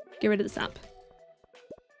 Get rid of the sap.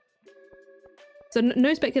 So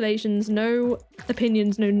no speculations, no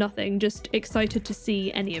opinions, no nothing. Just excited to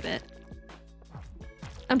see any of it.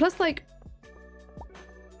 And plus, like,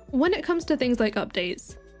 when it comes to things like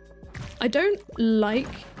updates, I don't like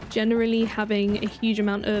generally having a huge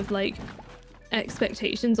amount of like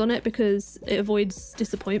expectations on it because it avoids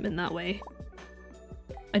disappointment that way.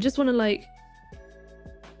 I just want to like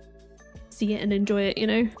see it and enjoy it, you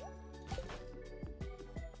know?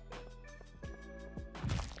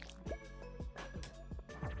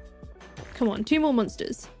 Come on, 2 more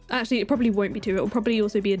monsters. Actually, it probably won't be 2. It'll probably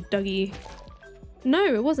also be a Dougie. No,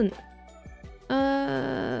 it wasn't. What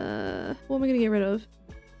am I gonna get rid of?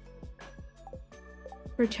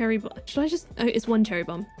 For a cherry bomb. Should I just... Oh, it's 1 cherry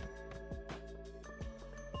bomb.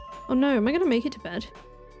 Oh no, am I gonna make it to bed?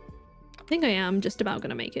 I think I am just about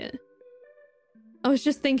gonna make it. I was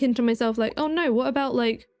just thinking to myself like, oh no, what about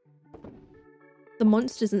like the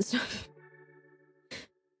monsters and stuff?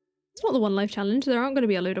 It's not the 1 life challenge. There aren't gonna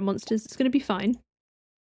be a load of monsters. It's gonna be fine.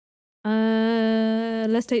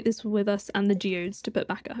 Let's take this with us and the geodes to put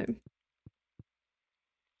back at home.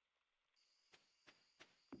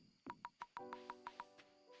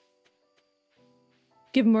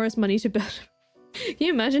 Give Morris money to build. Can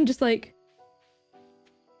you imagine just like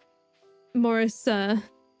Morris's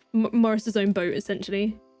own boat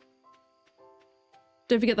essentially?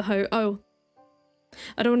 Don't forget the hoe. Oh,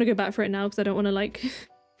 I don't want to go back for it now because I don't want to like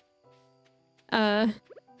I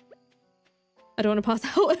don't want to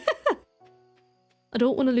pass out. I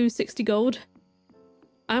don't want to lose 60 gold.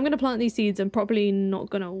 I'm going to plant these seeds. I'm probably not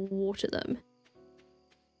going to water them.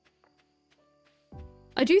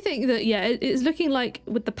 I do think that, yeah, it's looking like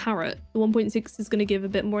with the parrot, the 1.6 is going to give a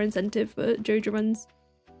bit more incentive for Joja runs.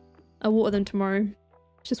 I'll water them tomorrow.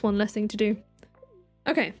 It's just one less thing to do.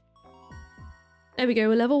 Okay. There we go.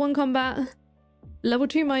 We're level 1 combat, level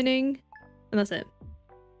 2 mining, and that's it.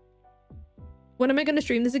 When am I going to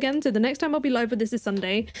stream this again? So the next time I'll be live with this is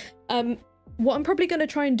Sunday. What I'm probably going to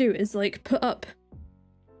try and do is like put up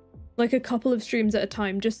like a couple of streams at a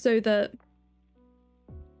time just so that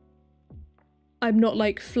I'm not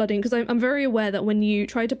like flooding, because I'm very aware that when you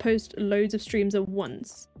try to post loads of streams at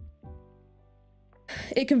once,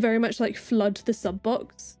 it can very much like flood the sub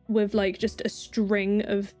box with like just a string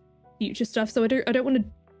of future stuff. So I don't want to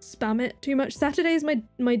spam it too much. Saturday is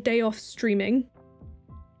my day off streaming.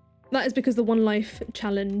 That is because the 1 life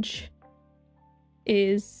challenge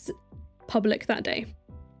is public that day.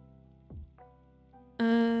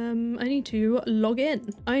 I need to log in.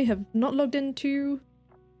 I have not logged into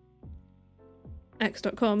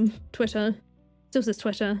x.com, Twitter. Still says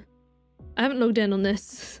Twitter. I haven't logged in on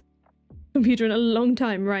this computer in a long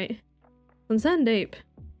time, right? Concerned ape.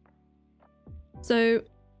 So,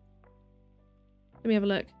 let me have a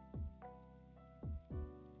look.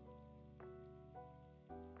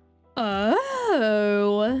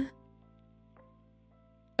 Oh.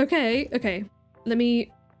 Okay, okay.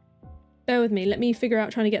 Bear with me. Let me figure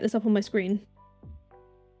out trying to get this up on my screen.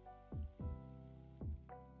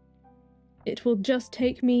 It will just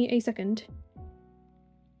take me a second.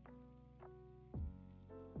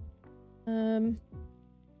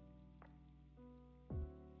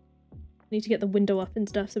 Need to get the window up and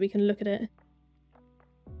stuff so we can look at it.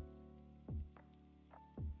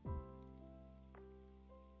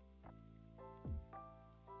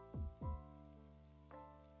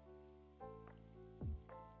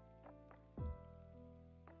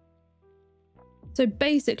 So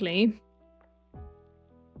basically,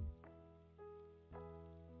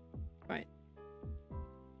 right.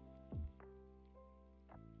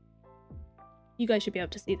 You guys should be able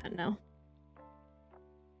to see that now.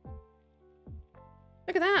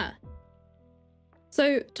 Look at that.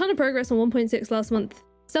 So, ton of progress on 1.6 last month.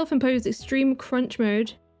 Self-imposed extreme crunch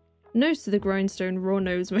mode. Nose to the grindstone raw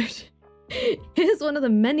nose mode. Here's one of the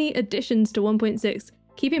many additions to 1.6.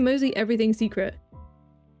 Keeping mostly everything secret.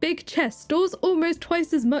 Big chest stores almost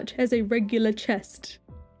twice as much as a regular chest.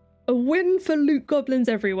 A win for loot goblins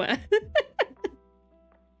everywhere.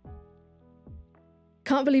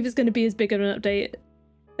 Can't believe it's going to be as big of an update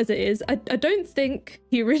as it is. I don't think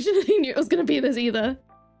he originally knew it was going to be this either.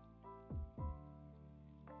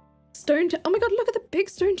 Oh my god, look at the big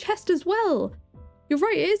stone chest as well. You're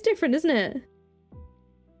right, it is different, isn't it?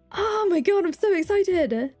 Oh my god, I'm so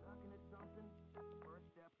excited.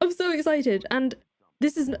 I'm so excited. And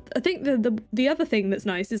this is, I think the other thing that's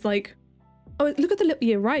nice is like, oh, look at the little,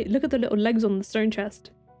 you're right, look at the little legs on the stone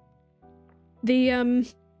chest. The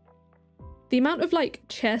amount of like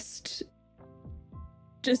chest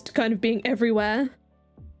just kind of being everywhere.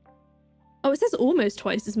 Oh, it says almost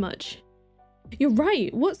twice as much. You're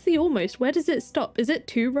right. What's the almost? Where does it stop? Is it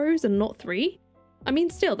 2 rows and not 3? I mean,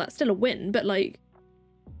 still, that's still a win, but like,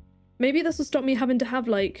 maybe this will stop me having to have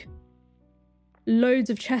like loads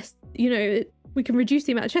of chests. You know, we can reduce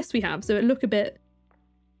the amount of chests we have so it look a bit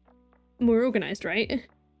more organized, right?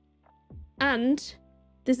 And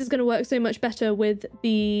this is going to work so much better with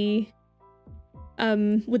the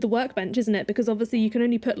workbench, isn't it? Because obviously you can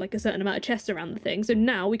only put like a certain amount of chests around the thing. So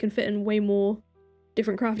now we can fit in way more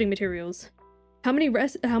different crafting materials. How many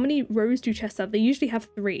rows do chests have? They usually have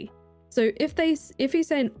 3. So if he's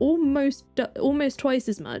saying almost twice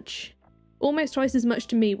as much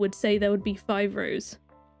to me would say there would be 5 rows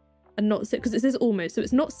and not 6, because it says almost, so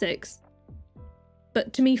it's not 6.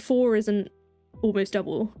 But to me 4 isn't almost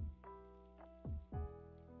double.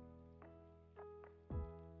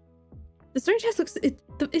 The stone chest looks,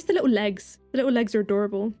 it's the little legs. The little legs are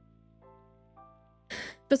adorable.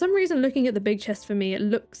 For some reason, looking at the big chest for me, it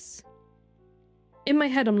looks... In my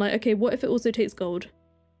head, I'm like, okay, what if it also takes gold?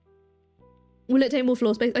 Will it take more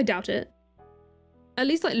floor space? I doubt it. At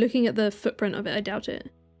least, like, looking at the footprint of it, I doubt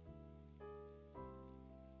it.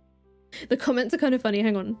 The comments are kind of funny.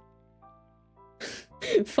 Hang on.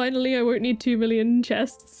 Finally, I won't need 2 million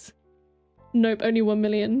chests. Nope, only 1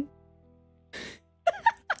 million.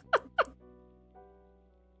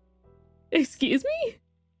 Excuse me?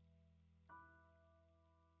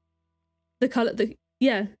 The color,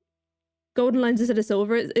 yeah. Golden lines instead of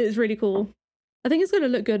silver, it's really cool. I think it's going to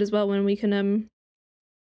look good as well when we can, I'm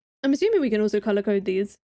assuming we can also color code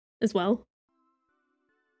these as well.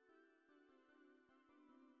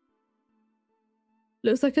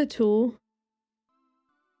 Looks like a tool.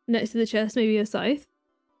 Next to the chest, maybe a scythe.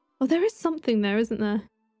 Oh, there is something there, isn't there? I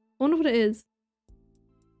wonder what it is.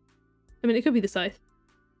 I mean, it could be the scythe.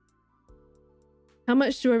 How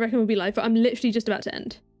much do I reckon will be live? I'm literally just about to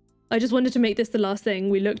end. I just wanted to make this the last thing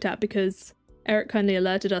we looked at because Eric kindly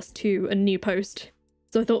alerted us to a new post.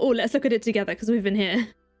 So I thought, oh, let's look at it together because we've been here.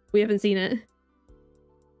 We haven't seen it.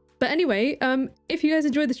 But anyway, if you guys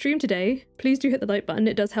enjoyed the stream today, please do hit the like button.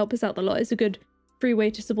 It does help us out a lot. It's a good free way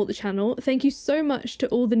to support the channel. Thank you so much to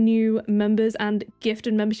all the new members and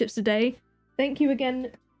gifted memberships today. Thank you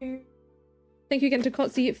again to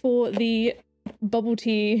Kotzi for the bubble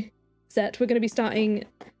tea set. We're going to be starting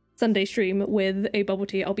Sunday stream with a bubble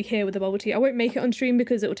tea. I'll be here with a bubble tea. I won't make it on stream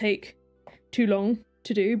because it will take too long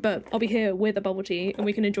to do, but I'll be here with a bubble tea and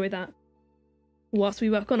we can enjoy that whilst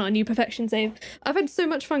we work on our new perfection save. I've had so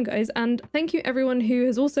much fun, guys, and thank you everyone who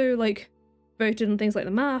has also like voted on things like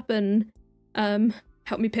the map and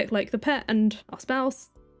helped me pick like the pet and our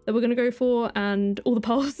spouse that we're gonna go for and all the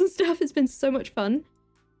polls and stuff. It's been so much fun.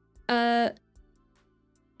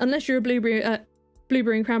 Unless you're a blueberry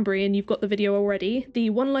and cranberry and you've got the video already, the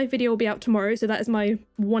one live video will be out tomorrow, so that is my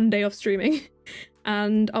one day off streaming.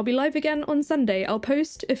 And I'll be live again on Sunday. I'll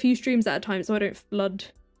post a few streams at a time so I don't flood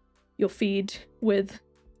your feed with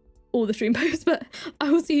all the stream posts, but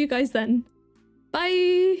I will see you guys then.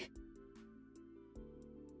 Bye!